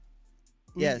 Ivan.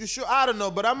 Yes. You sure? I don't know,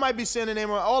 but I might be saying the name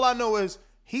wrong. All I know is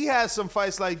he has some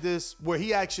fights like this where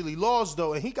he actually lost,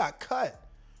 though, and he got cut.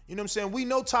 You know what I'm saying? We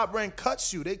know Top Rank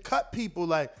cuts you. They cut people.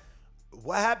 Like,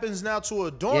 what happens now to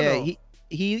Adorno? Yeah,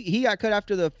 he got cut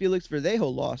after the Felix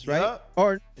Verdejo loss, right? Yeah.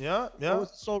 Or was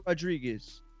it Saul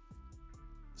Rodriguez?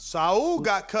 Saul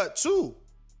got cut too.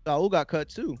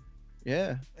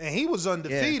 Yeah. And he was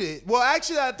undefeated. Yeah. Well,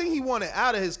 actually, I think he wanted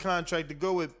out of his contract to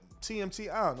go with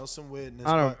TMT. I don't know, some weirdness.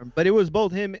 I don't know. But it was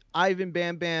both him, Ivan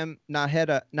Bam Bam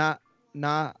Nahara. Damn,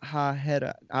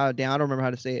 I don't remember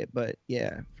how to say it, but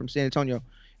yeah, from San Antonio.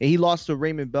 And he lost to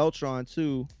Raymond Beltran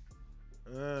too.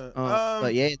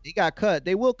 But yeah, they got cut.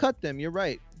 They will cut them. You're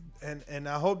right. And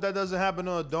I hope that doesn't happen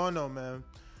to Adorno, man.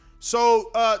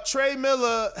 So Trey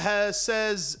Miller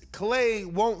says Clay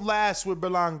won't last with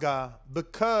Berlanga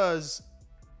because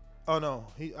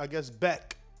I guess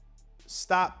Beck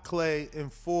stopped Clay in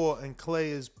 4, and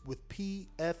Clay is with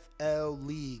PFL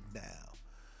League now.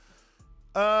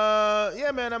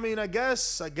 Yeah, man. I mean, I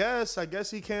guess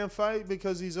he can't fight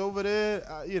because he's over there.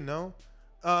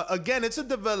 Again, it's a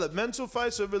developmental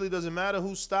fight, so it really doesn't matter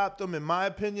who stopped him. In my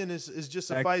opinion, it's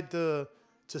just a fight to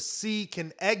see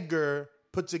can Edgar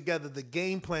put together the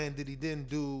game plan that he didn't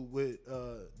do with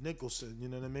Nicholson. You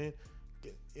know what I mean?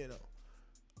 You know.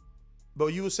 But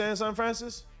you were saying something,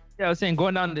 Francis? Yeah, I was saying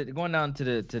going down to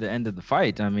the end of the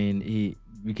fight. I mean,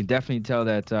 we can definitely tell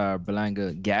that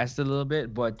Berlanga gassed a little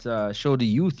bit, but showed the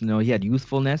youth. You know, he had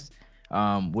youthfulness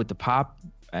with the pop.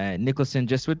 Nicholson,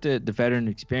 just with the veteran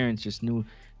experience, just knew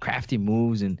crafty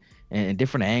moves and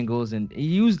different angles, and he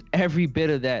used every bit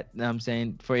of that. I'm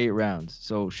saying for 8 rounds.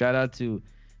 So shout out to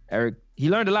Eric. He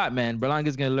learned a lot, man.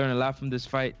 Berlanga's gonna learn a lot from this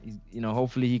fight.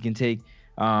 Hopefully he can take.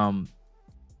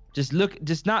 Just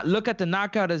not look at the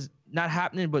knockout as not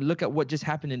happening, but look at what just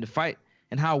happened in the fight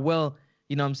and how well,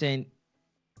 you know what I'm saying,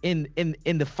 in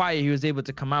the fight he was able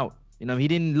to come out. You know, he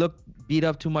didn't look beat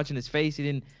up too much in his face. He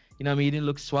didn't, you know what I mean, he didn't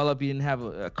look swell up. He didn't have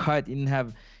a cut. He didn't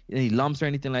have any lumps or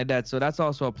anything like that. So that's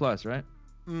also a plus, right?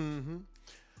 Mm-hmm.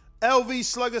 LV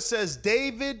Slugger says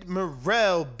David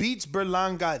Morrell beats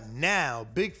Berlanga now.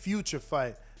 Big future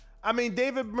fight. I mean,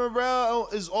 David Morrell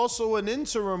is also an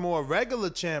interim or a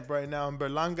regular champ right now, and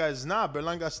Berlanga is not.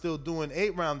 Berlanga's still doing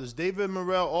 8-rounders. David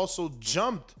Morrell also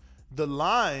jumped the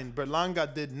line.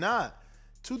 Berlanga did not.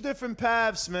 Two different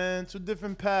paths, man.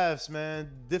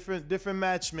 Different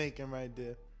matchmaking right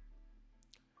there.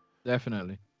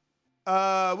 Definitely.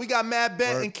 We got Matt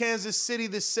Bent in Kansas City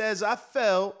that says, I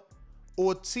felt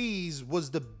Ortiz was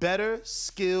the better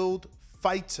skilled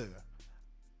fighter.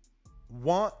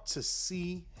 Want to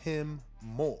see him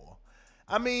more.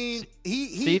 I mean,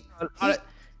 there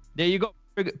you go.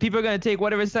 People are gonna take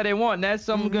whatever side they want. That's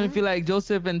someone gonna feel like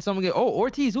Joseph, and someone get,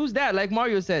 Ortiz, who's that? Like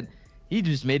Mario said, he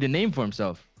just made a name for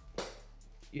himself.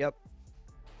 Yep.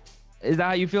 Is that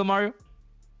how you feel, Mario?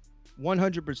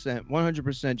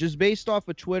 100%. Just based off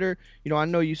of Twitter, I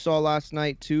know you saw last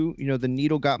night too, the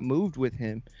needle got moved with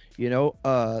him.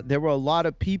 There were a lot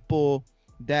of people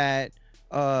that,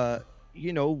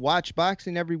 watch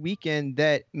boxing every weekend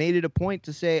that made it a point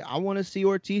to say, I want to see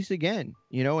Ortiz again,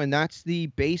 and that's the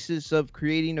basis of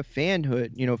creating a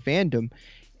fandom.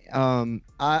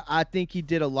 I think he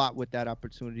did a lot with that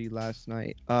opportunity last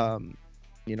night.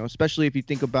 Especially if you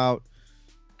think about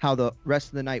how the rest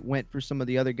of the night went for some of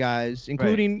the other guys,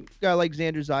 including a guy like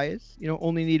Xander Zayas,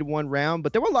 only needed one round.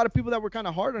 But there were a lot of people that were kind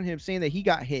of hard on him, saying that he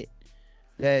got hit,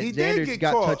 that he Xander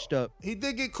got touched up. He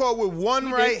did get caught with one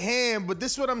right hand, but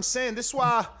this is what I'm saying. This is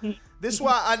why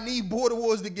I need Border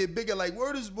Wars to get bigger. Like,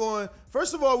 word is born.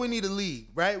 First of all, we need a league,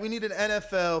 right? We need an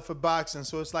NFL for boxing.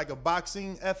 So it's like a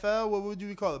boxing FL. What would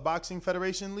you call it? Boxing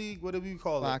Federation League? What do we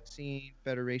call it? Boxing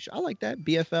Federation. I like that.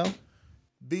 BFL.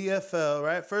 BFL,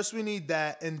 right? First we need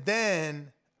that. And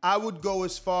then I would go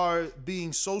as far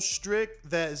being so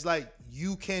strict that it's like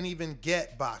you can't even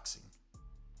get boxing.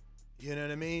 You know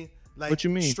what I mean? Like, what you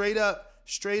mean? Straight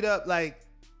up like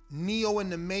Neo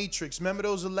in the Matrix. Remember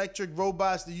those electric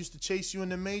robots that used to chase you in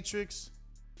the Matrix?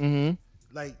 Mm-hmm.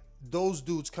 Like, those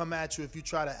dudes come at you if you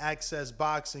try to access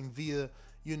boxing via,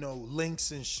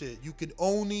 links and shit. You could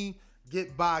only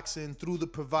get boxing through the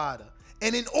provider.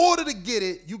 And in order to get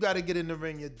it, you got to get in the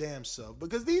ring your damn self.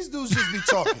 Because these dudes just be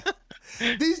talking.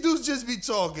 These dudes just be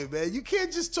talking, man. You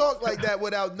can't just talk like that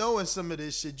without knowing some of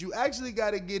this shit. You actually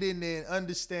got to get in there and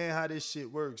understand how this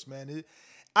shit works, man.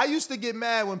 I used to get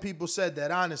mad when people said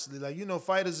that, honestly. Like,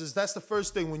 fighters that's the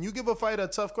first thing. When you give a fighter a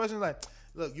tough question, like,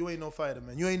 look, you ain't no fighter,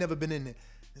 man. You ain't never been in there.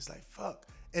 It's like, fuck.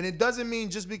 And it doesn't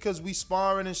mean just because we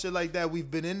sparring and shit like that,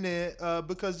 we've been in there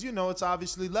because, it's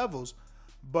obviously levels.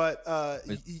 But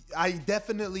I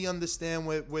definitely understand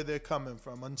where they're coming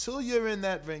from. Until you're in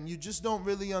that ring, you just don't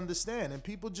really understand. And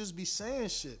people just be saying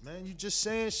shit, man. You just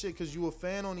saying shit because you a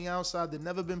fan on the outside that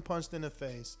never been punched in the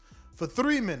face for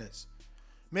 3 minutes.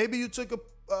 Maybe you took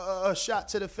a shot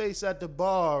to the face at the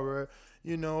bar or,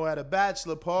 at a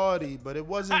bachelor party, but it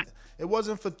wasn't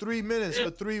for 3 minutes,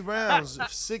 for 3 rounds,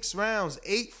 6 rounds,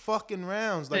 8 fucking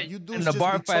rounds. Like, you dudes in the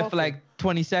bar be fight talking for like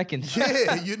 20 seconds.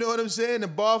 Yeah, you know what I'm saying? The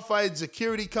bar fight,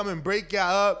 security come and break you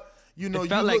up. It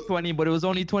felt like 20, but it was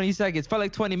only 20 seconds. It felt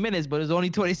like 20 minutes, but it was only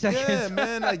 20 seconds. Yeah,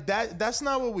 man, like that's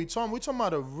not what we talking. We talking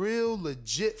about a real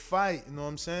legit fight. You know what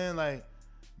I'm saying? Like,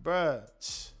 bruh.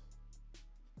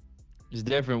 It's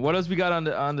different. What else we got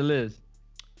on the list?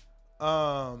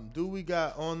 Do we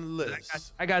got on the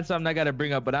list? I got something I got to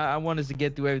bring up, but I want us to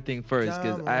get through everything first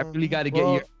because I really got to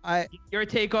get your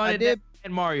take on it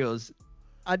and Mario's.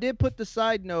 I did put the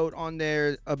side note on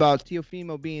there about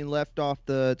Teofimo being left off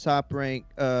the Top Rank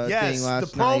thing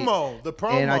last night. The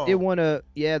promo. And I did want to,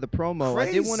 the promo. Crazy.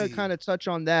 I did want to kind of touch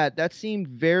on that. That seemed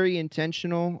very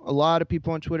intentional. A lot of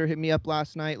people on Twitter hit me up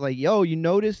last night like, yo, you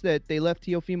noticed that they left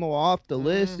Teofimo off the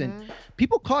list? And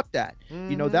people caught that.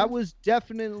 That was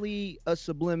definitely a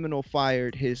subliminal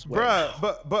fired his way.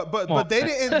 Bruh, but they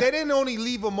didn't only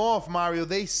leave him off, Mario.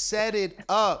 They set it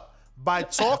up by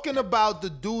talking about the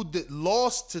dude that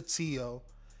lost to Tio.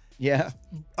 Yeah.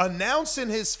 Announcing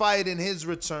his fight and his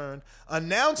return.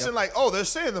 Announcing like, oh, they're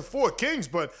saying the 4 Kings,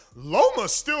 but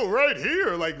Loma's still right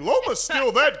here. Like, Loma's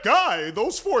still that guy.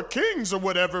 Those 4 Kings or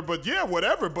whatever, but yeah,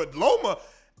 whatever. But Loma,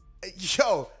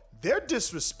 yo, they're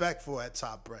disrespectful at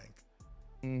Top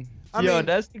Rank. I mean,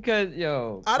 that's because,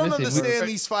 I don't understand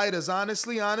these fighters,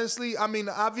 honestly. I mean,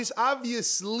 obviously. What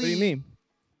do you mean?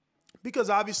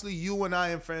 Because obviously you and I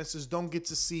and Francis don't get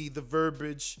to see the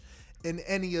verbiage in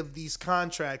any of these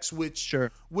contracts, which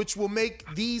will make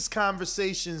these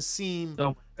conversations seem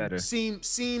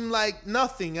like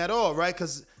nothing at all, right?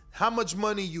 Because how much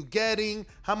money you getting,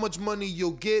 how much money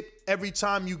you'll get every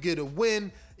time you get a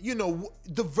win.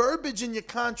 The verbiage in your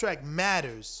contract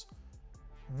matters.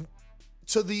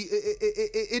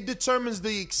 It determines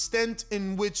the extent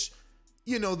in which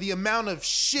the amount of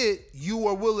shit you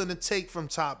are willing to take from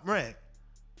Top Rank.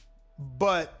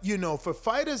 But, for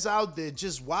fighters out there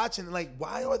just watching, like,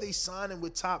 why are they signing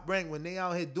with Top Rank when they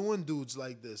out here doing dudes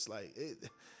like this? Like,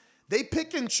 they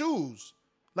pick and choose.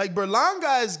 Like,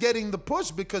 Berlanga is getting the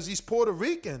push because he's Puerto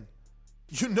Rican.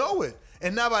 You know it.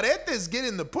 And Navarrete is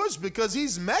getting the push because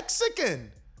he's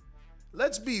Mexican.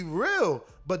 Let's be real.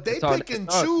 But they pick and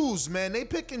choose, man. They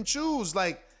pick and choose.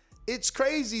 Like, it's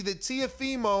crazy that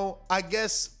Teofimo, I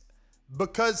guess,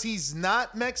 because he's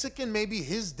not Mexican, maybe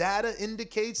his data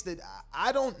indicates that,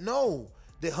 I don't know,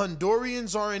 the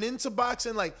Hondurans aren't into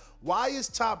boxing. Like, why is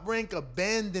Top Rank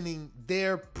abandoning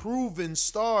their proven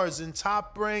stars in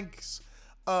Top Rank's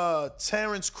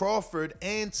Terrence Crawford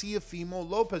and Teofimo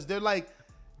Lopez? They're like,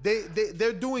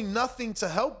 They're doing nothing to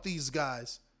help these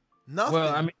guys. Nothing.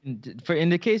 Well, I mean, in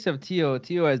the case of Tio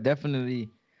has definitely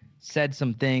said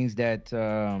some things that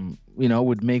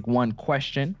would make one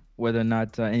question whether or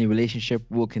not any relationship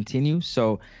will continue.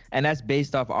 So, and that's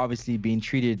based off obviously being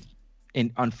treated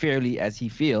unfairly as he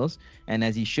feels and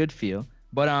as he should feel.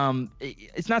 But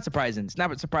it's not surprising. It's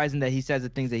not surprising that he says the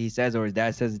things that he says, or his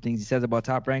dad says the things he says about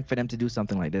Top Rank, for them to do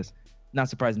something like this. Not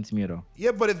surprising to me at all.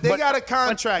 Yeah, but if they got a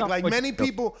contract, like many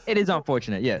people, it is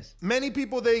unfortunate. Yes, many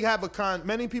people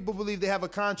many people believe they have a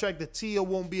contract that Tio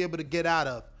won't be able to get out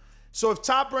of. So if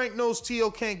Top Rank knows Tio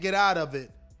can't get out of it,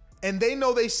 and they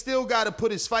know they still got to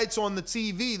put his fights on the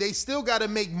TV, they still got to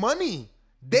make money.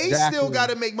 They still got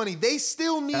to make money. They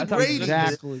still need ratings.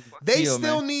 They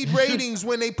still need ratings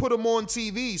when they put them on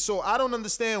TV. So I don't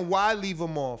understand why leave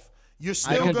them off. You're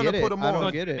still gonna put him on. I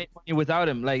don't get it. Make money without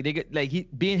him, like they get, like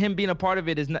him being a part of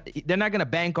it is not. They're not gonna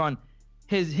bank on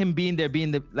him being there, being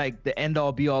the end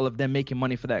all be all of them making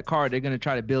money for that card. They're gonna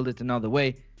try to build it another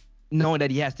way, knowing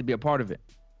that he has to be a part of it.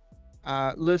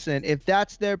 Listen, if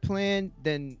that's their plan,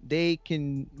 then they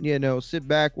can, sit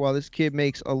back while this kid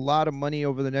makes a lot of money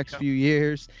over the next few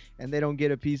years and they don't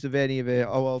get a piece of any of it.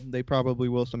 Oh, well, they probably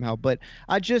will somehow. But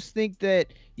I just think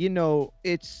that,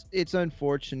 it's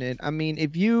unfortunate. I mean,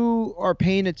 if you are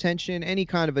paying attention, any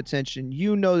kind of attention,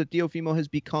 you know that Teofimo has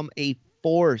become a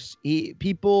force.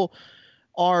 People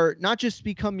are not just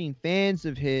becoming fans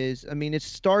of his. I mean, it's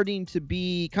starting to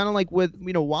be kind of like what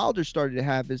Wilder started to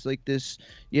have, is like this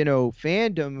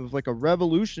fandom of like a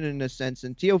revolution in a sense,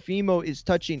 and Teofimo is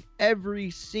touching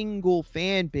every single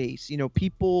fan base.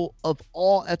 People of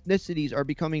all ethnicities are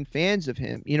becoming fans of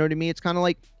him. You know what I mean? It's kind of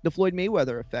like the Floyd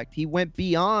Mayweather effect. He went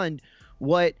beyond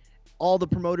what all the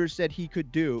promoters said he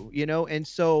could do, and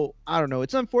so I don't know,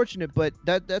 it's unfortunate, but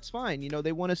that's fine.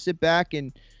 They want to sit back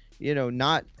and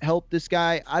not help this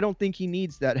guy. I don't think he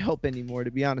needs that help anymore,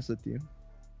 to be honest with you.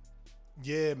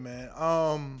 Yeah, man.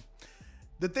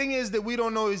 The thing is that we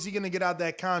don't know, is he going to get out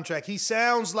that contract? He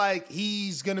sounds like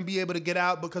he's going to be able to get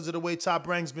out because of the way Top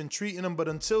Rank's been treating him. But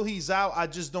until he's out, I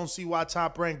just don't see why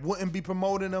Top Rank wouldn't be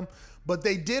promoting him. But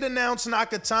they did announce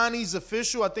Nakatani's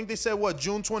official. I think they said,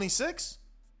 June 26th?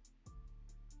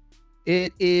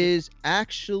 It is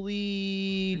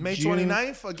actually May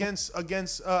 29th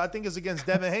against I think it's against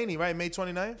Devin Haney, right? May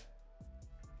 29th?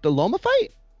 The Loma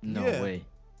fight? No way.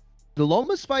 The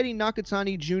Loma's fighting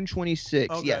Nakatani June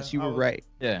 26th. Okay, yes, you were right.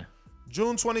 Yeah.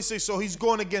 June 26th. So he's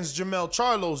going against Jamel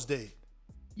Charlo's date.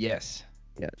 Yes.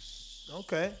 Yes.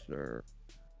 Okay. Sir.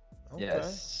 Okay.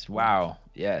 Yes. Wow.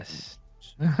 Yes.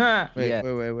 Wait. I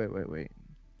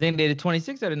think they did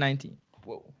 26th or the 19th.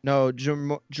 Whoa. No,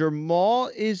 Jamal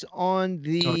is on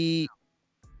the.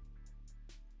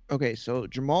 Okay, so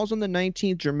Jamal's on the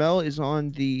 19th. Jamel is on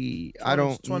the. I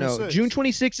don't know. June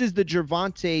 26th is the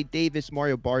Gervonta Davis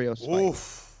Mario Barrios fight.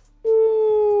 Oof.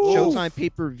 Showtime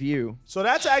pay-per-view. So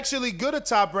that's actually good at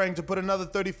Top Rank to put another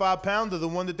 35-pounder, the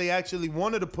one that they actually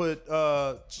wanted to put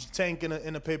Tank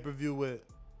in a pay-per-view with.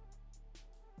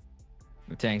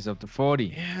 Tank's up to 40.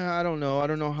 Yeah, I don't know. I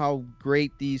don't know how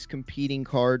great these competing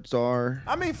cards are.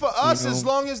 I mean, for us, as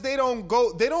long as they don't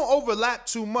overlap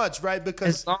too much, right?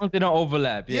 Because as long as they don't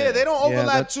overlap, yeah, they don't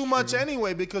overlap too much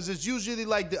anyway. Because it's usually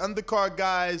like the undercard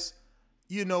guys,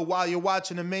 while you're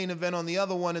watching the main event on the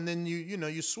other one, and then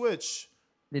you switch.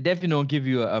 They definitely don't give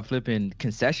you a flipping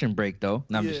concession break, though.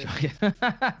 No, I'm just joking.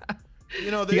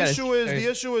 The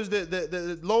issue is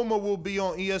that Loma will be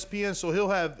on ESPN, so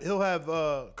he'll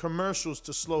have commercials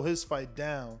to slow his fight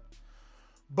down.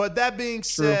 But that being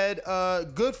said,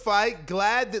 good fight.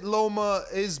 Glad that Loma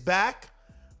is back.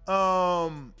 I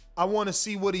want to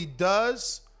see what he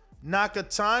does.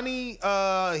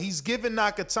 Nakatani, he's given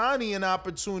Nakatani an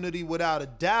opportunity without a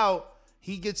doubt.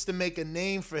 He gets to make a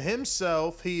name for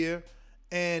himself here.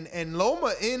 And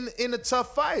Loma in a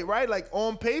tough fight, right? Like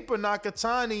on paper,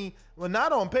 Nakatani, well,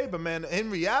 not on paper, man. In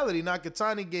reality,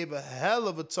 Nakatani gave a hell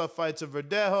of a tough fight to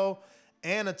Verdejo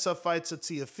and a tough fight to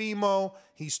Teofimo.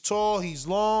 He's tall, he's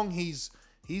long, he's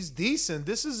decent.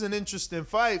 This is an interesting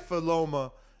fight for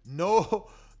Loma. No,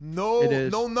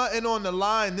 nothing on the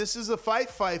line. This is a fight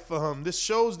for him. This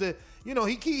shows that,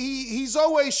 he's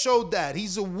always showed that.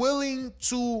 He's willing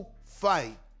to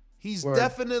fight. He's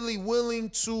definitely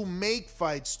willing to make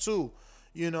fights too,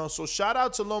 So shout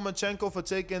out to Lomachenko for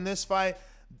taking this fight.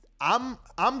 I'm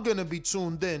gonna be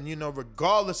tuned in,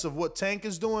 regardless of what Tank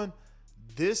is doing.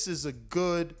 This is a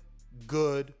good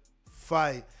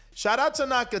fight. Shout out to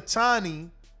Nakatani,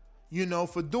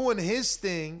 for doing his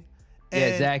thing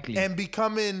and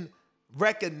becoming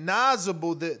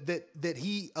recognizable that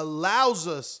he allows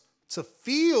us to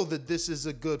feel that this is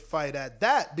a good fight at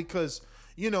that, because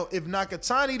if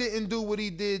Nakatani didn't do what he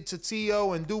did to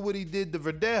Tio and do what he did to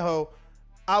Verdejo,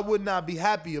 I would not be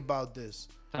happy about this.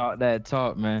 Talk that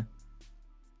talk, man.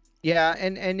 Yeah,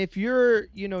 and if you're,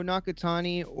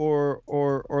 Nakatani or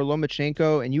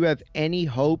Lomachenko, and you have any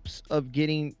hopes of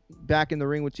getting back in the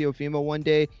ring with Teofimo one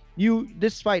day,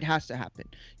 this fight has to happen.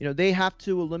 They have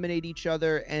to eliminate each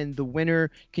other, and the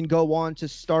winner can go on to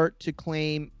start to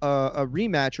claim a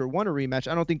rematch or want a rematch.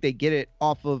 I don't think they get it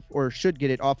off of, or should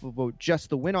get it off of, just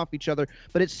the win off each other,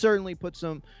 but it certainly puts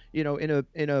them,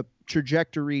 in a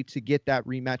trajectory to get that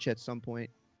rematch at some point.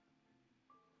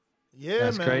 Yeah,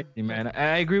 that's man. crazy, man.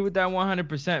 I agree with that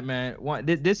 100%, man.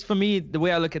 This for me, the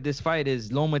way I look at this fight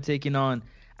is Loma taking on,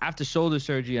 after shoulder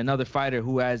surgery, another fighter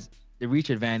who has the reach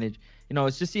advantage.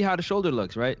 It's just see how the shoulder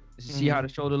looks, right? See how the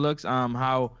shoulder looks,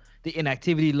 how the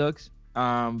inactivity looks,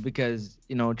 because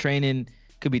training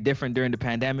could be different during the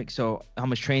pandemic. So how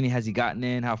much training has he gotten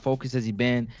in? How focused has he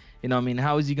been?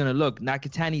 How is he gonna look?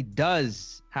 Nakatani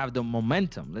does have the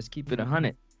momentum. Let's keep it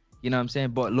 100. You know what I'm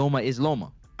saying? But Loma is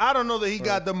Loma. I don't know that he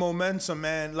got the momentum,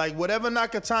 man. Like, whatever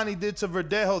Nakatani did to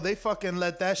Verdejo, they fucking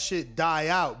let that shit die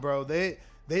out, bro. They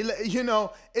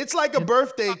it's like a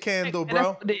birthday candle, bro.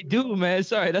 That's what they do, man.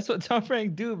 Sorry, that's what Tom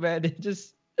Frank do, man.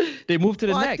 They move to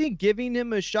the neck. I think giving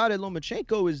him a shot at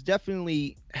Lomachenko is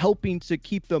definitely helping to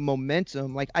keep the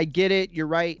momentum. Like, I get it. You're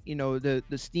right. The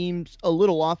steam's a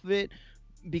little off of it,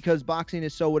 because boxing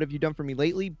is so what have you done for me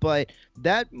lately, but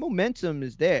that momentum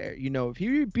is there. If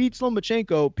he beats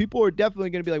Lomachenko, people are definitely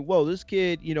going to be like, whoa, this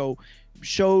kid,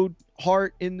 showed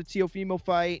heart in the Teofimo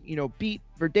fight, beat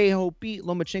Verdejo, beat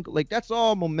Lomachenko. Like, that's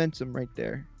all momentum right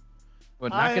there.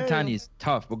 But Nakatani is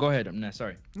tough. But go ahead.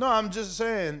 Sorry. No, I'm just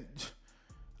saying.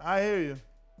 I hear you.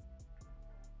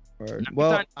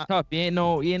 Well, tough. He ain't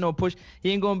no push.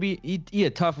 He ain't gonna be. He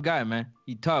a tough guy, man.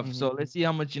 He tough. So let's see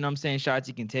how much shots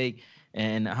he can take,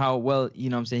 and how well he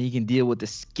can deal with the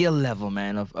skill level,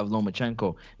 man, of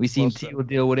Lomachenko. We seen Tio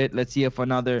deal with it. Let's see if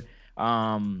another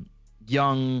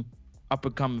young up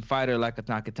and coming fighter like a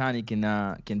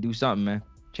Nakatani can do something, man.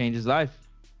 Change his life.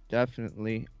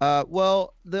 Definitely.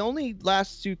 Well, the only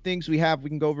last two things we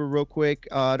can go over real quick.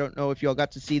 I don't know if y'all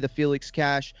got to see the Felix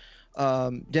Cash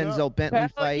Denzel Bentley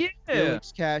fight. Yeah.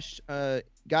 Felix Cash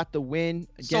got the win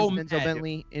against Denzel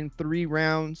Bentley in 3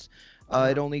 rounds.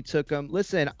 It only took him.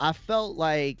 Listen, I felt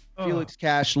like Felix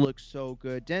Cash looked so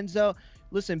good. Denzel,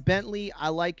 listen, Bentley, I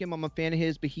like him. I'm a fan of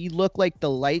his, but he looked like the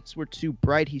lights were too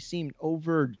bright. He seemed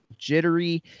over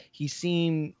jittery. He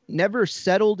seemed never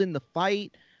settled in the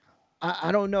fight.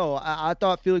 I don't know. I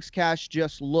thought Felix Cash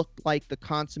just looked like the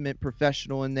consummate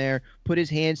professional in there, put his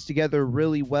hands together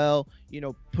really well,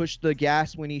 pushed the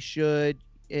gas when he should.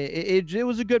 It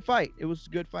was a good fight. It was a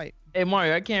good fight. Hey,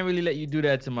 Mario, I can't really let you do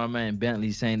that to my man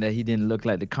Bentley, saying that he didn't look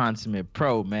like the consummate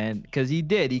pro, man, because he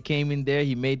did. He came in there,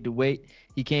 he made the weight,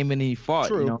 he came in and he fought.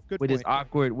 True. With his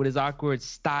awkward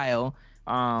style.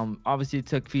 Obviously it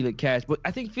took Felix Cash, but I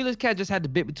think Felix Cash just had the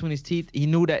bit between his teeth. He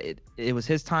knew that it was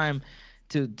his time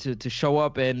to show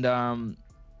up, and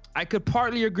I could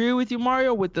partly agree with you,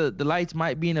 Mario, with the lights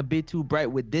might being a bit too bright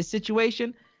with this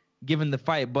situation, given the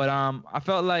fight. But I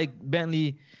felt like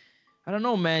Bentley, I don't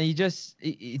know, man. He just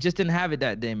didn't have it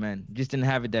that day, man. Just didn't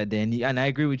have it that day, and I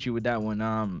agree with you with that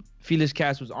one. Felix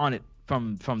Cash was on it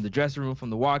from the dressing room,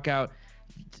 from the walkout,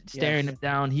 staring him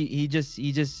down. He just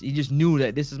knew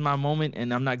that this is my moment,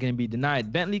 and I'm not gonna be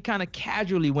denied. Bentley kind of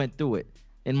casually went through it,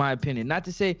 in my opinion. Not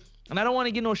to say. And I don't want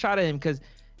to get no shot at him because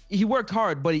he worked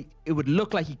hard, but it would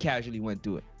look like he casually went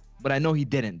through it. But I know he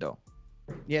didn't, though.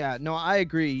 Yeah, no, I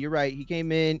agree. You're right. He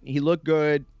came in, he looked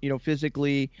good,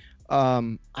 physically.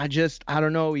 I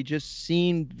don't know. He just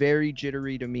seemed very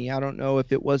jittery to me. I don't know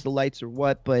if it was the lights or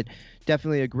what, but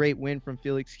definitely a great win from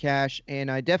Felix Cash. And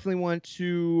I definitely want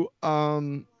to,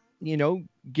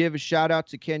 give a shout out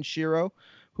to Ken Shiro,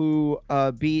 who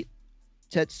beat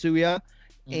Tetsuya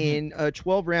in a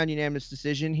 12-round unanimous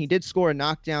decision. He did score a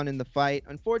knockdown in the fight.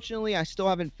 Unfortunately, I still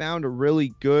haven't found a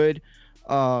really good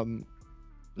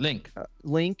link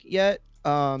yet.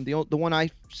 The one I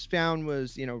found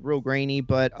was real grainy,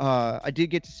 but I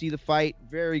did get to see the fight.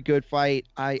 Very good fight.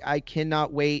 I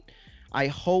cannot wait. I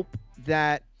hope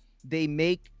that they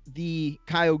make the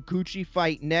Kyoguchi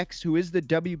fight next, who is the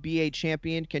WBA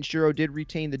champion. Kenshiro did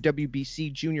retain the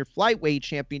WBC Junior Flyweight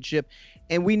Championship,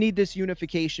 and we need this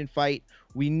unification fight.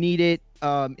 We need it.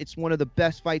 It's one of the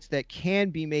best fights that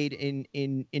can be made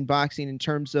in boxing in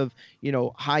terms of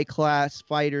high class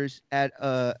fighters at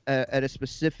a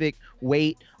specific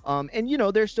weight.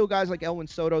 And there's still guys like Elwin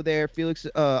Soto there. Felix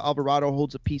Alvarado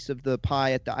holds a piece of the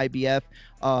pie at the IBF,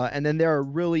 and then there are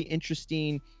really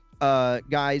interesting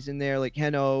guys in there like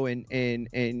Heno and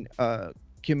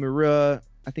Kimura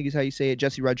I think is how you say it,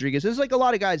 Jesse Rodriguez. There's like a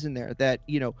lot of guys in there that,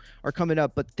 are coming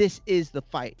up, but this is the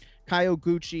fight.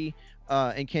 Kyoguchi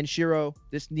and Kenshiro,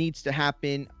 this needs to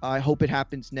happen. I hope it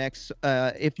happens next.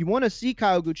 If you want to see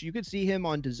Kyoguchi, you could see him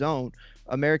on DAZN,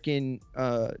 American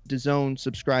DAZN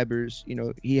subscribers.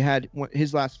 He had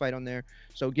his last fight on there,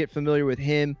 so get familiar with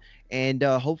him, and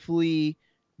hopefully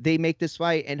they make this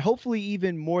fight, and hopefully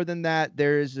even more than that,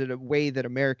 there is a way that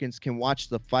Americans can watch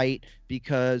the fight,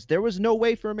 because there was no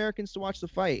way for Americans to watch the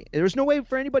fight. There was no way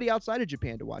for anybody outside of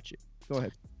Japan to watch it. Go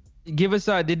ahead. Give us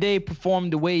did they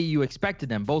perform the way you expected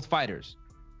them, both fighters?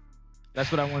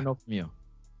 That's what I want to know from you.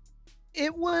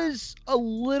 It was a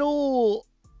little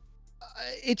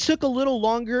it took a little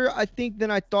longer, I think,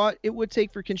 than I thought it would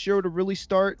take for Kenshiro to really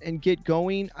start and get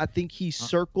going. I think he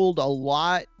circled a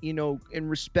lot, in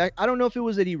respect. I don't know if it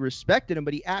was that he respected him,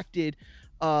 but he acted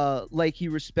like he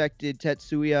respected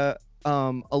Tetsuya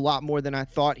a lot more than I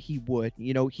thought he would.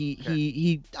 He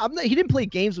didn't play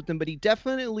games with him, but he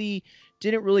definitely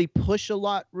didn't really push a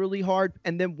lot really hard.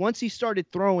 And then once he started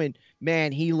throwing,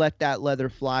 man, he let that leather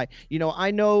fly. I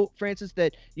know, Francis,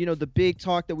 that, the big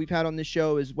talk that we've had on this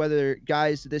show is whether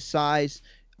guys this size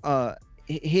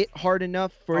hit hard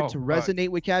enough for it to resonate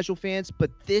with casual fans.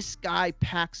 But this guy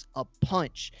packs a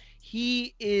punch.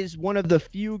 He is one of the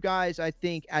few guys, I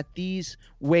think, at these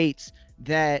weights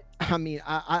that,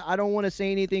 I don't want to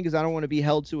say anything because I don't want to be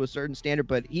held to a certain standard,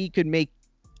 but he could make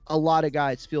a lot of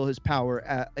guys feel his power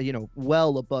at,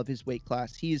 well above his weight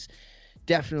class. He's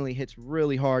definitely hits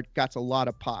really hard, got a lot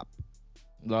of pop.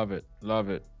 Love it.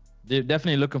 They're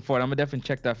definitely looking for it. I'm gonna definitely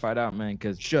check that fight out, man,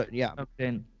 because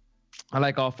I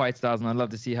like all fight styles, and I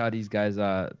love to see how these guys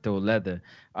throw leather.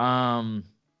 That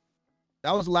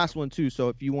was the last one too, so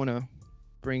if you want to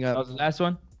bring up. That was the last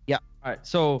one? Yeah. All right,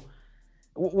 so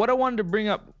what I wanted to bring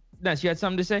up, Ness, you had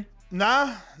something to say?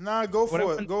 Nah, go for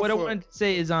it. What I wanted to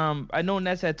say is, I know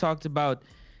Ness had talked about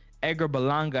Edgar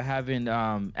Berlanga having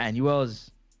Anuel's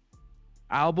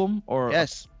album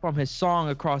from his song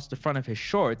across the front of his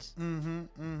shorts.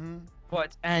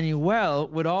 But Anuel,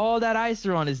 with all that ice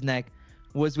around his neck,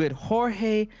 was with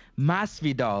Jorge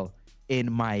Masvidal in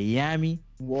Miami.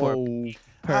 Whoa.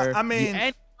 I mean,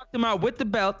 and he knocked him out with the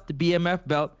belt, the BMF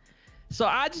belt. So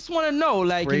I just want to know,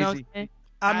 like, crazy. You know what I'm saying?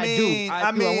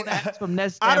 I mean, from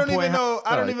Ness I don't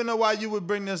even know why you would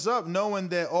bring this up, knowing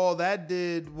that all that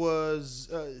did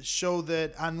was show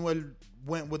that Anuel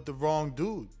went with the wrong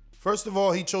dude. First of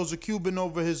all, he chose a Cuban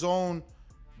over his own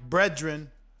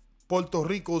brethren, Puerto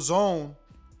Rico's own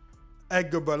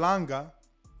Edgar Berlanga,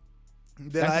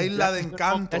 de la Isla de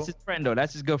Encanto. That's his friend though.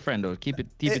 That's his good friend though. Keep it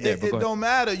there. It don't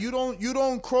matter. You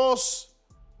don't cross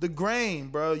the grain,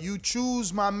 bro. You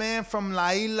choose my man from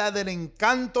La Isla del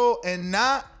Encanto and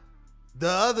not the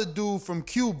other dude from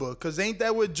Cuba, cause ain't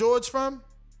that where George from?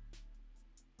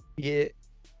 Yeah.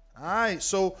 All right.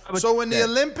 So in the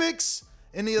Olympics,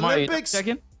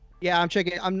 checking? Yeah, I'm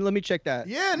checking. Let me check that.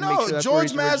 Yeah, no. Sure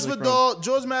George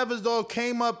Masvidal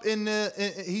came up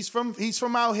he's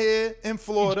from out here in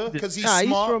Florida because he's smart.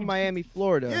 He's from Miami,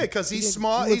 Florida. Yeah, because he's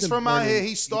smart. He's from out here.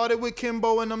 He started with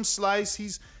Kimbo and them Slice.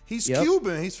 He's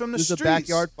Cuban. He's from the streets. He's a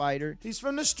backyard fighter. He's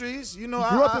from the streets. He grew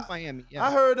up in Miami. Yeah.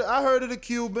 I heard of the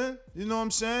Cuban. You know what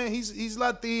I'm saying? He's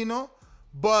Latino.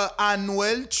 But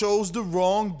Anuel chose the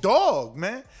wrong dog,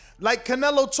 man. Like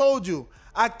Canelo told you,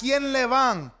 ¿a quién le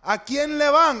van? ¿A quién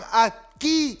le van?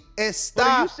 Aquí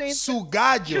está su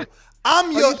gallo.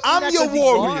 I'm your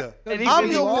warrior.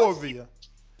 I'm your warrior.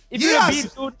 If you're a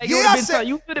beat dude,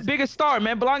 you're the biggest star,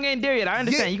 man. Berlanga ain't there yet. I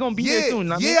understand. You're going to be there soon.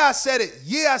 I said it.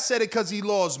 Yeah, I said it because he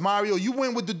lost. Mario, you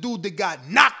went with the dude that got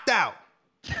knocked out.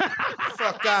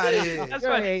 Fuck out of here. That's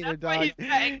why he's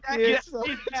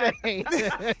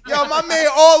Yo, my man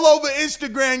all over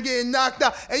Instagram getting knocked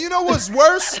out. And you know what's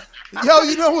worse?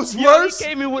 You know what's worse? He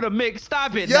came in with a mix.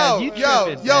 Stop it.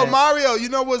 Yo, Mario, you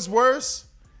know what's worse?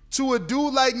 To a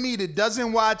dude like me that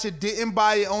doesn't watch it, didn't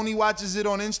buy it, only watches it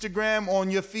on Instagram, on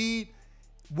your feed,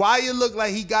 why it look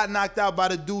like he got knocked out by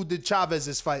the dude that Chavez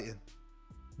is fighting?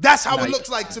 That's how it looks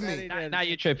like to me. Now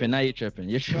you're tripping. You're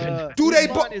tripping. Do they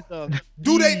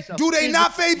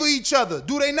not favor each other?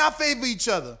 Do they not favor each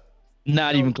other?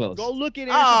 Not even close. Go look at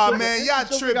it. Man, y'all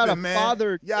tripping,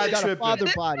 man. Y'all tripping. Father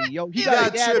body, yo. He y'all got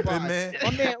a dad tripping, body. man.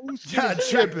 My man Usyk Y'all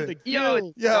tripping.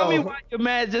 Yo, tell me why your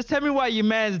man. Just tell me why your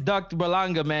man's ducked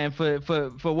Berlanga, man.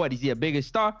 For what? Is he a bigger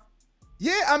star?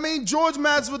 Yeah, I mean George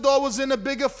Masvidal was in a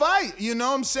bigger fight. You know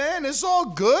what I'm saying? It's all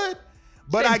good.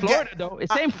 But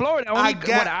It's in Florida. Only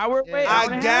an hour away.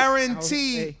 I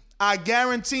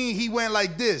guarantee he went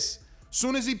like this.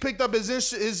 Soon as he picked up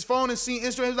his phone and seen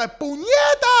Instagram, he was like,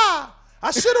 "Puñeta!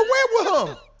 I should have went with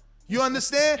him." You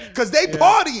understand? Because they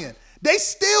partying. They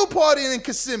still partying in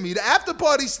Kissimmee. The after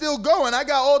party's still going. I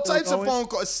got all types of phone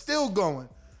calls. Still going.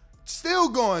 Still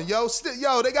going, yo.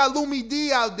 They got Lumi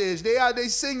D out there. They out there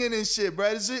singing and shit,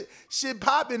 bro. Shit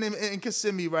popping in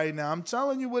Kissimmee right now. I'm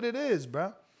telling you what it is,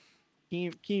 bro.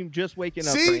 Keem just waking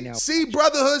up right now. See,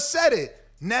 Brotherhood said it.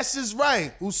 Ness is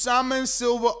right. Usama and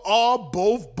Silva are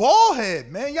both bald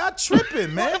head, man. Y'all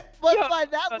tripping, man. But by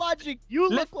that logic, you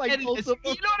look like both of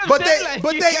them. But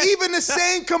they even the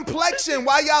same complexion.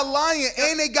 Why y'all lying?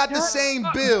 And they got the same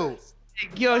build.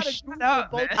 Yo, shut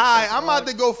up, man. All right, I'm about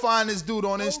to go find this dude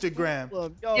on Instagram.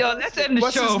 Yo, let's end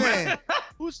the show, man.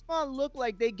 Usman looked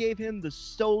like they gave him the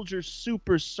Soldier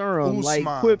Super Serum. Usman.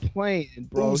 Like, quit playing,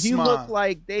 bro. He looked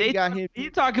like they got him.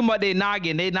 He talking about they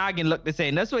noggin. They noggin look the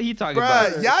same. That's what he talking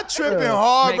Bruh, about. y'all tripping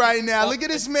hard right now. Look at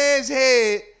this man's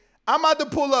head. I'm about to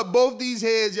pull up both these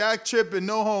heads. Y'all tripping.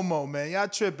 No homo, man. Y'all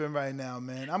tripping right now,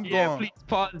 man. I'm going. Please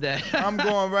pause that. I'm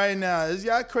going right now.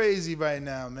 Y'all crazy right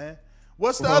now, man.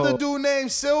 What's the other dude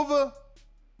named Silva?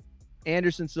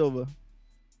 Anderson Silva.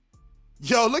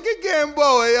 Yo, look at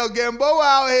Gamboa. Yo, Gamboa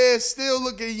out here still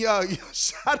looking young. Yo,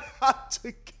 shout out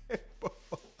to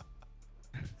Gamboa.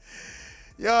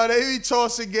 Yo, they be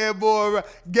tossing Gamboa around.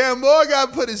 Gamboa got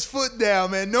to put his foot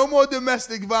down, man. No more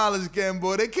domestic violence,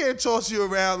 Gamboa. They can't toss you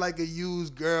around like a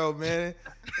used girl, man.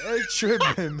 They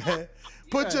tripping, man.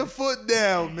 Put your foot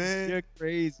down, man. You're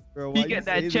crazy, bro. He getting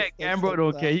that check. Gambo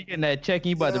don't care. He getting that check.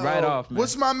 He about to ride off, man.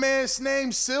 What's my man's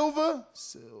name? Silva?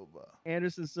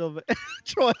 Anderson Silva.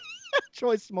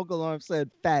 Troy Smoke Alarm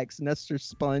said facts. Nestor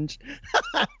Sponge.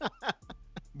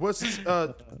 What's his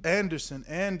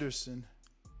Anderson.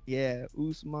 Yeah,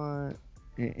 Usman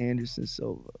and Anderson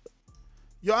Silva.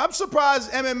 Yo, I'm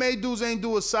surprised MMA dudes ain't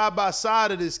do a side by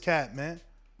side of this cat, man.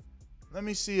 Let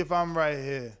me see if I'm right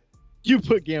here. You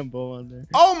put Gambo on there.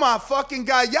 Oh my fucking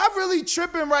God. Y'all really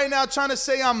tripping right now trying to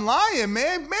say I'm lying,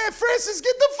 man. Man, Francis,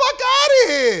 get the fuck out of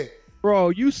here. Bro,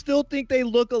 you still think they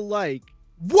look alike?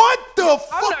 What the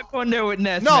fuck? I'm not going there with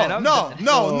Ness, No, man.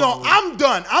 no. I'm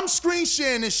done. I'm screen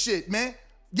sharing this shit, man.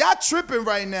 Y'all tripping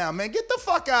right now, man. Get the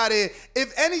fuck out of here.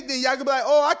 If anything, y'all could be like,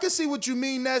 oh, I can see what you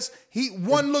mean, Ness.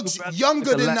 One looks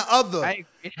younger than the other.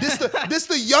 This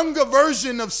the younger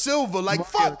version of Silva. Like,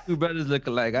 fuck. Two brothers look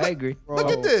alike. I agree. Look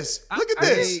at this. Look at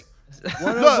this.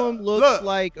 One of them looks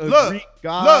like a Greek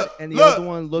god, and the other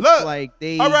one looks like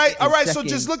they. All right. So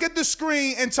just look at the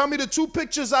screen and tell me the two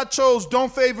pictures I chose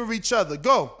don't favor each other.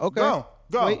 Go. Okay.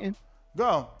 Go. Waiting.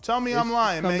 Go. Tell me I'm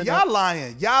lying, man. Y'all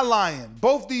lying.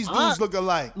 Both these dudes look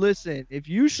alike. Listen, if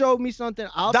you showed me something,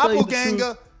 I'll tell you the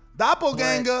truth.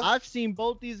 Doppelganger. I've seen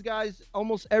both these guys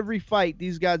almost every fight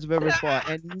these guys have ever fought,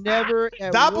 and never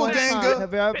at Doppelganger. one time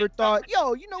have I ever thought,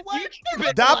 yo, you know what?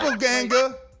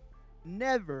 Doppelganger.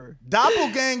 Never.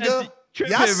 Doppelganger.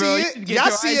 Y'all see it?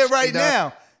 Y'all see it right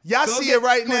now. Y'all see it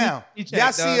right now.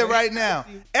 Y'all see it right now.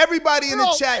 Everybody in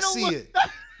the chat see it.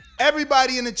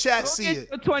 Everybody in the chat see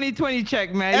it. 2020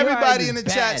 check, man. Everybody in the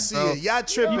chat see it. Y'all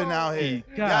tripping out here.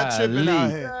 Y'all tripping out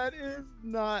here. That is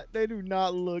not. They do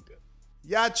not look.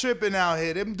 Y'all tripping out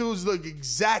here. Them dudes look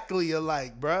exactly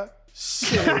alike, bruh.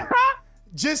 Shit.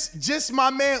 just my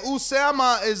man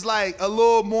Usama is like a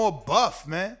little more buff,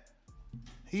 man.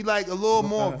 He like a little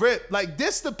more ripped. Like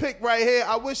this the pic right here.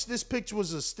 I wish this picture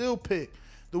was a still pic.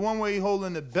 The one where he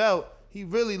holding the belt. He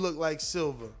really looked like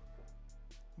Silva.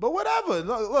 But whatever.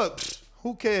 Look,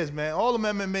 who cares, man? All them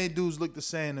MMA dudes look the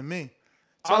same to me.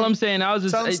 All I'm saying, I was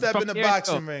just tell him step in the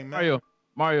boxing ring, man.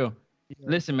 Mario.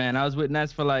 Listen, man, I was with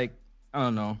Ness for like, I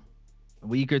don't know, a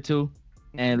week or two.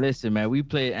 And listen, man, we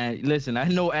played. And listen, I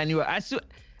know Annual.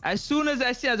 As soon as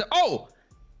I see, I was like, oh,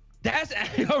 that's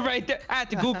Annual right there. I had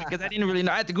to Google it because I didn't really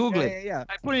know. I had to Google it. Yeah.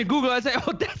 I put it in Google. I said,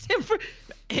 oh, that's him.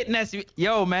 Hit Ness.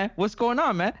 Yo, man, what's going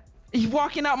on, man? He's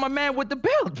walking out my man with the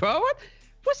belt, bro.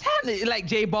 What's happening? Like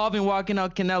J Balvin walking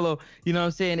out Canelo, you know what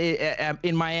I'm saying,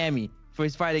 in Miami for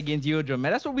his fight against Yodro,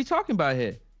 man. That's what we talking about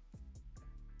here.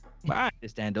 But I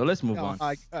understand, though. Let's move on.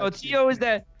 So Tio is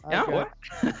that. Yeah, what?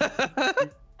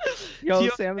 Yo,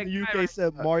 Sam in the UK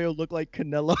said Mario looked like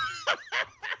Canelo.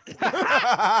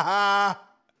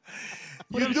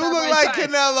 You do look like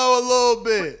Canelo a little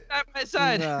bit. Side by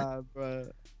side. Nah, bro.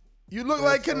 You look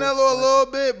like Canelo a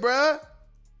little bit, bruh.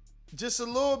 Just a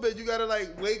little bit. You gotta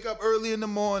like wake up early in the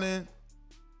morning,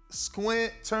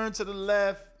 squint, turn to the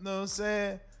left. You know what I'm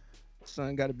saying?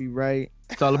 Sun gotta be right.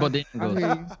 It's all about the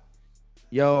angles.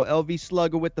 Yo, LV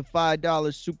Slugger with the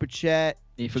 $5 super chat.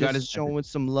 He forgot his showing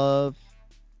some love,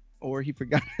 or he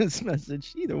forgot his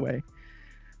message. Either way.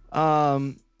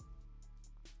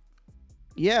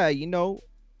 Yeah, you know,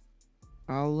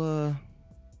 I'll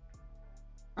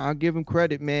give him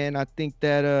credit, man. I think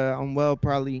that Unwell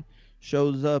probably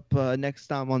shows up next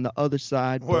time on the other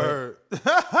side. Word.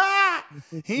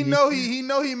 he know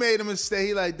he made a mistake.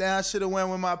 He like, damn, I should have went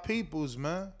with my peoples,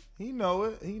 man. He know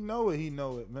it,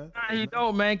 man. He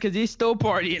know, man, because he's still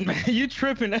partying, man. You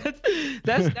tripping.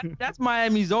 That's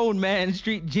Miami's own, man.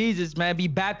 Street Jesus, man. Be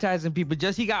baptizing people.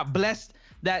 Just he got blessed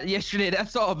that yesterday.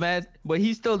 That's all, man. But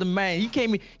he's still the man. He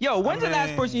came in. Yo, when's the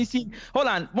last person you seen? Hold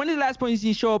on. When did the last person you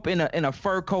seen show up in a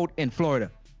fur coat in Florida?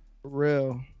 For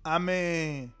real. I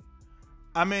mean,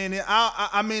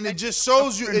 it just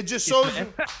shows you. It just shows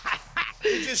you.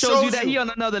 It just shows you that he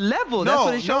on another level. That's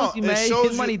what it shows you, man.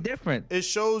 His money different. It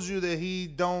shows you that he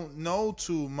don't know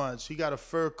too much. He got a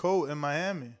fur coat in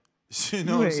Miami. You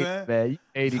know what I'm saying? Man, you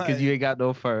hate it because you ain't got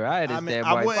no fur. I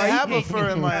wouldn't have a fur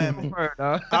in Miami.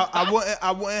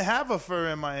 I wouldn't have a fur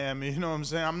in Miami. You know what I'm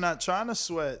saying? I'm not trying to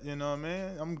sweat. You know what I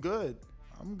mean? I'm good.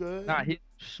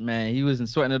 Nah, he wasn't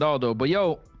sweating at all though. But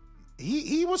yo,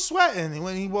 he was sweating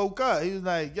when he woke up. He was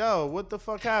like, "Yo, what the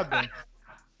fuck happened?"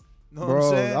 Know Bro, what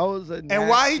I'm saying? that was a and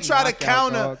why he try to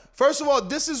counter? Dog. First of all,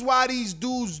 this is why these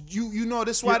dudes, you know,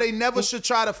 this is why they never should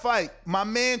try to fight. My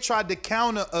man tried to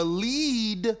counter a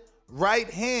lead right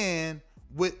hand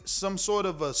with some sort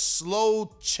of a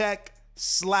slow check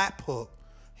slap hook.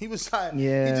 He was like, he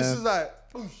just was like,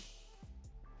 oof.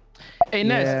 Hey,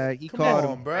 Ness. Yeah, he caught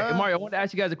him, bro. Hey, Mario, I want to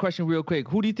ask you guys a question real quick.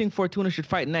 Who do you think Fortuna should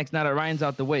fight next now that Ryan's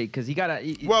out the way? Because he got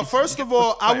to... Well, first of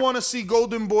all, I want to see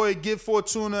Golden Boy give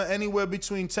Fortuna anywhere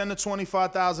between $10,000 to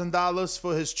 $25,000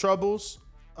 for his troubles.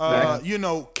 You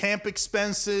know, camp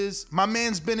expenses. My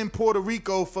man's been in Puerto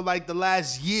Rico for like the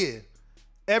last year.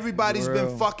 Everybody's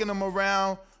been fucking him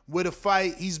around with a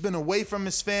fight. He's been away from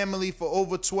his family for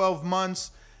over 12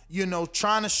 months. You know,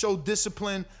 trying to show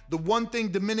discipline. The one thing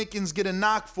Dominicans get a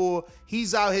knock for,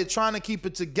 he's out here trying to keep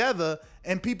it together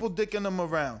and people dicking him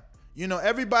around. You know,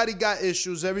 everybody got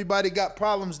issues. Everybody got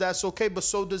problems. That's okay, but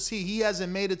so does he. He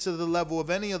hasn't made it to the level of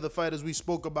any of the fighters we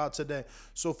spoke about today.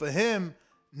 So for him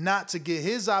not to get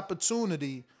his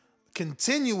opportunity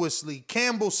continuously,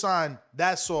 Campbell signed,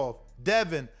 that's off.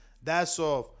 Devin, that's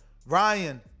off.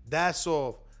 Ryan, that's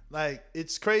off. Like,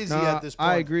 it's crazy at this point.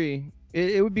 I agree.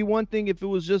 It would be one thing if it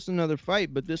was just another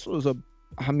fight, but this was a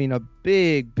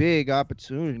big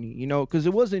opportunity, you know, because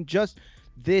it wasn't just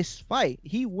this fight.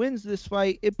 He wins this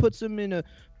fight, it puts him in a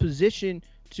position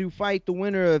to fight the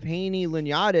winner of Haney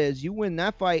Linares. You win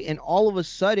that fight, and all of a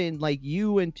sudden, like,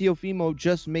 you and Teofimo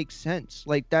just make sense.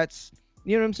 Like, that's,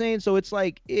 you know what I'm saying? So it's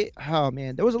like, oh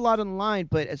man, there was a lot on the line,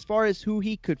 but as far as who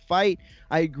he could fight,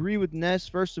 I agree with Ness.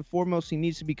 First and foremost, he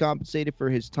needs to be compensated for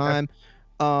his time.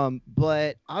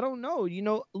 But I don't know, you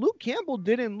know, Luke Campbell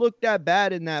didn't look that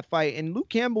bad in that fight. And Luke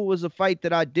Campbell was a fight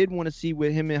that I did want to see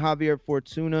with him and Javier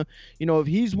Fortuna. You know, if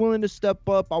he's willing to step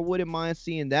up, I wouldn't mind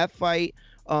seeing that fight.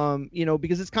 You know,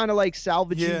 because it's kind of like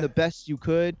salvaging the best you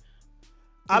could.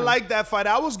 I like that fight.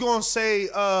 I was going to say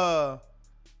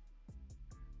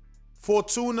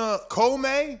Fortuna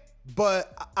Comey,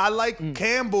 but I like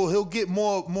Campbell. He'll get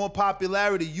more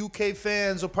popularity. UK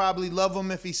fans will probably love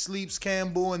him if he sleeps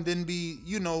Campbell, and then be,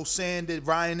 you know, saying that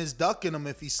Ryan is ducking him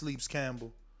if he sleeps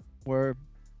Campbell. Word.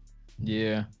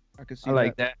 Yeah. I can see I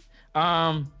like that.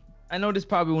 I know this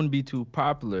probably wouldn't be too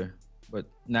popular, but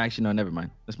actually, no, never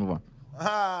mind. Let's move on.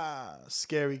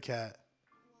 Scary cat.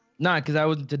 Nah, because I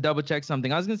was to double check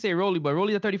something. I was going to say Rolly, but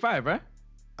Rolly's at 35, right?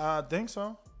 I think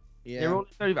so. Yeah,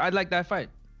 Rolly's 35. I'd like that fight.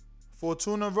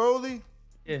 Fortuna Rolly?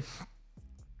 Yeah.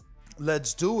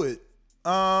 Let's do it.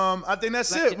 I think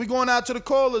that's it. We're going out to the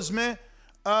callers, man.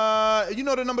 You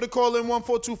know the number to call in,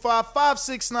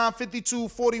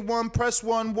 1-425-569-5241. Press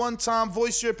 1 time.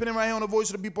 Voice your opinion right here on the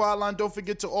Voice of the People hotline. Don't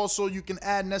forget to also, you can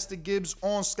add Nesta Gibbs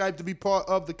on Skype to be part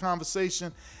of the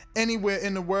conversation anywhere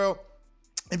in the world.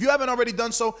 If you haven't already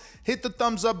done so, hit the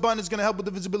thumbs up button. It's going to help with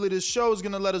the visibility of the show. It's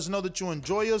going to let us know that you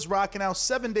enjoy us rocking out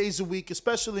 7 days a week,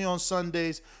 especially on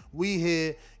Sundays. We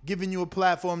here giving you a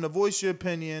platform to voice your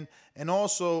opinion and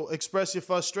also express your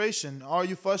frustration. Are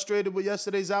you frustrated with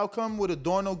yesterday's outcome? With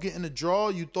Adorno getting a draw?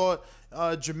 You thought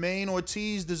Jermaine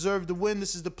Ortiz deserved to win?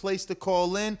 This is the place to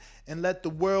call in and let the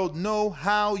world know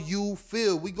how you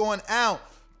feel. We going out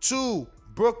to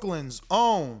Brooklyn's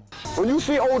own. When you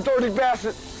see old dirty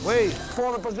bastard, wait,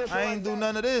 I ain't do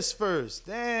none of this first.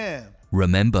 Damn.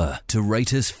 Remember to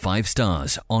rate us 5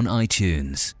 stars on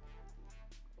iTunes.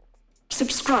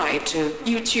 Subscribe to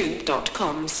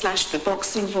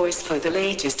youtube.com/theboxingvoice for the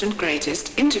latest and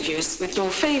greatest interviews with your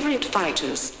favorite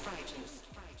fighters.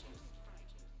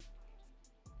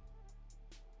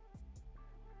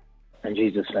 In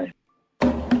Jesus' name.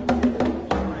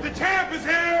 The champ is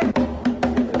here!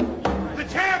 The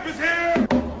champ is here!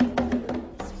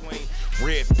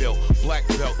 Red belt, black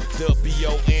belt,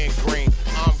 WO and green.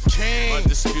 I'm champ.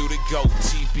 undisputed GOAT,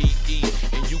 TBE.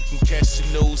 And you can catch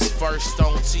the news first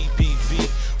on TBV.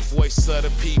 Voice of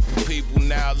the people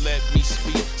now let me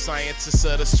speak. Scientists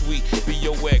of the sweet,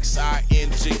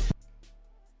 BOXING.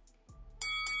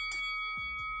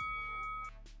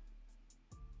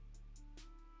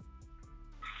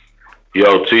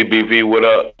 Yo, TBV, what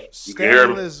up? You can hear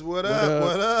me? What up?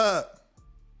 What up?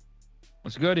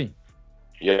 What's goody?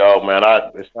 Yo, man,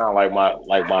 it sounds like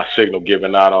my signal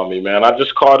giving out on me, man. I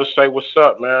just called to say what's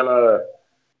up, man.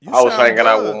 I was hanging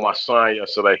out with my son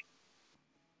yesterday.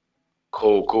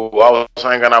 Cool. I was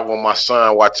hanging out with my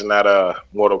son watching that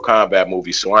Mortal Kombat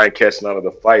movie, so I ain't catch none of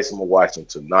the fights. I'm gonna watch them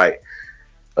tonight.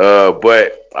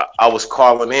 But I was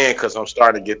calling in because I'm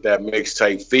starting to get that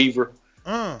mixtape fever.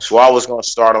 So I was gonna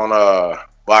start on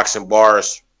Boxing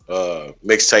Bars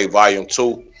mixtape volume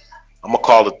 2. I'm gonna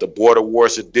call it the Border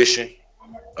Wars edition.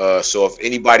 So if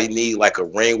anybody need like a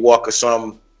ring walk or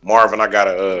something, Marvin, I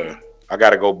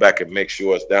gotta go back and make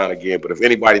sure it's down again. But if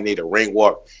anybody need a ring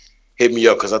walk, hit me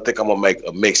up because I think I'm gonna make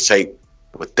a mixtape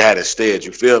with that instead.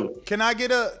 You feel me? Can I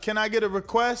get a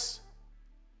request?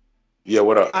 Yeah,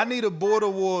 what up? I need a Border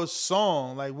Wars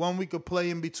song, like one we could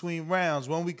play in between rounds,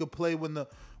 one we could play when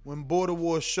Border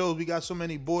Wars shows. We got so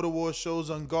many Border Wars shows,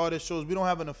 Unguarded shows. We don't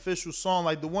have an official song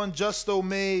like the one Justo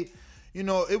made. You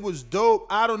know, it was dope.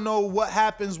 I don't know what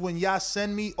happens when y'all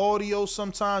send me audio.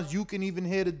 Sometimes you can even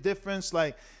hear the difference.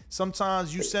 Like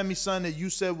sometimes you send me something that you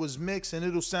said was mixed and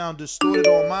it'll sound distorted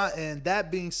on my end.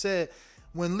 That being said,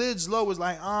 when Lid's low is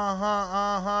like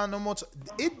no more,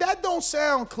 that don't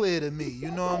sound clear to me.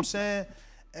 You know what I'm saying?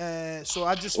 And so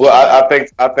I just I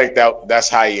think that's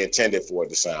how he intended for it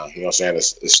to sound. You know what I'm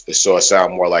saying? It's so it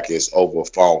sound more like it's over a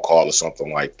phone call or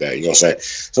something like that. You know what I'm saying?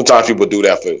 Sometimes people do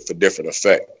that for different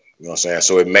effect. You know what I'm saying?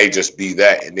 So it may just be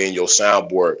that, and then your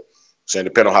soundboard. So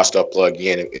depending on how stuff plug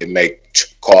in, it may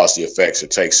cause the effects or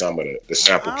take some of the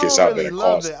sample kits out there.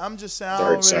 I'm just saying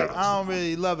I don't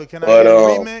really love it. Can I get a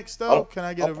remix though? Can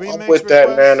I get a remix? I'm with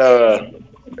that, man.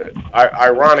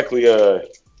 Ironically,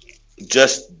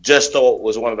 Justo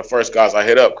was one of the first guys I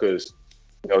hit up because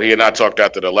he and I talked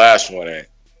after the last one, and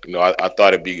I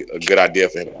thought it'd be a good idea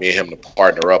for me and him to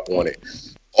partner up on it.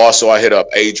 Also, I hit up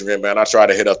Adrian, man. I try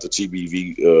to hit up the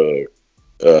TBV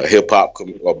hip hop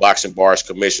or Boxing Bars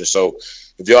commission. So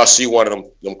if y'all see one of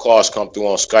them calls come through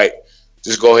on Skype,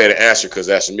 just go ahead and answer because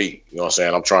that's me. You know what I'm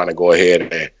saying? I'm trying to go ahead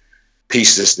and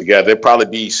piece this together. It'll probably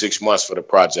be 6 months for the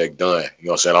project done. You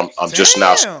know what I'm saying? I'm just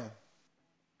now.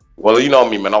 Well, you know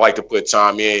me, man. I like to put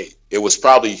time in. It was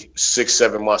probably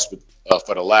 6-7 months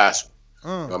for the last one.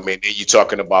 I mean, then you're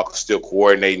talking about still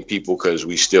coordinating people because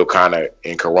we still kind of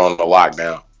in Corona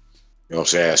lockdown. You know what I'm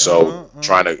saying? So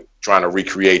trying to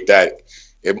recreate that.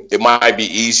 It might be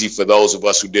easy for those of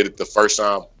us who did it the first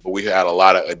time, but we had a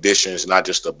lot of additions, not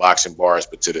just the Boxing Bars,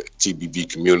 but to the TBV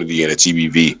community and the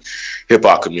TBV hip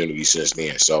hop community since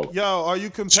then. So, yo, are you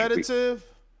competitive?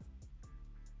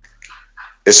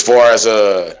 As far as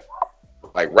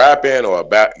like rapping or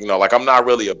like I'm not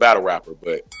really a battle rapper,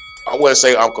 but I wouldn't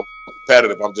say I'm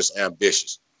competitive. I'm just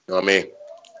ambitious. You know what I mean?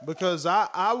 Because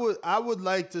I would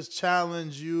like to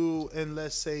challenge you and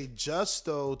let's say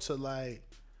Justo to like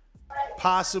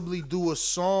possibly do a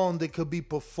song that could be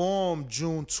performed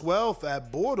June 12th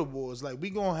at Border Wars. Like we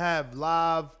gonna have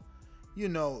live,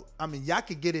 I mean y'all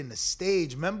could get in the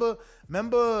stage. Remember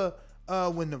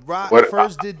when the Rock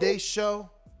first did their show?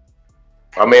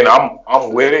 I mean,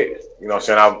 I'm with it. You know what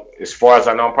I'm saying? As far as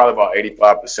I know, I'm probably about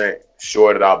 85%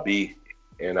 sure that I'll be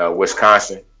in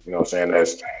Wisconsin. You know what I'm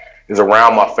saying? It's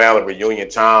around my family reunion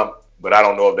time, but I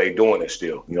don't know if they're doing it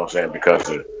still. You know what I'm saying? Because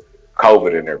of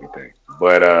COVID and everything.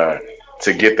 But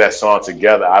to get that song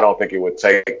together, I don't think it would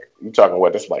take, you talking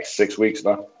what, that's like 6 weeks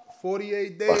now?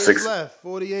 48 days left.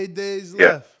 48 days left.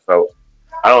 Yeah, so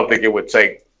I don't think it would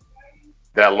take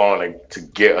that long to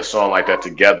get a song like that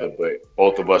together, but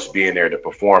both of us being there to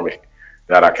perform it,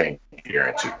 that I can't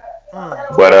guarantee.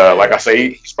 But like I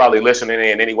say, he's probably listening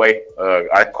in anyway.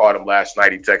 I called him last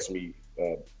night. He texted me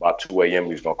about 2 a.m.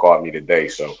 He's going to call me today.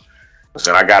 So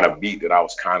I got a beat that I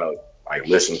was kind of like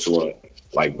listening to him,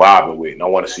 like bobbing with. And I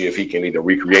want to see if he can either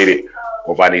recreate it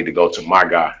or if I need to go to my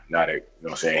guy now that,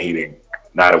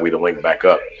 now that we done link back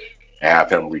up and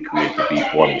have him recreate the beat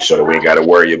for me so that we ain't got to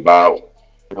worry about,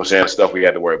 stuff we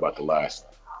had to worry about the last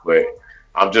time. But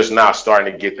I'm just now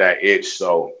starting to get that itch.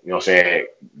 So, the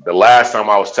last time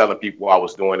I was telling people I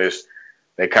was doing this,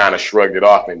 they kind of shrugged it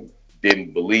off and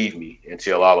didn't believe me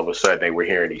until all of a sudden they were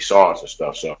hearing these songs and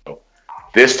stuff. So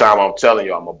this time I'm telling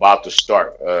you, I'm about to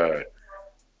start.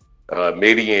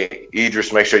 Midi and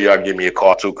Idris, make sure y'all give me a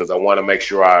call too, because I want to make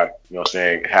sure I,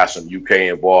 have some UK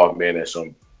involvement and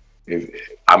some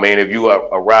If you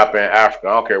are a rapper in Africa,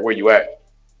 I don't care where you at.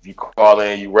 If you call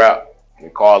in, you rap,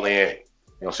 and call in, you know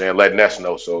what I'm saying, let Ness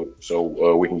know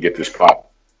so we can get this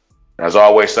pop. As I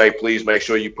always say, please make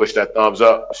sure you push that thumbs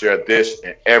up, share this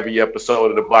and every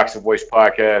episode of the Boxing Voice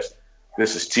podcast.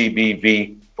 This is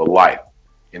TBV for life.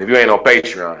 And if you ain't on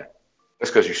Patreon,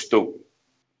 that's because you're stupid.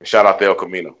 And shout out to El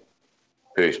Camino.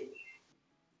 Peace.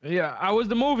 Yeah, how was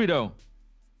the movie though?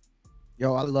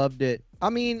 Yo, I loved it. I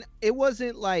mean, it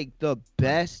wasn't like the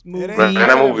best movie. Man,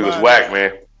 that movie was whack,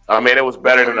 man. I mean, it was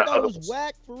better than the other ones. It was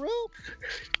whack for real.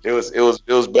 It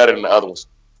was better than the other ones.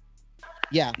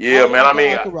 Yeah. Yeah, man. I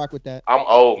mean, I could rock with that. I'm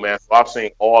old, man, so I've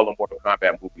seen all the Mortal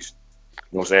Kombat movies. You know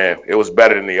what I'm saying? It was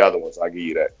better than the other ones. I give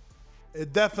you that.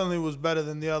 It definitely was better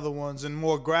than the other ones and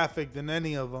more graphic than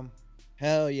any of them.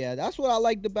 Hell yeah, that's what I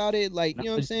liked about it. Like, you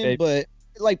know what I'm saying? But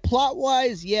like plot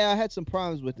wise, yeah, I had some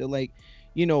problems with it. Like,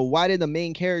 you know, why did the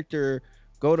main character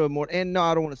go to more? And no,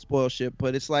 I don't want to spoil shit,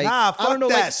 but it's like, nah, fuck I don't know,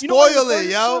 that. like, Spoil it,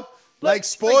 yo. Like,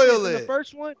 spoil it.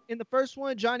 In the first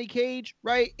one, Johnny Cage,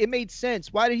 right? It made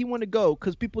sense. Why did he want to go?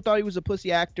 Because people thought he was a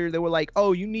pussy actor. They were like,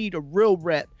 oh, you need a real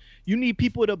rep. You need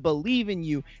people to believe in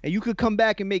you, and you could come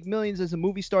back and make millions as a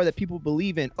movie star that people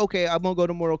believe in. Okay, I'm gonna go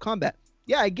to Mortal Kombat.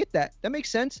 Yeah, I get that. That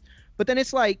makes sense. But then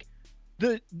it's like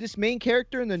this main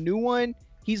character in the new one,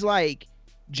 he's like,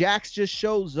 Jax just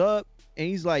shows up and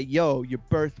he's like, yo, your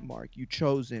birthmark, you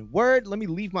chosen. Word, let me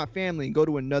leave my family and go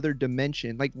to another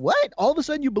dimension. Like, what? All of a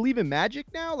sudden you believe in magic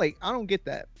now? Like, I don't get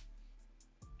that.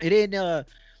 It didn't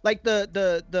like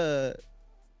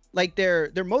like their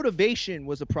motivation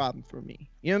was a problem for me.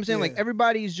 You know what I'm saying? Yeah. Like,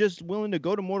 everybody's just willing to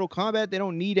go to Mortal Kombat. They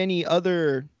don't need any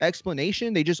other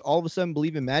explanation. They just all of a sudden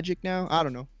believe in magic now. I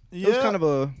don't know. It was kind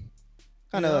of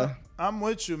I'm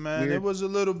with you, man. weird. It was a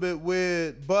little bit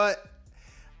weird, but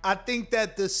I think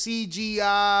that the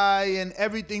CGI and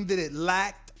everything that it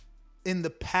lacked in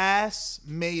the past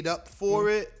made up for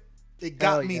it. It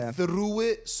got me through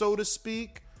it, so to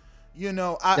speak. You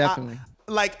know,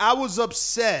 I was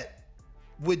upset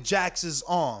with Jax's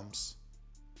arms.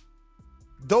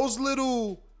 Those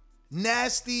little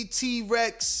nasty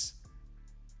T-Rex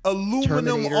aluminum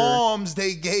Terminator. arms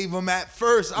they gave him at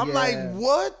first. I'm like,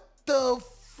 what the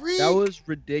freak? That was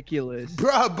ridiculous,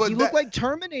 bro. But he looked like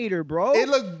Terminator, bro.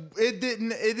 It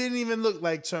didn't even look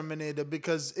like Terminator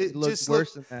because it looked just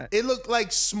worse looked, than that. It looked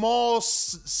like small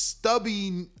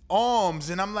stubby arms,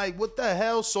 and I'm like, what the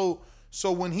hell? So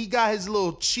when he got his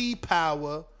little chi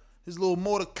power, his little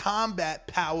Mortal Kombat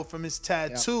power from his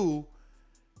tattoo,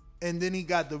 and then he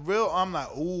got the real, I'm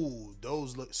like, ooh,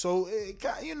 those look. So it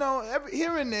got, you know,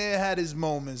 here and there had his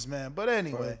moments, man. But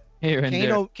anyway.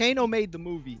 Kano made the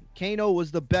movie. Kano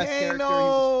was the best character. He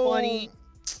was funny.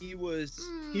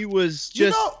 He was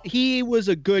just, he was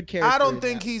a good character. I don't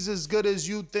think he's as good as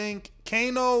you think.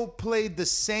 Kano played the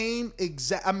same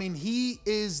exact, I mean, he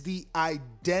is the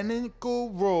identical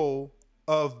role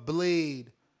of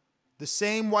Blade. The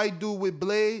same white dude with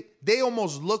Blade, they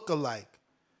almost look alike.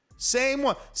 Same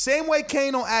one. Same way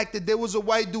Kano acted, there was a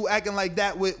white dude acting like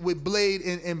that with Blade,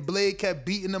 and Blade kept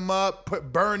beating him up,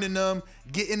 burning him,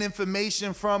 getting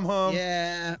information from him.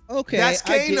 Yeah, okay. That's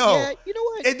Kano. Yeah, you know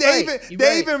what? And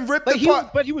they even ripped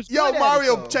apart. But he was Yo, good at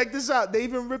Mario, it, though. check this out. They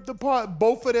even ripped apart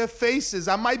both of their faces.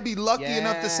 I might be lucky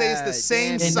enough to say it's the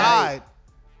same damn side.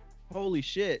 Holy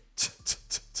shit.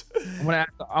 I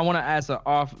want to ask an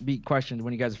offbeat question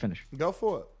when you guys are finished. Go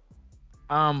for it.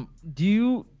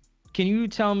 Can you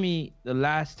tell me the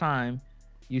last time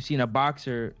you've seen a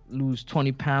boxer lose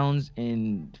 20 pounds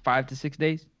in 5 to 6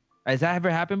 days? Has that ever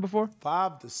happened before?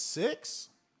 5 to 6?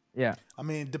 Yeah. I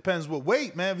mean, it depends what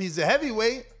weight, man. If he's a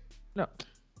heavyweight. No.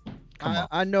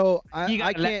 I know. He got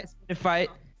I can't a fight,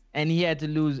 and he had to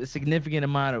lose a significant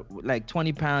amount of, like,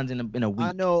 20 pounds in a week.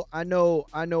 I know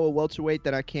a welterweight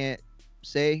that I can't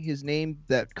say his name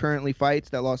that currently fights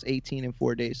that lost 18 in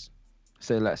 4 days.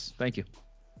 Say less. Thank you.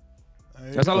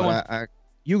 That's all I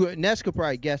want. Ness could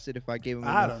probably guess it if I gave him.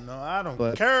 I don't know. I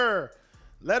don't care.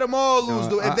 Let them all lose.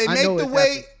 If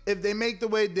they make the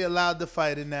weight, they're allowed to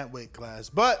fight in that weight class.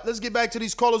 But let's get back to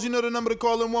these callers. You know the number to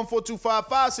call in: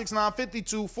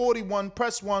 1-425-569-5241.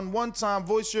 Press 1 time.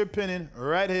 Voice your opinion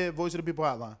right here. Voice of the People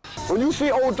hotline. When you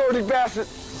see old dirty bastard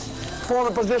fall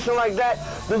in a position like that,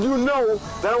 then you know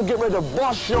that I'm getting ready to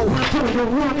bust your.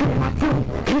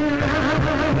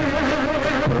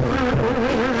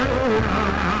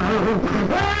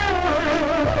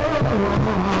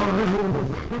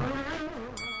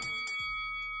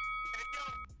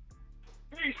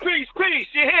 Peace.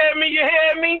 You hear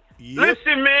me? Yep.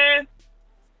 Listen, man.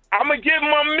 I'm going to give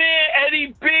my man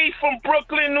Eddie B from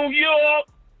Brooklyn, New York,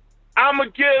 I'm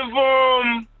going to give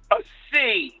him a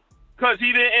C because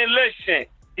he didn't listen.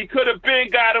 He could have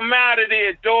got him out of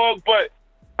there, dog. But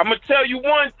I'm going to tell you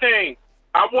one thing.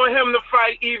 I want him to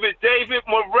fight either David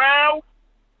Morrell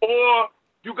or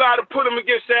you got to put him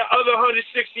against that other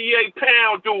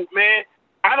 168-pound dude, man.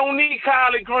 I don't need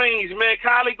Kylie Greens, man.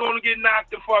 Kylie going to get knocked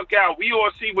the fuck out. We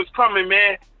all see what's coming,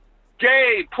 man.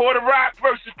 Gabe, Porter Rock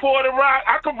versus Porter Rock.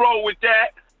 I can roll with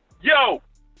that. Yo,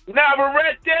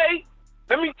 Navarrete,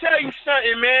 let me tell you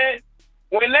something, man.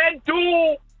 When that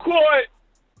dude caught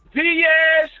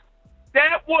Diaz,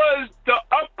 that was the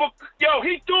upper. Yo,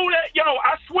 he threw that. Yo,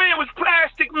 I swear it was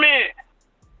Plastic Man.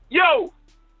 Yo,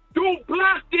 dude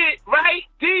blocked it, right?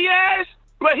 Diaz,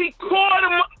 but he caught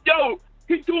him. Yo,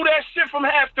 he threw that shit from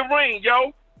half the ring,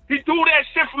 yo. He threw that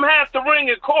shit from half the ring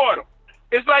and caught him.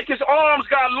 It's like his arms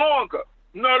got longer.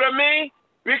 You know what I mean?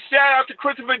 Big shout out to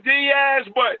Christopher Diaz,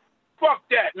 but fuck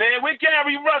that, man. Where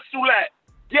Gary Russell at?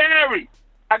 Gary,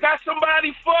 I got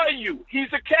somebody for you.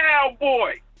 He's a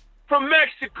cowboy from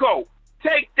Mexico.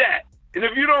 Take that. And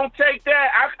if you don't take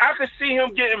that, I could see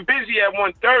him getting busy at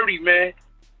 130, man.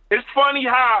 It's funny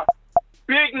how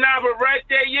big Navarrete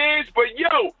is, but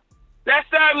yo,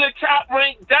 that's not even a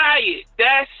top-ranked diet.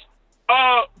 That's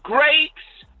grapes,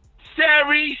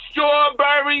 cherries,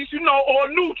 strawberries, you know, all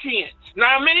nutrients. Know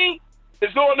what I mean?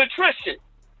 It's all nutrition.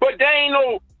 But they ain't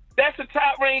no, that's a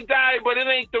top-ranked diet, but it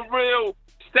ain't the real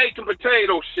steak and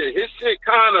potato shit. His shit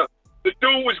kind of, the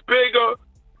dude was bigger.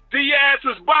 Diaz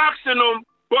was boxing him,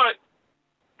 but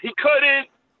he couldn't.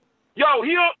 Yo,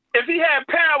 if he had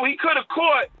power, he could have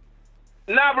caught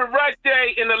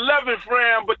Navarrete in the 11th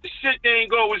round, but the shit didn't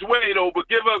go his way, though. But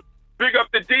big up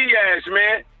the Diaz,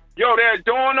 man. Yo, that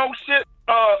Adorno shit,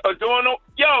 Adorno.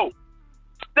 Yo,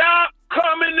 stop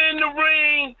coming in the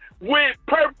ring with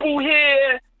purple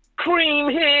hair, cream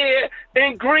hair,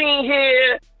 and green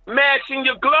hair matching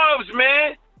your gloves,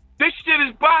 man. This shit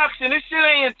is boxing. This shit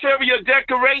ain't interior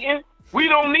decorating. We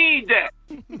don't need that.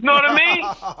 You know what I mean?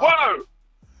 Word.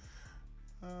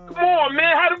 Come on,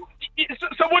 man.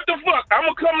 So what the fuck? I'm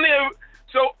going to come there.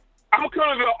 So I'm going to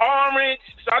come with orange.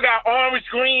 So I got orange,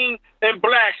 green, and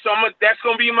black. So that's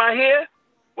going to be my hair?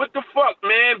 What the fuck,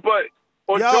 man? But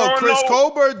yo, Chris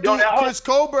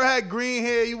Colbert had green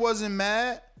hair. He wasn't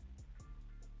mad?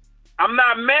 I'm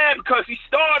not mad because he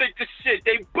started this shit.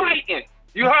 They biting.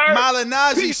 You heard?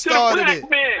 Malignaggi started it.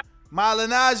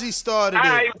 Malignaggi started it.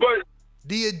 Right, but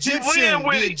the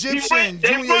Egyptian,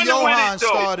 Junior Johan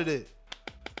started it.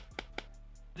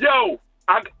 Yo,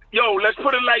 let's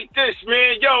put it like this,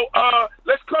 man. Yo,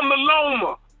 let's come to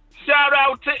Loma. Shout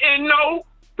out to Eno,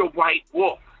 the White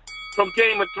Wolf from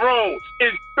Game of Thrones,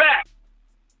 is back.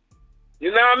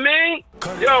 You know what I mean?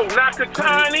 Yo,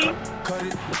 Nakatani.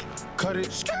 Cut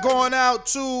it. Going out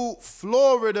to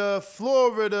Florida.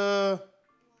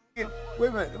 Wait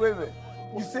a minute.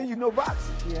 You say you know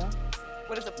boxing? Yeah.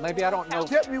 What is it? Maybe I don't know.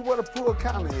 Tell me what a pull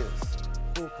counter is.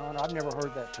 Pull counter? I've never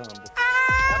heard that term before.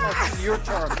 That must be your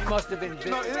term. You must have been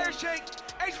big. Fair shake.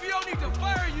 HBO needs to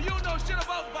fire you. You don't know shit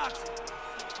about boxing.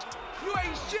 You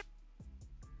ain't shit.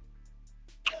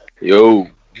 Yo,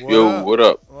 what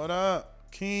up? What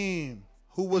up, Keem?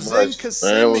 Who was in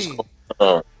Kissimmee?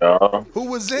 Who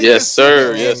was in Yes,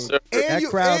 sir. Kissimmee? Yes, sir. That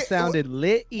crowd sounded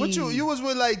lit. What you was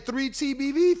with like 3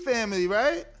 TBV family,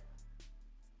 right?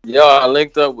 Yo, I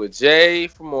linked up with Jay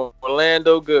from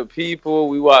Orlando. Good people.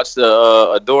 We watched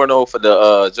the Adorno for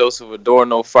the Joseph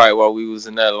Adorno fight while we was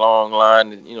in that long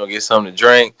line to, get something to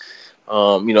drink.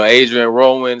 Adrian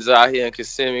Rowan's out here in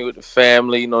Kissimmee with the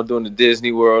family, doing the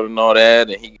Disney World and all that,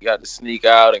 and he got to sneak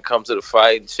out and come to the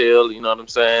fight and chill, you know what I'm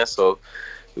saying? So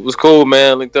it was cool,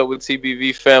 man. Linked up with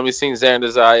TBV family, seen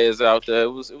Xander Zayas out there.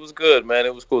 It was good, man.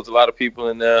 It was cool. There's a lot of people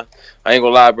in there. I ain't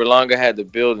gonna lie, Berlanga had the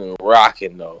building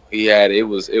rocking though. It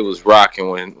was rocking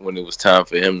when it was time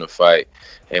for him to fight.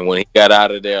 And when he got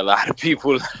out of there, a lot of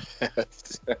people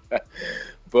left.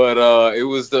 But it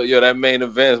was that main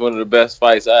event is one of the best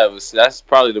fights I ever seen. That's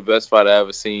probably the best fight I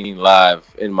ever seen live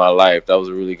in my life. That was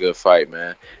a really good fight,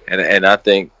 man. And I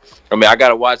think, I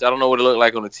gotta watch. I don't know what it looked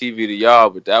like on the TV to y'all,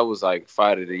 but that was like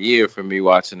fight of the year for me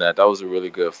watching that. That was a really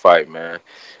good fight, man.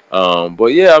 But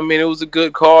yeah, it was a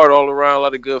good card all around. A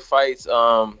lot of good fights.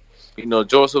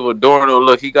 Joseph Adorno,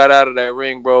 look, he got out of that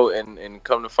ring, bro, and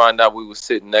come to find out we was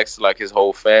sitting next to like his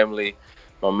whole family.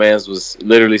 My man's was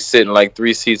literally sitting like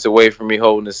 3 seats away from me,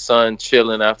 holding his son,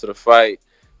 chilling after the fight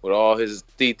with all his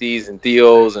titis and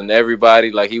tios and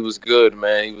everybody. Like, he was good,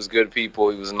 man. He was good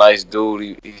people. He was a nice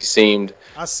dude. He seemed,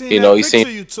 I seen that picture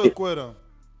you took with him.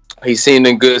 He seemed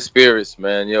in good spirits,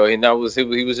 man. He was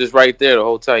just right there the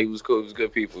whole time. He was cool. He was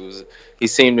good people. He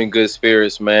seemed in good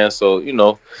spirits, man. So,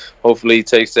 hopefully he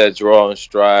takes that draw in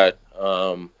stride.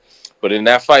 But in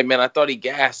that fight, man, I thought he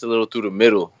gassed a little through the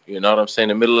middle. You know what I'm saying?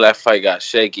 The middle of that fight got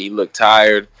shaky. He looked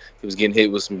tired. He was getting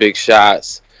hit with some big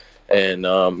shots. And,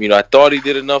 I thought he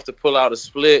did enough to pull out a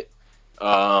split.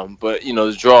 But,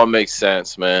 the draw makes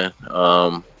sense, man.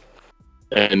 And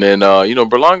then,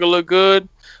 Berlanga looked good.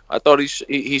 I thought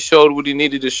he showed what he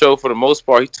needed to show for the most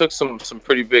part. He took some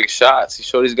pretty big shots. He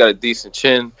showed he's got a decent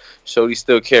chin. Showed he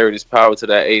still carried his power to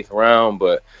that 8th round.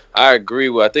 But I agree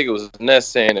with, I think it was Ness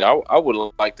saying that I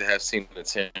would like to have seen the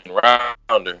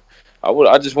 10-rounder.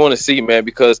 I just want to see, man,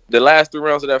 because the last 3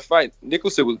 rounds of that fight,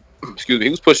 Nicholson was, he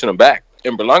was pushing him back.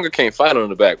 And Berlanga can't fight on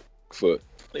the back foot,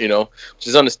 which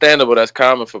is understandable. That's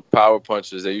common for power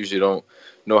punchers. They usually don't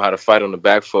know how to fight on the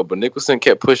back foot. But Nicholson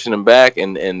kept pushing him back,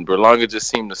 and Berlanga just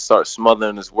seemed to start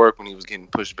smothering his work when he was getting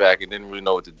pushed back and didn't really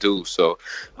know what to do. So,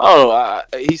 I don't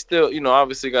know. He still,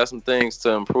 obviously got some things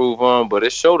to improve on, but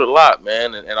it showed a lot,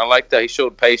 man. And I like that he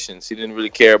showed patience. He didn't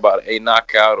really care about a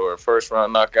knockout or a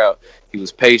first-round knockout. He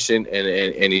was patient,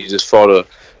 and he just fought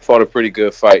a pretty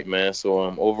good fight, man. So,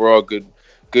 overall,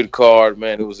 good card,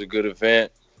 man. It was a good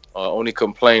event. Only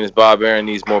complaint is Bob Arum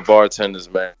needs more bartenders,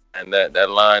 man. And that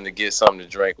line to get something to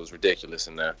drink was ridiculous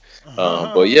in there.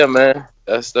 But yeah, man,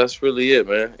 that's really it,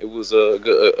 man. It was a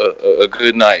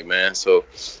good night, man. So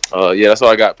that's all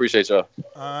I got. Appreciate y'all.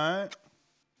 All right.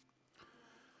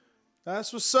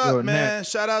 That's what's up, man.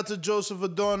 Shout out to Joseph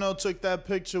Adorno, took that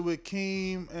picture with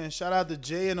Keem, and shout out to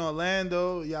Jay in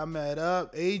Orlando. Y'all met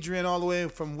up. Adrian all the way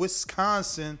from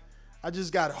Wisconsin. I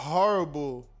just got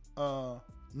horrible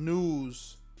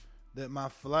news that my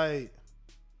flight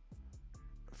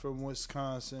from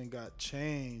Wisconsin got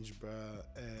changed, bruh,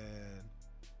 and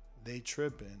they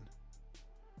tripping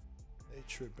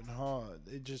hard.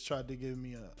 They just tried to give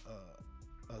me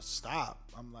a stop.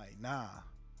 I'm like, nah,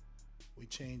 we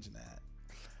changing that.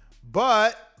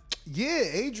 But yeah,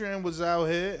 Adrian was out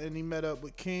here and he met up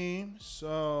with Keem.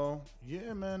 So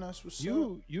yeah, man, that's what's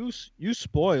up. You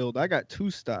spoiled. I got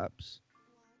 2 stops.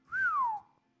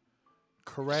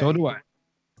 Correct. So do I.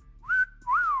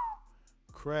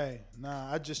 Cray.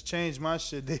 Nah, I just changed my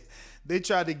shit. They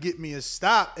tried to get me a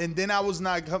stop, and then I was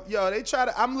not. They tried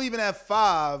to. I'm leaving at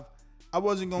 5. I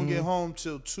wasn't gonna get home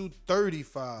till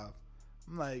 2:35.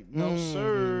 I'm like, no,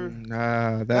 sir.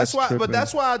 Nah, that's why. tripping. But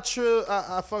that's why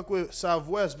I fuck with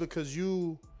Southwest, because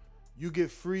you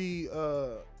get free.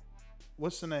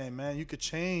 What's the name, man? You could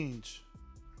change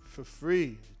for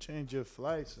free. Change your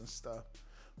flights and stuff.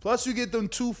 Plus, you get them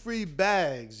 2 free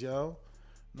bags, yo.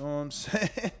 Know what I'm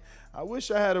saying? I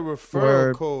wish I had a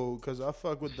referral code, because I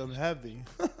fuck with them heavy.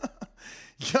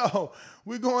 Yo,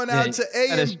 we're going out to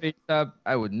AM.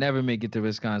 I would never make it to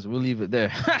Wisconsin. We'll leave it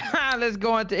there. Let's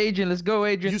go on to Adrian. Let's go,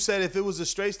 Adrian. You said if it was a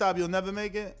straight stop, you'll never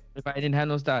make it? If I didn't have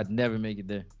no stop, I'd never make it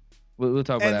there. We'll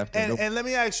talk about it after. And let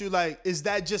me ask you, is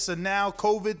that just a now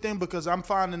COVID thing? Because I'm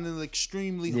finding it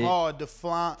extremely hard to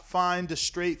find a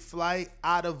straight flight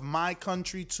out of my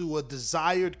country to a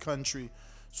desired country.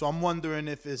 So I'm wondering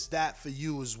if it's that for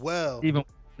you as well.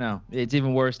 It's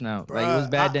even worse now. Bruh, it was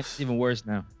bad then, it's even worse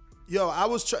now. Yo,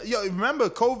 remember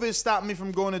COVID stopped me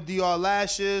from going to DR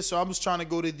last year, so I was trying to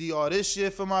go to DR this year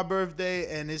for my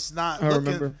birthday, and it's not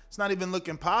even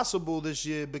looking possible this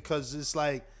year, because it's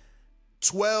like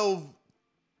 7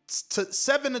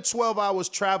 to 12 hours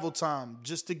travel time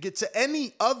just to get to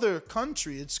any other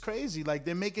country. It's crazy. Like,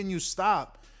 they're making you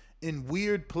stop in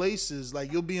weird places.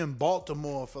 Like, you'll be in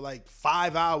Baltimore for like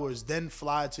 5 hours, then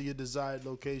fly to your desired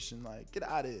location. Like, get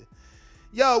out of here.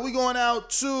 Yo, we going out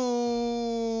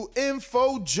to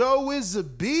Info Joe is a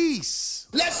beast.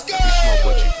 Let's go!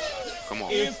 Come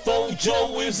on. Info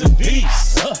Joe is a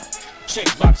beast.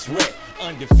 Checkbox red.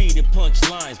 Undefeated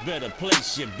punchlines, better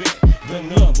place your bet. The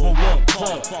 #1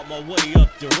 call, fought my way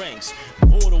up the ranks.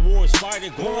 Border wars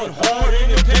fighter, going hard in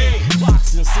the pain.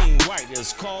 Boxing scene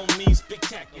writers call me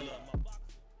spectacular.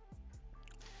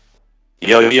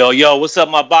 Yo, what's up,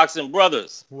 my boxing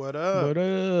brothers? What up? What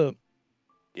up?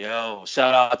 Yo,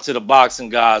 shout out to the boxing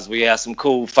guys. We had some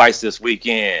cool fights this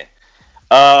weekend.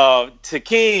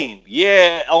 Takeem,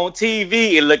 on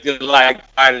TV, it looked like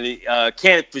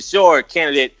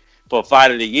candidate for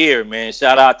Fight of the Year, man.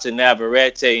 Shout out to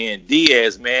Navarrete and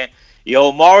Diaz, man.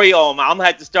 Yo, Mario, I'm gonna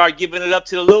have to start giving it up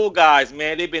to the little guys,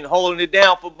 man. They've been holding it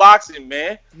down for boxing,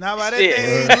 man. Navarrete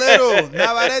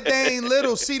ain't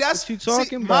little. See, that's what you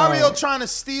talking about. Mario trying to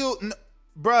steal.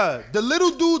 Bruh, the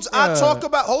little dudes I talk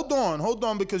about. Hold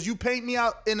on, because you paint me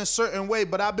out in a certain way,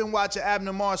 but I've been watching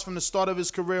Abner Mars from the start of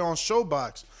his career on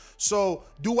Showbox. So,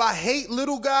 do I hate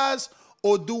little guys,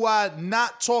 or do I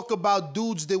not talk about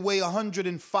dudes that weigh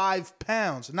 105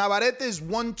 pounds? Navarrete is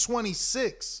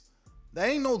 126. That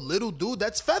ain't no little dude.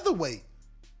 That's featherweight.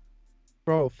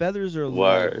 Bro, feathers are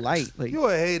Word. light. Like, You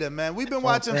a hater, man. We've been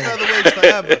watching man. featherweights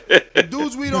forever. The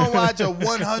dudes we don't watch are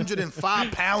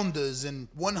 105 pounders and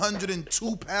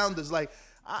 102 pounders. Like,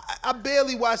 I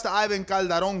barely watched the Ivan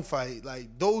Calderon fight.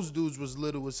 Like, those dudes was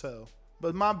little as hell.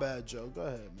 But my bad, Joe. Go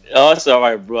ahead, man. Oh, it's all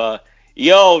right, bro.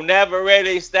 Yo,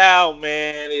 Navarrete style,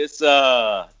 man. It's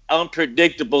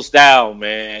unpredictable style,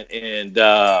 man. And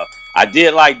I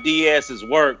did like Diaz's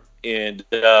work. And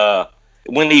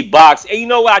when he boxed, and you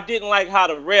know what? I didn't like how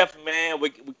the ref, man,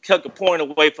 we took a point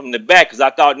away from the back because I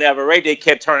thought Navarrete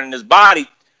kept turning his body.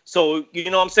 So, you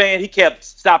know what I'm saying? He kept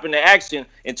stopping the action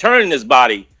and turning his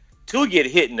body to get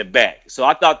hit in the back. So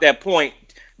I thought that point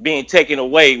being taken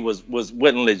away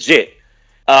wasn't legit.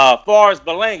 Far as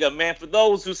Berlanga, man, for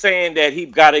those who saying that he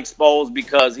got exposed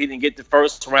because he didn't get the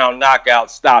first round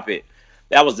knockout, stop it.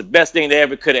 That was the best thing that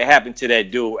ever could have happened to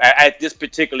that dude at this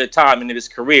particular time in his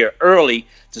career, early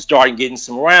to start getting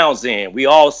some rounds in. We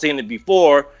all seen it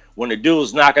before when the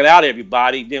dude's knocking out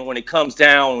everybody. Then when it comes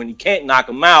down, when you can't knock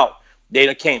him out,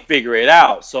 they can't figure it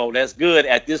out. So that's good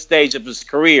at this stage of his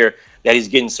career that he's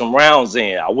getting some rounds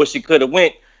in. I wish he could have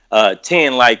went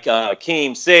 10 like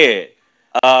Keem said.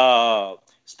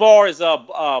 As far as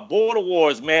Border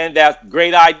Wars, man, that's a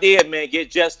great idea, man. Get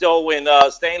Jesto and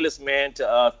Stainless, man,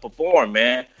 to perform,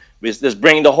 man. Let's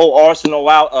bring the whole arsenal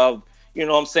out of, you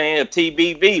know what I'm saying, of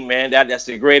TBV, man. That's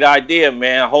a great idea,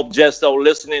 man. I hope Jesto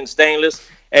listening, Stainless.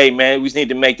 Hey, man, we just need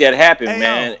to make that happen,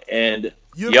 man. And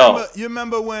You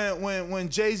remember when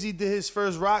Jay-Z did his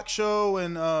first rock show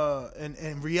and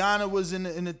Rihanna was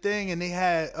in the thing and they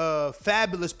had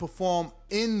Fabulous perform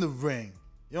in the ring.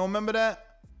 You don't remember that?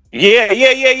 Yeah.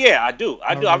 I do.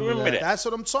 I remember that. That's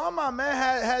what I'm talking about, man.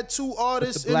 Had two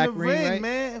artists in the ring, right?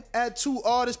 Man. Had two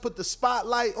artists, put the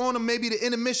spotlight on them, maybe the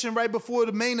intermission right before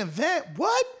the main event.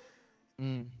 What?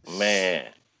 Man,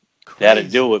 that'll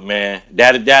do it, man.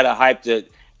 That'll hype the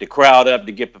crowd up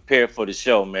to get prepared for the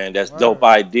show, man. That's dope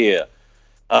idea.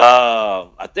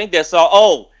 I think that's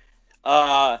all.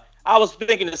 I was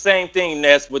thinking the same thing,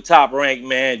 Ness, with Top Rank,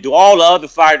 man. Do all the other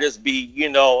fighters be,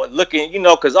 looking,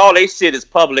 because all they shit is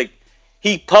public.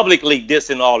 He publicly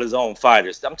dissing all his own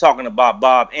fighters. I'm talking about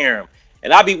Bob Arum.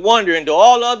 And I be wondering, do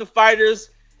all the other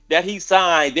fighters that he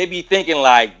signed, they be thinking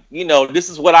like, this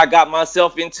is what I got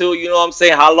myself into, you know what I'm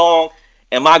saying? How long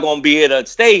am I going to be able to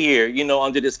stay here,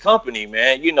 under this company,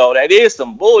 man? That is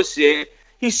some bullshit.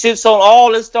 He shits on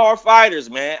all the star fighters,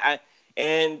 man.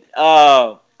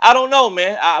 I don't know,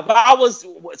 man. If I was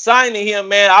signing him,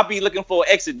 man, I'd be looking for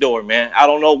an exit door, man. I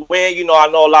don't know when. I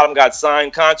know a lot of them got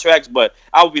signed contracts, but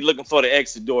I would be looking for the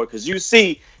exit door because you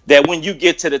see that when you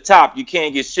get to the top, you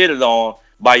can't get shitted on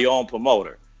by your own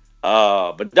promoter.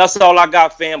 But that's all I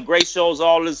got, fam. Great shows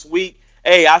all this week.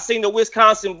 Hey, I seen the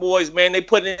Wisconsin boys, man. They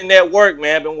put in that work,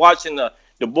 man. I've been watching the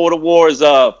Border Wars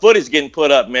footage getting put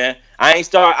up, man.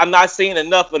 I'm not seeing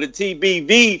enough of the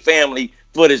TBV family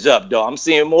footage up, though. I'm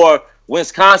seeing more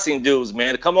Wisconsin dudes,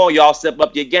 man. Come on, y'all, step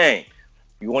up your game.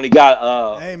 You only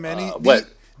got hey, man,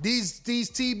 these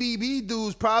TBV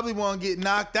dudes probably want to get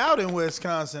knocked out in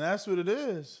Wisconsin. That's what it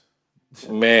is.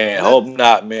 Man, I hope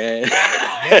not, man.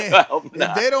 I hope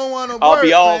not. If they don't want to work, I'll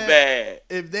be all man, bad.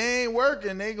 If they ain't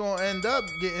working, they gonna end up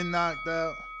getting knocked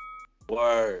out.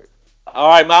 Word. All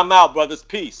right, I'm out, brothers.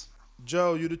 Peace.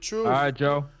 Joe, you the truth. All right,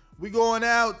 Joe. We going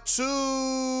out to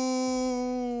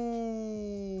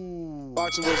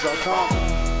BoxingWords.com.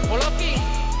 Oloki,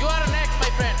 you are next, my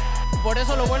friend. Por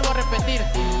eso lo vuelvo a repetir.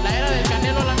 La era del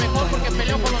Canelo la mejor porque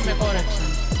peleó con los mejores.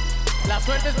 La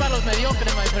suerte es para los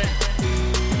mediocres, my friend.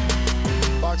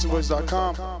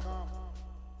 BoxingWords.com.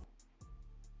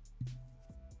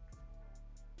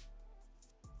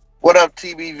 What up,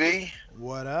 TBV?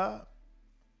 What up?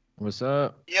 What's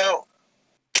up? Yo,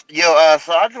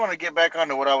 so I just want to get back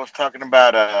onto what I was talking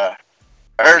about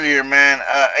earlier, man.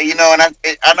 And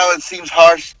I know it seems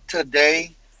harsh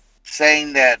today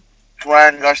saying that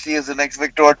Ryan Garcia is the next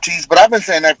Victor Ortiz, but I've been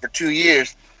saying that for 2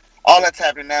 years. All that's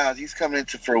happening now is he's coming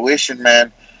into fruition,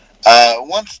 man.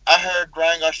 Once I heard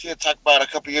Ryan Garcia talk about a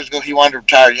couple years ago he wanted to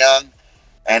retire young,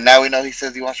 and now we know he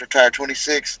says he wants to retire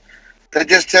 26. That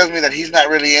just tells me that he's not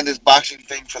really in this boxing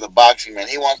thing for the boxing, man.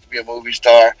 He wants to be a movie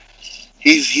star.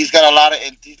 He's got a lot of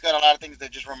things that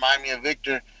just remind me of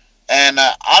Victor. And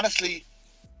honestly,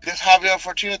 this Javier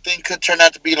Fortuna thing could turn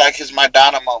out to be like his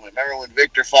Maidana moment. Remember when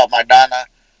Victor fought Maidana?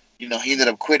 He ended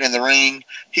up quitting in the ring.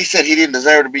 He said he didn't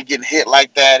deserve to be getting hit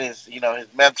like that. His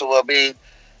mental well-being.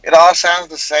 It all sounds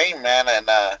the same, man. And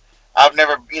I've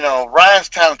never, Ryan's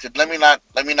talented. Let me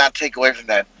not take away from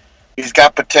that. He's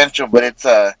got potential, but it's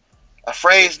a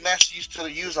phrase Ness used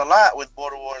to use a lot with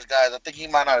Border Wars guys. I think he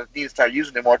might not need to start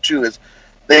using it more too. Is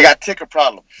they got ticker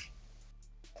problems.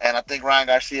 and I think Ryan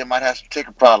Garcia might have some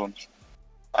ticket problems.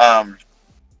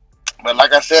 But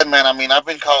like I said, man, I mean, I've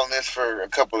been calling this for a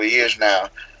couple of years now.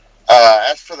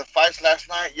 As for the fights last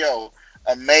night,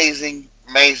 amazing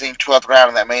 12th round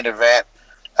in that main event.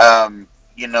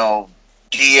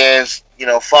 Diaz,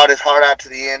 fought his heart out to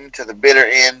the end, to the bitter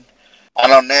end. I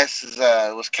know Ness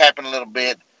was capping a little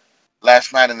bit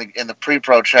last night in the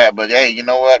pre-pro chat, but hey, you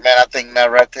know what, man? I think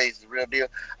Navarrete is the real deal.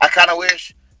 I kind of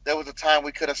wish there was a time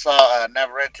we could have saw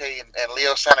Navarrete and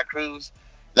Leo Santa Cruz.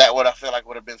 I feel like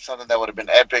would have been something that would have been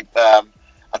epic. I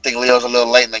think Leo's a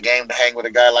little late in the game to hang with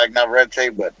a guy like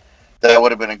Navarrete, but that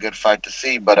would have been a good fight to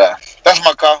see. But that's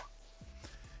my call.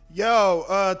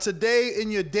 Yo, today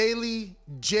in your daily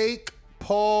Jake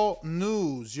Paul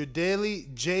news,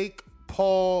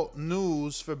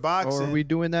 for boxing. Oh, are we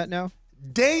doing that now?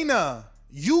 Dana,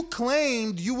 you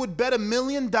claimed you would bet $1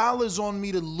 million on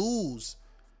me to lose.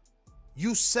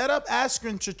 You set up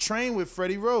Askren to train with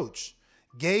Freddie Roach,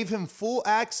 gave him full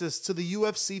access to the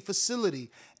UFC facility,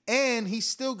 and he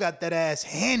still got that ass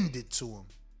handed to him.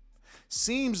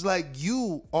 Seems like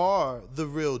you are the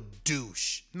real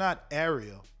douche, not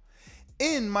Ariel.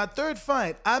 In my third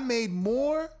fight, I made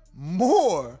more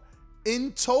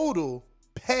in total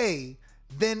pay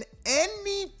than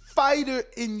any fighter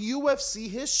in UFC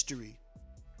history.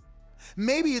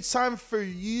 Maybe it's time for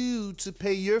you to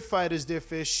pay your fighters their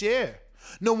fair share.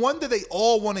 No wonder they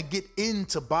all want to get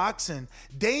into boxing.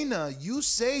 Dana, you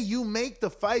say you make the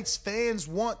fights fans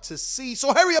want to see,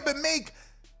 so hurry up and make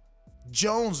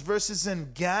Jones versus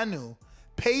Ngannou.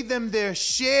 Pay them their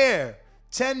share.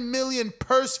 10 million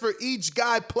purse for each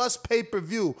guy plus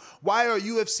pay-per-view. Why are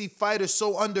UFC fighters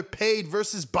so underpaid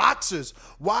versus boxers?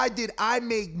 Why did I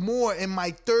make more in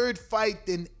my third fight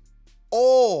than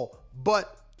all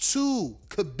but 2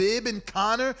 Khabib and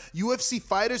Conor UFC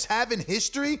fighters have in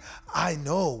history? I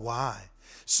know why.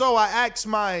 So I asked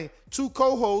my 2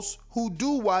 co-hosts who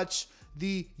do watch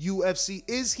the UFC,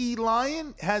 is he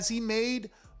lying? Has he made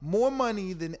more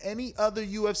money than any other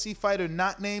UFC fighter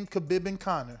not named Khabib and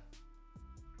Conor?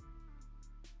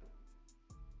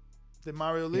 Did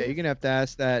Mario leave? Yeah, you're gonna have to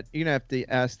ask that. You're gonna have to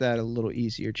ask that a little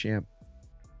easier, champ.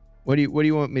 What do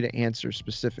you want me to answer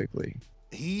specifically?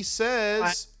 He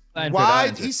says why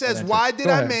did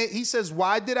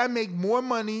I make more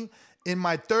money in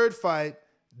my third fight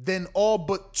than all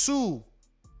but 2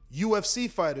 UFC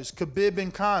fighters, Khabib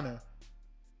and Conor,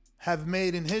 have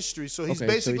made in history. So he's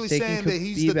basically saying that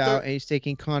he's the out and he's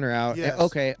taking Conor out. Yes.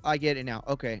 Okay, I get it now.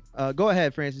 Okay, go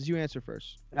ahead, Francis. You answer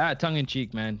first. Tongue in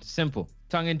cheek, man. Simple.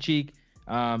 Tongue in cheek.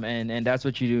 And that's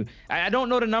what you do. I don't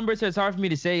know the numbers, so it's hard for me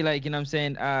to say, like, you know what I'm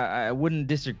saying? I wouldn't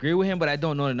disagree with him, but I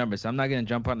don't know the numbers. So I'm not going to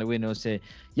jump on the window and say,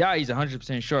 yeah, he's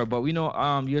 100% sure. But we know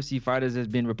UFC fighters has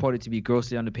been reported to be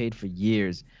grossly underpaid for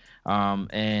years.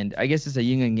 And I guess it's a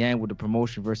yin and yang with the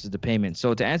promotion versus the payment.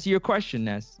 So to answer your question,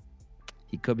 Ness,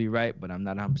 he could be right, but I'm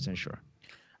not 100% sure.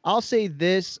 I'll say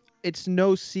this. It's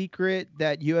no secret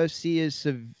that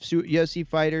UFC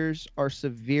fighters are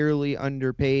severely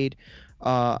underpaid.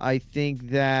 I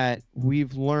think that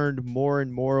we've learned more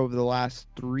and more over the last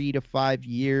 3 to 5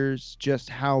 years just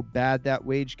how bad that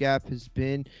wage gap has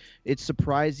been. It's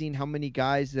surprising how many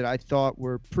guys that I thought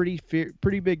were pretty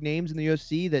big names in the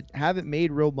UFC that haven't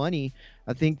made real money.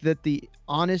 I think that the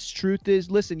honest truth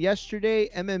is, listen, yesterday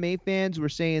MMA fans were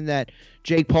saying that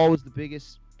Jake Paul was the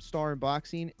biggest star in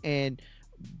boxing, and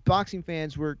boxing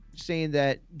fans were saying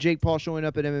that Jake Paul showing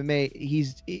up at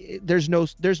MMA,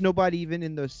 there's nobody even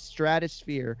in the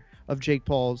stratosphere of Jake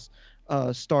Paul's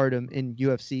stardom in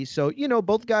UFC. So,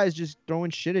 both guys just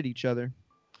throwing shit at each other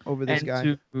over this guy.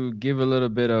 And to give a little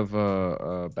bit of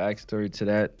a backstory to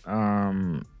that,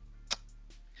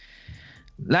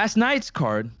 last night's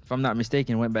card, if I'm not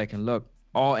mistaken, went back and looked,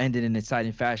 all ended in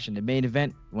exciting fashion. The main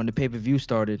event, when the pay-per-view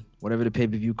started, whatever the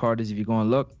pay-per-view card is, if you go and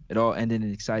look, it all ended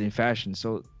in exciting fashion.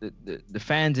 So the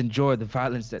fans enjoy the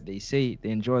violence that they see. They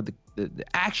enjoy the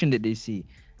action that they see.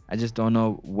 I just don't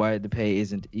know why the pay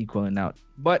isn't equaling out.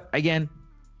 But again,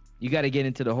 you got to get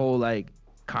into the whole like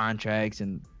contracts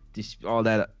and all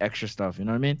that extra stuff. You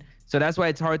know what I mean? So that's why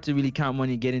it's hard to really count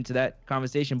money and get into that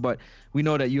conversation. But we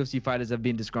know that UFC fighters have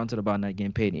been disgruntled about not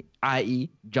getting paid, i.e.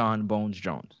 John Bones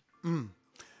Jones.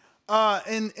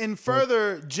 And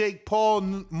further Jake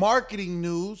Paul marketing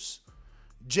news,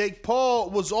 Jake Paul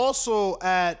was also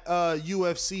at a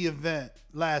UFC event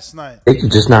last night. You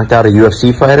just knocked out a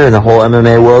UFC fighter and the whole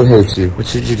MMA world hates you. What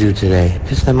should you do today?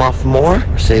 Piss them off more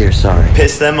or say you're sorry?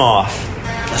 Piss them off.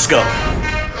 Let's go.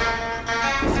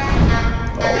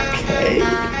 Okay.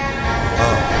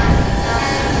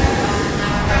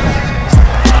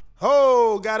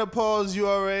 Oh, gotta pause, you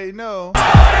already know.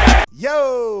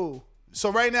 Yo!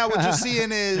 So right now what you're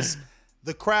seeing is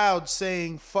the crowd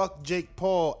saying "fuck Jake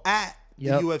Paul" at the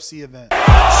UFC event.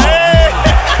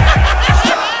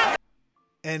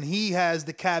 And he has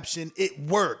the caption, "It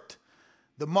worked."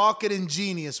 The marketing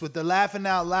genius with the laughing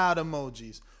out loud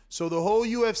emojis. So the whole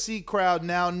UFC crowd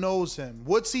now knows him.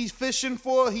 What's he fishing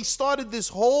for? He started this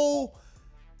whole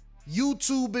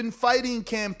YouTube and fighting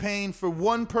campaign for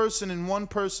one person and one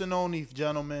person only,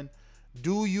 gentlemen.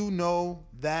 Do you know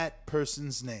that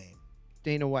person's name?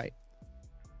 Dana White.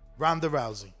 Ronda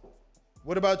Rousey.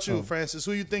 What about you, Francis?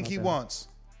 Who you think he wants?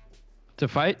 To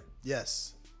fight?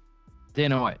 Yes.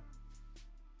 Dana White.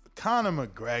 Conor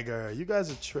McGregor. You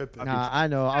guys are tripping. Nah, I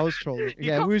know. I was trolling.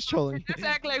 Yeah, we was trolling. Let's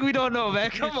act like we don't know,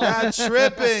 man. Come on. Y'all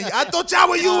tripping. I thought y'all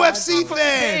were UFC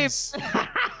fans.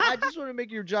 I just want to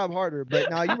make your job harder,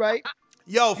 but now you're right.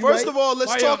 Yo, first of all,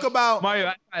 let's talk about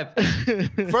Mario.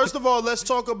 First of all, let's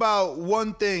talk about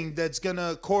one thing that's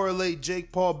gonna correlate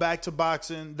Jake Paul back to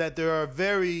boxing. That there are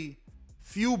very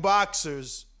few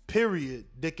boxers, period,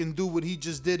 that can do what he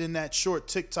just did in that short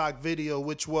TikTok video,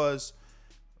 which was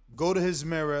go to his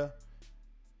mirror,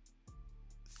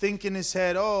 think in his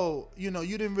head, oh, you know,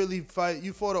 you didn't really fight.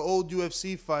 You fought an old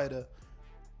UFC fighter.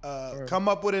 Come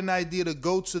up with an idea to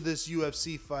go to this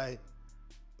UFC fight.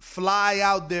 Fly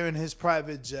out there in his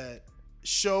private jet,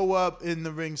 show up in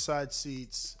the ringside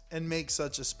seats, and make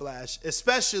such a splash.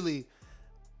 Especially,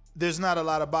 there's not a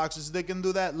lot of boxers that can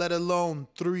do that, let alone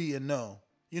 3-0.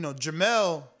 You know,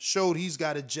 Jamel showed he's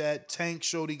got a jet. Tank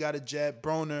showed he got a jet.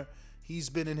 Broner, he's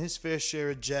been in his fair share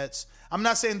of jets. I'm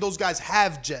not saying those guys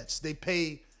have jets. They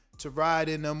pay to ride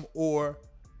in them or,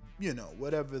 you know,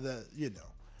 whatever the, you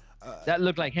know. That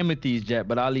looked like Himothy's jet,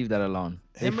 but I'll leave that alone.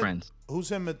 They're friends.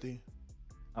 Who's Himothy?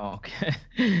 Oh, okay.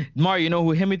 Mario, you know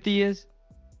who Himothy is?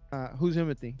 Who's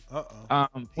Himothy?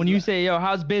 When you say, yo,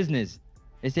 how's business?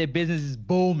 They say business is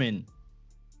booming.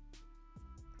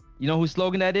 You know whose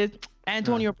slogan that is?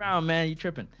 Antonio Brown, man. You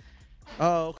tripping.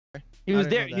 Oh, okay. He was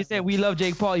there. He said, we love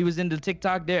Jake Paul. He was in the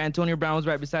TikTok there. Antonio Brown was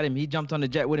right beside him. He jumped on the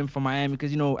jet with him from Miami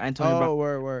because, you know, Antonio Brown. Oh,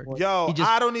 word. Yo,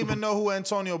 I don't even know who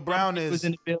Antonio Brown is. He was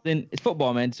in the building. It's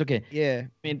football, man. It's okay. Yeah.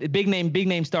 I mean, big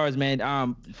name stars,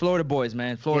 man. Florida boys,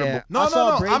 man. Florida boys.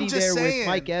 No, Brady I'm just saying. With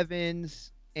Mike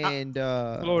Evans and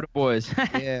Florida boys.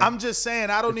 Yeah. I'm just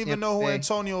saying, I don't even know who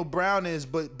Antonio Brown is,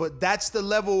 but that's the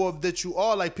level of that you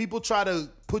are. Like, people try to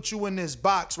put you in this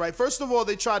box, right? First of all,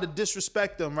 they try to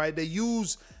disrespect them, right? They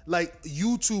use like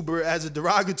YouTuber as a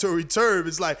derogatory term.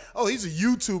 It's like, oh, he's a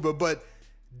YouTuber, but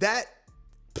that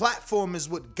platform is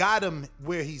what got him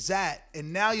where he's at.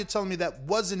 And now you're telling me that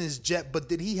wasn't his jet, but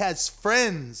that he has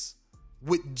friends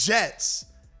with jets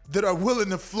that are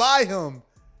willing to fly him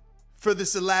for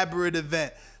this elaborate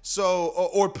event. So,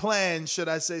 or plan, should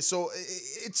I say. So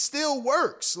it still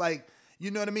works. Like,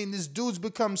 you know what I mean? This dude's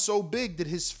become so big that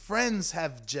his friends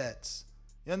have jets.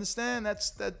 You understand?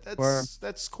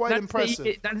 That's quite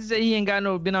impressive. Not to say he ain't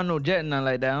got been on no jet and nothing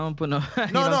like that. I don't put no.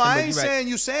 No, I ain't saying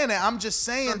you saying that. I'm just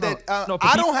saying that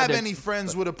I don't have any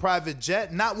friends with a private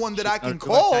jet. Not one that I can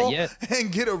call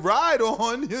and get a ride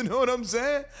on. You know what I'm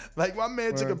saying? Like, my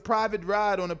man took a private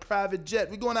ride on a private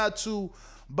jet. We're going out to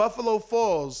Buffalo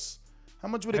Falls. How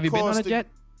much would it cost? Have you been on a jet?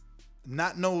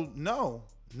 No.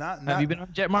 Have you been on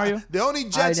a jet, Mario? The only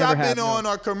jets I've been on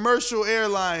are commercial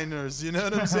airliners. You know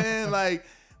what I'm saying? Like,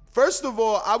 first of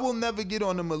all, I will never get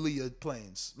on the Malia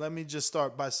planes. Let me just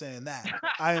start by saying that.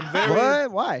 I am very.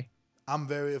 What? Why?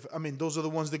 I mean, those are the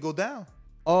ones that go down.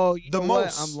 Oh, you know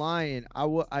what? I'm lying.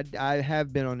 I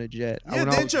have been on a jet. Yeah,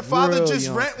 didn't your father just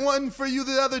rent one for you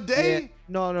the other day? Yeah.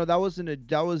 No, that wasn't a.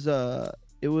 That was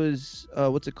it was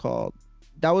what's it called?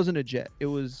 That wasn't a jet. It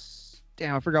was.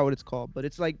 Damn, I forgot what it's called, but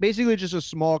it's like basically just a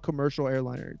small commercial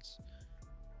airliner.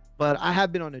 But I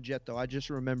have been on a jet though. I just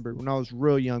remembered when I was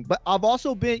real young. But I've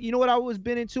also been, you know what I was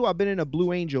been into? I've been in a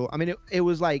Blue Angel. I mean, it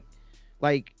was like,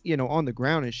 you know, on the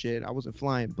ground and shit. I wasn't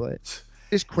flying, but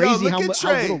it's crazy how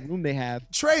little room they have.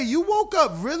 Trey, you woke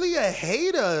up really a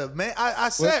hater, man. I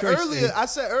said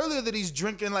earlier that he's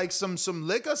drinking like some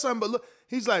liquor or something, but look,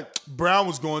 he's like, Brown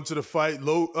was going to the fight.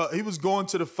 He was going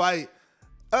to the fight.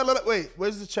 Wait,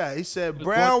 where's the chat? He said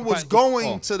Brown was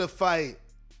going to the fight.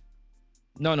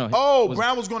 No.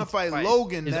 Brown was going to fight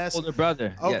Logan. His older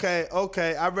brother.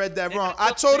 Okay. I read that wrong.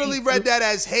 I totally read that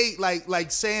as hate,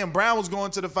 like saying Brown was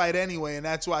going to the fight anyway, and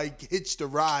that's why he hitched a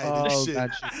ride and shit.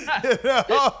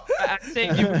 I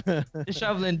think you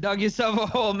shoveling, dug yourself a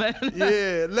hole, man.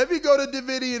 Yeah, let me go to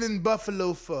Davidian in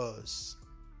Buffalo Fuzz.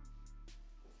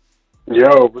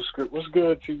 Yo, what's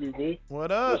good, TBV?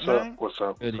 What up, man? What's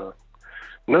up?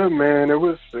 No, man, it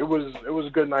was a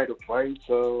good night of fights.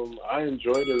 I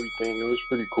enjoyed everything. It was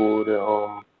pretty cool.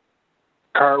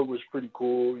 card was pretty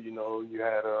cool. You know, you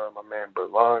had my man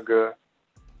Berlanga,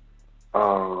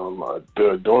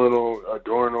 the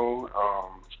Adorno,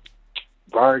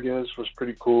 Vargas was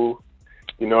pretty cool.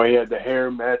 You know, he had the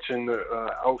hair matching the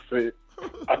outfit.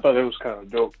 I thought it was kind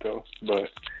of dope though, but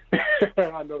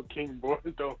I know King Boy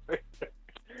don't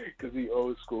because he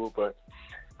old school, but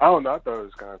I don't know. I thought it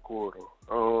was kind of cool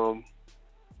though.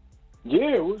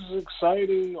 Yeah, it was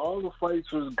exciting. All the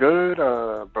fights was good.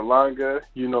 Berlanga,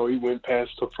 you know, he went past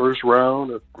the first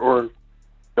round, or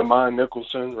Damon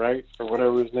Nicholson, right, or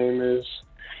whatever his name is.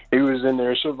 He was in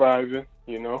there surviving,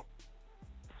 you know.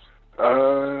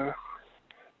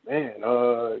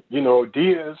 You know,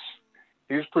 Diaz,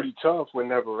 he was pretty tough with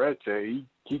Navarrete.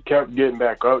 He kept getting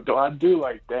back up, though. I do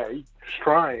like that. He's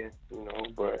trying, you know,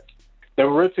 but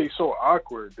Navarrete's so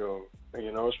awkward, though,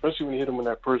 you know, especially when you hit him with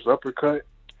that first uppercut.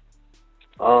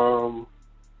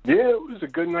 Yeah, it was a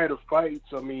good night of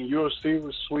fights. I mean, UFC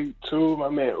was sweet, too. My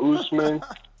man Usman.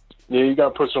 Yeah, you got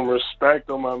to put some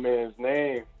respect on my man's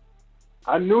name.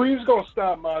 I knew he was going to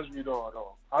stop Masvidal,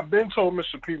 though. I've been told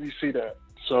Mr. PBC that.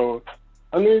 So,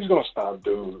 I knew he was going to stop,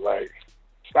 dude. Like,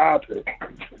 stop it.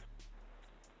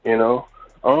 You know?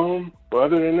 But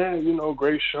other than that, you know,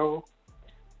 great show.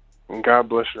 And God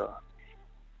bless y'all.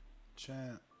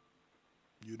 Champ.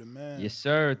 You the man. Yes,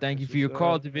 sir. Thank you for your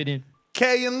call, Davidian.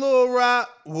 K and Lil Rock,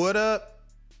 what up?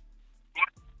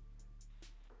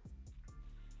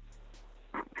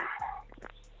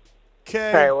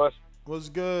 K, Hey, what's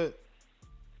good?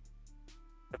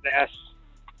 Yes.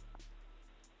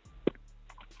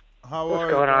 How What's are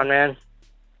going you? on, man?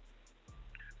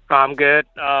 I'm good.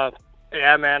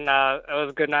 Yeah, man. It was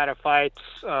a good night of fights.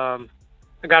 I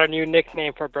got a new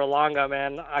nickname for Berlanga,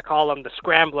 man. I call him the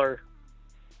Scrambler.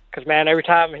 Because, man, every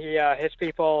time he hits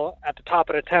people at the top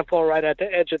of the temple, right at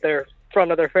the edge of their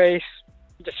front of their face,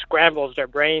 he just scrambles their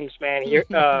brains, man. You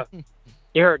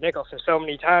heard Nicholson so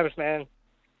many times, man.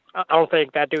 I don't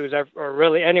think that dude's ever, or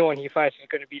really anyone he fights is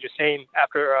going to be the same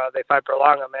after they fight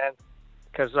Berlanga, man.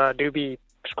 Because dude be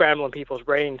scrambling people's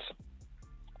brains.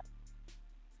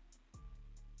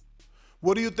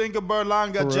 What do you think of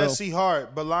Berlanga Jesse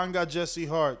Hart? Berlanga Jesse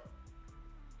Hart.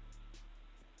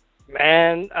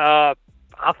 Man, I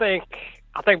think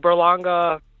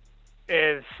Berlanga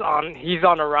he's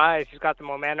on the rise. He's got the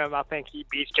momentum. I think he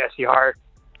beats Jesse Hart.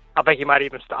 I think he might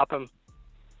even stop him.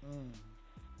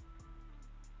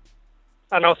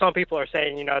 I know some people are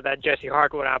saying, you know, that Jesse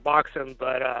Hart would outbox him,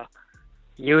 but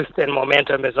youth and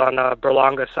momentum is on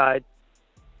Berlanga's side.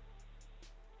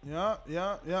 Yeah.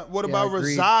 What about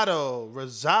Rosado?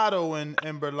 Rosado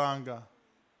and Berlanga.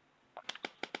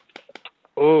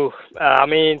 Ooh, I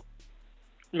mean,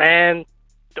 man,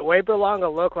 the way Berlanga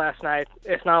looked last night,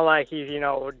 it's not like he's, you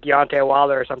know, Deontay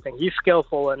Wilder or something. He's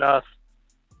skillful enough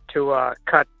to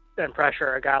cut and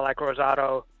pressure a guy like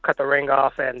Rosado, cut the ring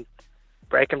off and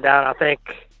break him down. I think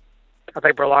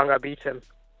Berlanga beats him.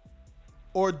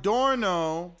 Or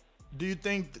Dorno, do you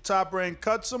think the Top Rank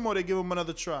cuts him or they give him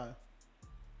another try?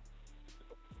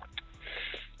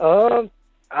 I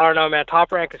don't know, man.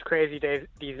 Top Rank is crazy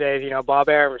these days. You know, Bob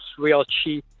Arum is real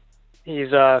cheap. He's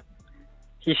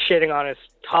shitting on his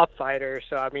top fighter.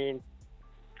 So I mean,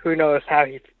 who knows how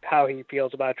he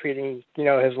feels about treating, you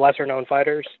know, his lesser known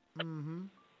fighters. Mm-hmm.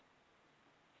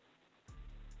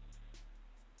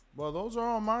 Well, those are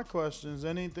all my questions.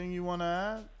 Anything you want to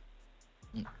add?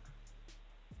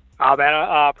 Oh, man,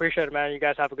 I appreciate it, man. You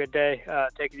guys have a good day.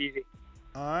 Take it easy.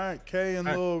 All right, K and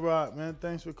Lil Rock, man.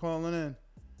 Thanks for calling in.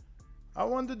 I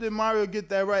wonder, did Mario get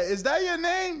that right? Is that your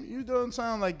name? You don't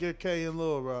sound like you're K and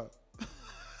Lil Rock.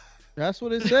 That's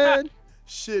what it said.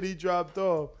 Shit, he dropped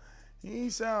off. He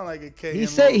ain't sound like a K. He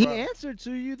said he answered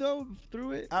to you though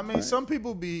through it. I mean, some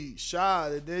people be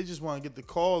shy. They just want to get the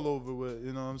call over with.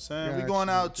 You know what I'm saying? We going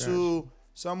out to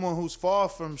someone who's far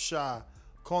from shy.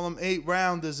 Call them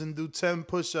 8-rounders and do 10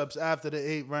 push-ups after the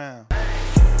 8th round.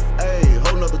 Hey,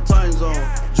 whole nother time zone.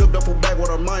 Jumped up for back with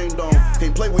our mind on.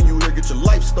 Can't play when you here, get your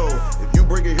life stole. If you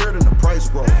bring it here, then the price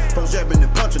grow. Folks jabbing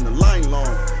and punching the line long.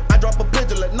 I drop a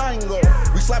pitch and let 9 go.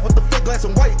 We slap with the fake glass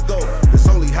and white go. This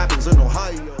only happens in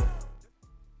Ohio.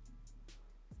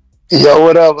 Yo,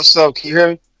 what up? What's up? Can you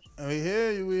hear me? We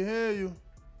hear you.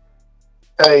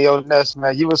 Hey, yo, Ness,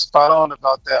 man, you was spot on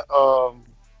about that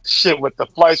shit with the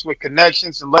flights with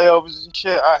connections and layovers and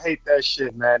shit. I hate that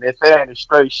shit, man. If it ain't a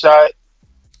straight shot,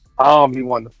 I don't be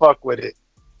wanting to fuck with it.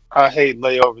 I hate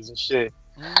layovers and shit.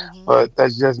 Mm-hmm. But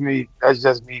that's just me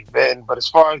venting. But as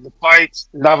far as the fights,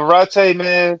 Navarrete,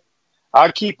 man,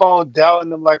 I keep on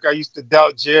doubting him like I used to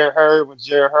doubt Jared Hurd when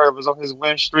Jared Hurd was on his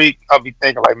win streak. I'll be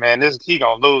thinking like, man, he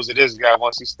gonna lose to this guy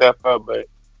once he step up. But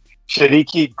shit, he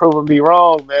keep proving me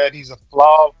wrong, man. He's a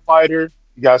flawed fighter.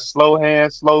 He got slow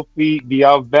hands, slow feet, be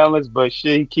off balance, but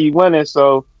shit, he keep winning.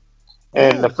 So,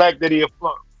 and the fact that he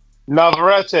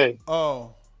Navarrete.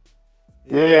 Oh.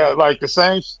 Yeah, like the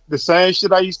same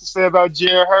shit I used to say about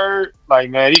Jared Hurd. Like,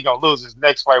 man, he gonna lose his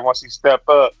next fight once he step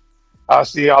up. I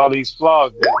see all these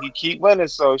flaws, but he keep winning.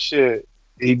 So shit,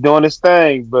 he doing his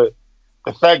thing. But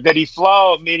the fact that he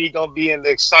flawed mean he gonna be in the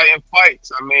exciting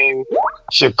fights. I mean,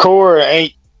 Shakur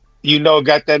ain't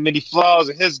got that many flaws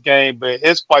in his game, but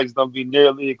his fights don't be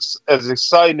nearly as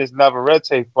exciting as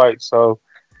Navarrete fights. So,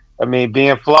 I mean,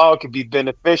 being flawed can be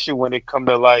beneficial when it come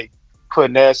to like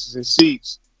putting asses in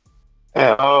seats.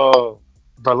 And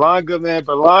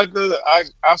Berlanga, I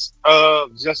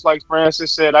just like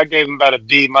Francis said, I gave him about a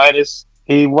B-.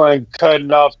 He wasn't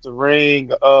cutting off the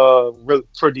ring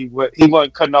pretty well. He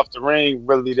wasn't cutting off the ring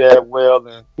really that well,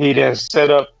 and he didn't set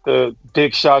up the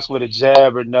big shots with a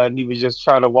jab or nothing. He was just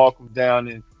trying to walk him down,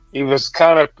 and he was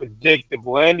kind of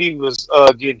predictable, and he was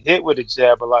getting hit with a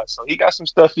jab a lot. So he got some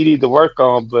stuff he need to work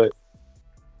on, but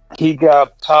he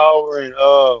got power and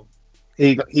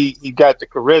he got the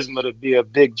charisma to be a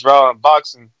big draw in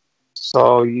boxing.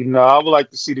 So, I would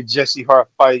like to see the Jesse Hart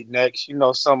fight next,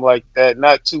 something like that.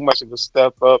 Not too much of a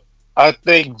step up. I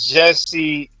think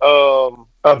Jesse will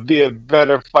be a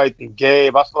better fight than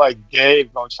Gabe. I feel like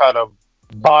Gabe going to try to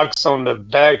box on the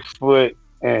back foot,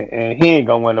 and he ain't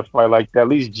going to win a fight like that. At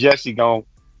least Jesse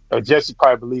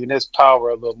probably believe in his power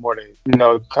a little more than,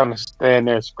 kind of stand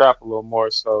there and scrap a little more.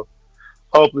 So,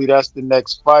 hopefully that's the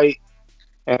next fight.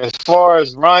 And as far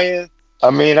as Ryan,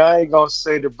 I mean, I ain't gonna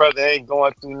say the brother ain't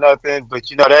going through nothing, but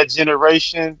that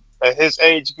generation, his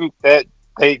age group,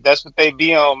 that's what they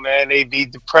be on, man. They be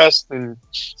depressed and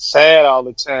sad all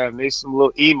the time. They some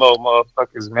little emo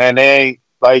motherfuckers, man. They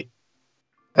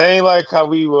ain't like how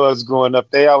we was growing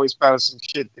up. They always found some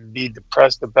shit to be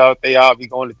depressed about. They all be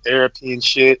going to therapy and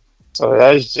shit. So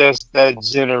that's just that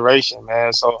generation,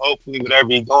 man. So hopefully whatever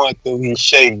he's going through, he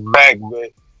shake back.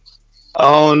 But I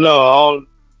don't know.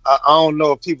 I don't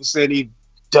know if people said he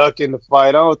ducking the fight.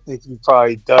 I don't think he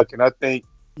probably ducking. I think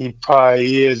he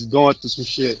probably is going through some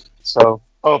shit. So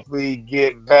hopefully he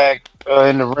get back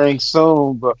in the ring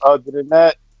soon. But other than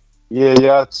that,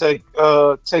 yeah, take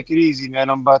it easy,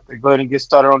 man. I'm about to go ahead and get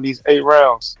started on these 8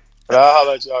 rounds. But I'll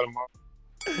holler at y'all tomorrow.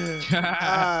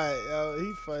 Alright, yo,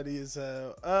 he funny as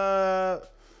hell.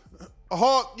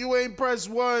 Hawk, you ain't press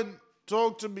 1.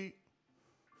 Talk to me.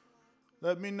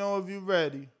 Let me know if you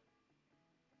ready.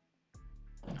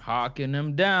 Hawking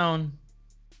them down.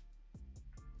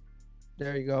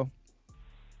 There you go.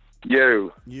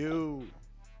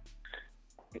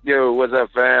 Yo, what's up,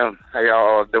 fam? How y'all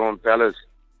all doing, fellas?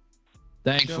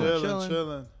 Thanks.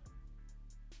 Chilling.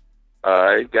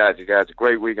 Got you.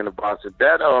 Great week in the boxing.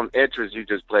 That entrance you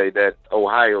just played, that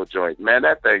Ohio joint, man,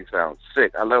 that thing sounds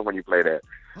sick. I love when you play that.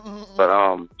 But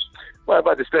what I'm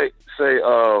about to say,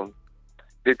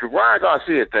 the Ryan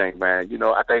Garcia thing, man,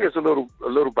 I think it's a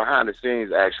little behind the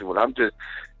scenes action.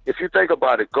 If you think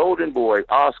about it, Golden Boy,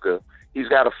 Oscar, he's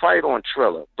got a fight on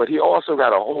Triller, but he also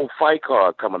got a whole fight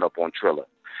card coming up on Triller.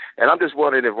 And I'm just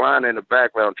wondering if Ryan in the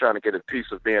background trying to get a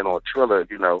piece of being on Triller,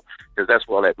 because that's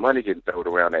where all that money getting thrown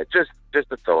around at. Just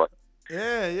a thought.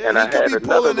 Yeah. And he could be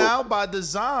pulling out by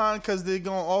design because they're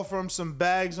going to offer him some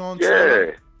bags on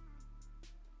Triller.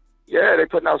 Yeah, they're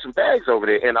putting out some bags over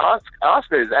there. And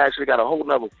Oscar has actually got a whole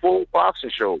nother full boxing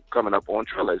show coming up on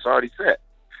Triller. It's already set.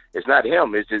 It's not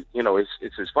him. It's just,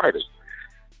 it's his fighters.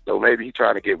 So maybe he's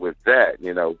trying to get with that,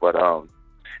 But,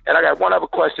 and I got one other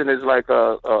question is like,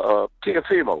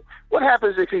 Teofimo, what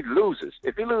happens if he loses?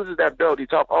 If he loses that belt, he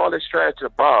talk all this trash to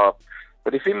Bob,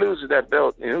 but if he loses that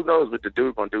belt, and who knows what the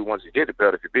dude going to do once he get the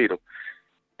belt if you beat him.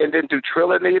 And then do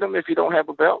Triller need him if he don't have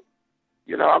a belt?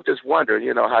 I'm just wondering,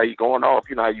 how you going off,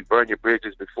 how you burn your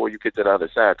bridges before you get to the other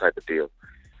side type of deal.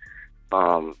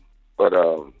 But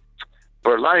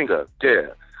Berlanga, yeah.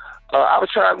 I was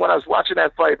trying, when I was watching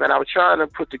that fight, man, I was trying to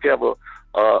put together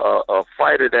a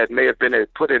fighter that may have been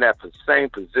put in that same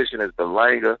position as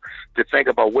Berlanga to think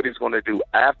about what he's going to do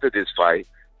after this fight,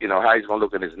 how he's going to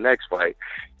look in his next fight.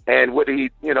 And what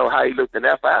he, how he looked in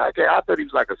that fight. Okay, I thought he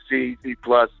was like a C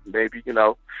plus, maybe,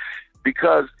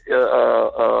 because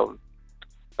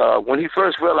when he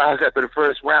first realized after the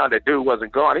first round that dude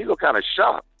wasn't gone, he looked kind of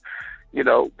shocked,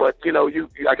 but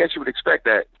I guess you would expect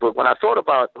that. But when I thought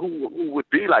about who would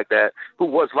be like that, who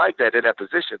was like that in that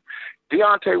position,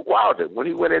 Deontay Wilder, when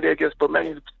he went in there against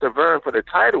Bermane Stiverne for the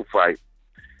title fight,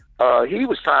 he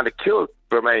was trying to kill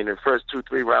Bermane in the first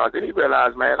 2-3 rounds. Then he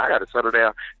realized, man, I got to settle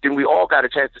down. Then we all got a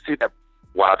chance to see that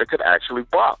Wilder could actually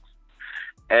box.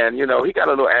 And, he got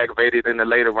a little aggravated in the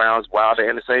later rounds, Wilder,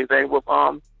 and the same thing with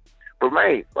Berlanga.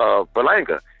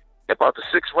 About the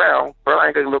 6th round,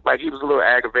 Berlanga looked like he was a little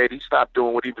aggravated. He stopped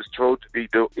doing what he was told to be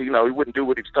do. He wouldn't do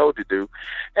what he was told to do.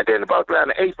 And then about around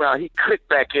the 8th round, he clicked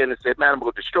back in and said, "Man, I'm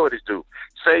going to destroy this dude."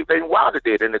 Same thing Wilder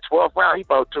did. In the 12th round, he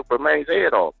about took Berlane's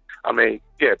head off.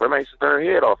 Berlane's third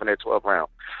head off in that 12th round.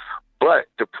 But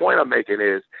the point I'm making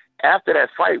is, after that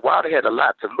fight, Wilder had a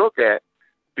lot to look at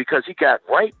because he got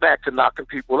right back to knocking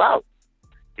people out.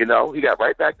 He got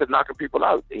right back to knocking people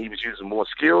out. He was using more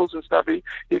skills and stuff.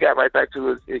 He got right back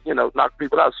to his, knocking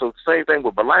people out. So same thing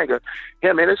with Berlanga.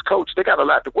 Him and his coach, they got a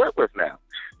lot to work with now.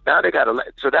 Now they got a lot.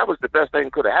 So that was the best thing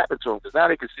that could have happened to him because now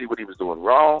they could see what he was doing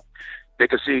wrong. They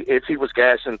could see if he was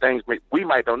gassing things. We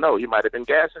might don't know. He might have been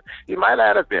gassing. He might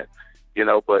not have been,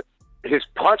 but his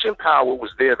punching power was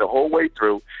there the whole way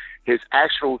through. His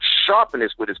actual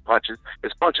sharpness with his punches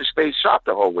stayed sharp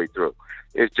the whole way through.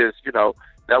 It's just,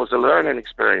 that was a learning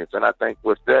experience. And I think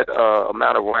with that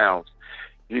amount of rounds,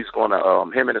 he's going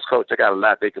to, him and his coach, they got a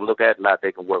lot they can look at, a lot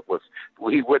they can work with.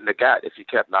 He wouldn't have got if he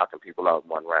kept knocking people out in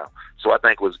one round. So I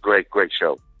think it was great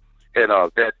show. And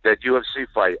that UFC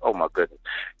fight, oh my goodness.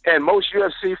 And most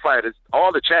UFC fighters,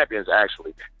 all the champions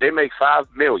actually, they make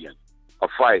 $5 million a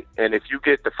fight. And if you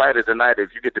get the fight of the night,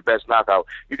 if you get the best knockout,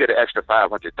 you get an extra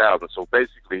 $500,000. So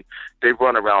basically, they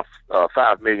run around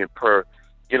 $5 million per.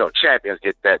 Champions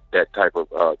get that type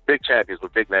of big champions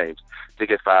with big names. They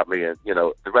get $5 million.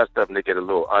 The rest of them they get a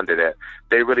little under that.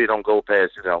 They really don't go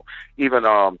past. Even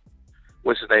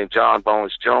what's his name, John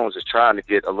Bones Jones is trying to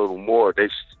get a little more. They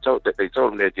told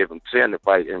him they'd give him 10 to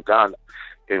fight in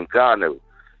Ghana,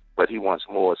 but he wants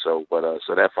more. So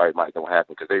that fight might don't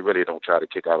happen because they really don't try to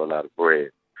kick out a lot of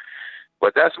bread.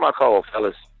 But that's my call,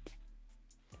 fellas.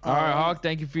 All right, Hawk.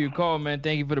 Thank you for your call, man.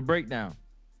 Thank you for the breakdown.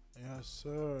 Yes,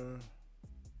 sir.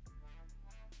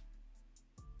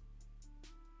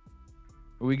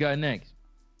 What we got next?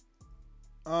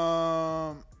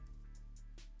 No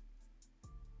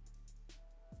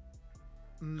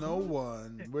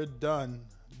one. We're done.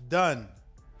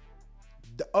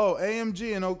 Oh,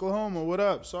 AMG in Oklahoma. What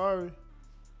up? Sorry,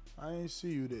 I ain't see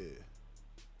you there.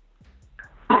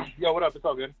 Yo, what up? It's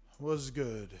all good. What's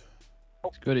good?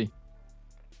 It's goody.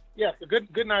 Yeah, it's a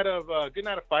good night of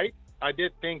fight. I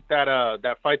did think that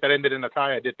that fight that ended in a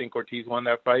tie. I did think Ortiz won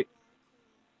that fight.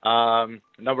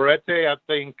 Navarrete, I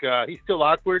think he's still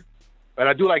awkward, but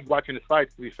I do like watching his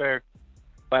fights, to be fair.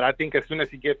 But I think as soon as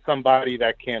he gets somebody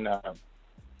that can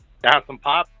have some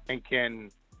pop and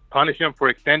can punish him for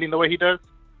extending the way he does,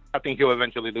 I think he'll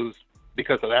eventually lose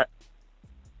because of that.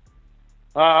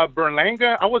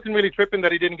 Berlanga, I wasn't really tripping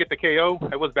that he didn't get the KO.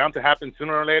 It was bound to happen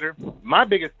sooner or later. My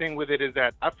biggest thing with it is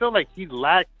that I feel like he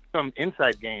lacked some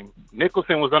inside game.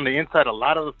 Nicholson was on the inside a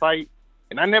lot of the fight.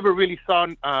 And I never really saw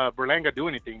Berlanga do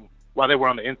anything while they were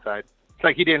on the inside. It's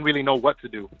like he didn't really know what to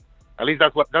do. At least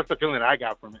that's the feeling that I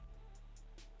got from it.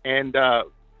 And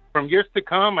from years to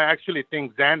come, I actually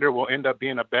think Xander will end up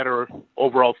being a better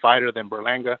overall fighter than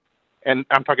Berlanga. And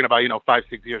I'm talking about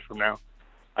 5-6 years from now.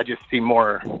 I just see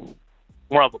more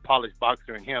of a polished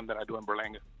boxer in him than I do in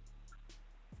Berlanga.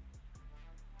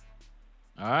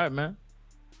 All right, man.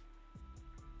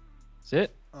 That's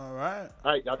it. All right.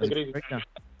 All right, y'all take it easy.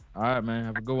 All right, man.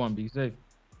 Have a good one. Be safe.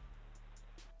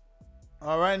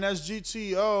 All right, and that's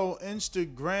GTO,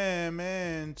 Instagram,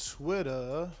 and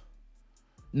Twitter.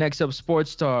 Next up,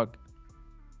 Sports Talk.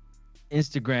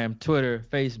 Instagram, Twitter,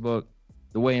 Facebook,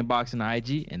 The Way in Boxing on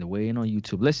IG, and The Way in on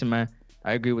YouTube. Listen, man,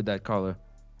 I agree with that caller.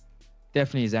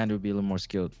 Definitely Xander would be a little more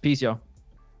skilled. Peace, y'all.